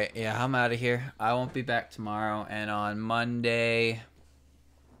 Alright, yeah, I'm out of here. I won't be back tomorrow, and on Monday...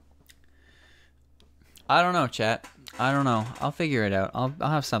 I don't know, chat. I don't know. I'll figure it out. I'll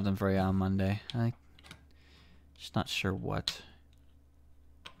have something for you on Monday. Just not sure what.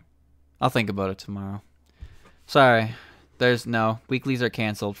 I'll think about it tomorrow. Sorry. There's no. Weeklies are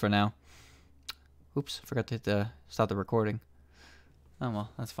canceled for now. Oops. Forgot to hit stop the recording. Oh well.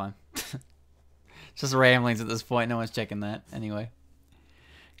 That's fine. Just ramblings at this point. No one's checking that. Anyway.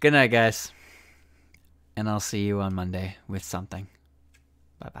 Good night, guys. And I'll see you on Monday with something.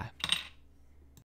 Bye-bye.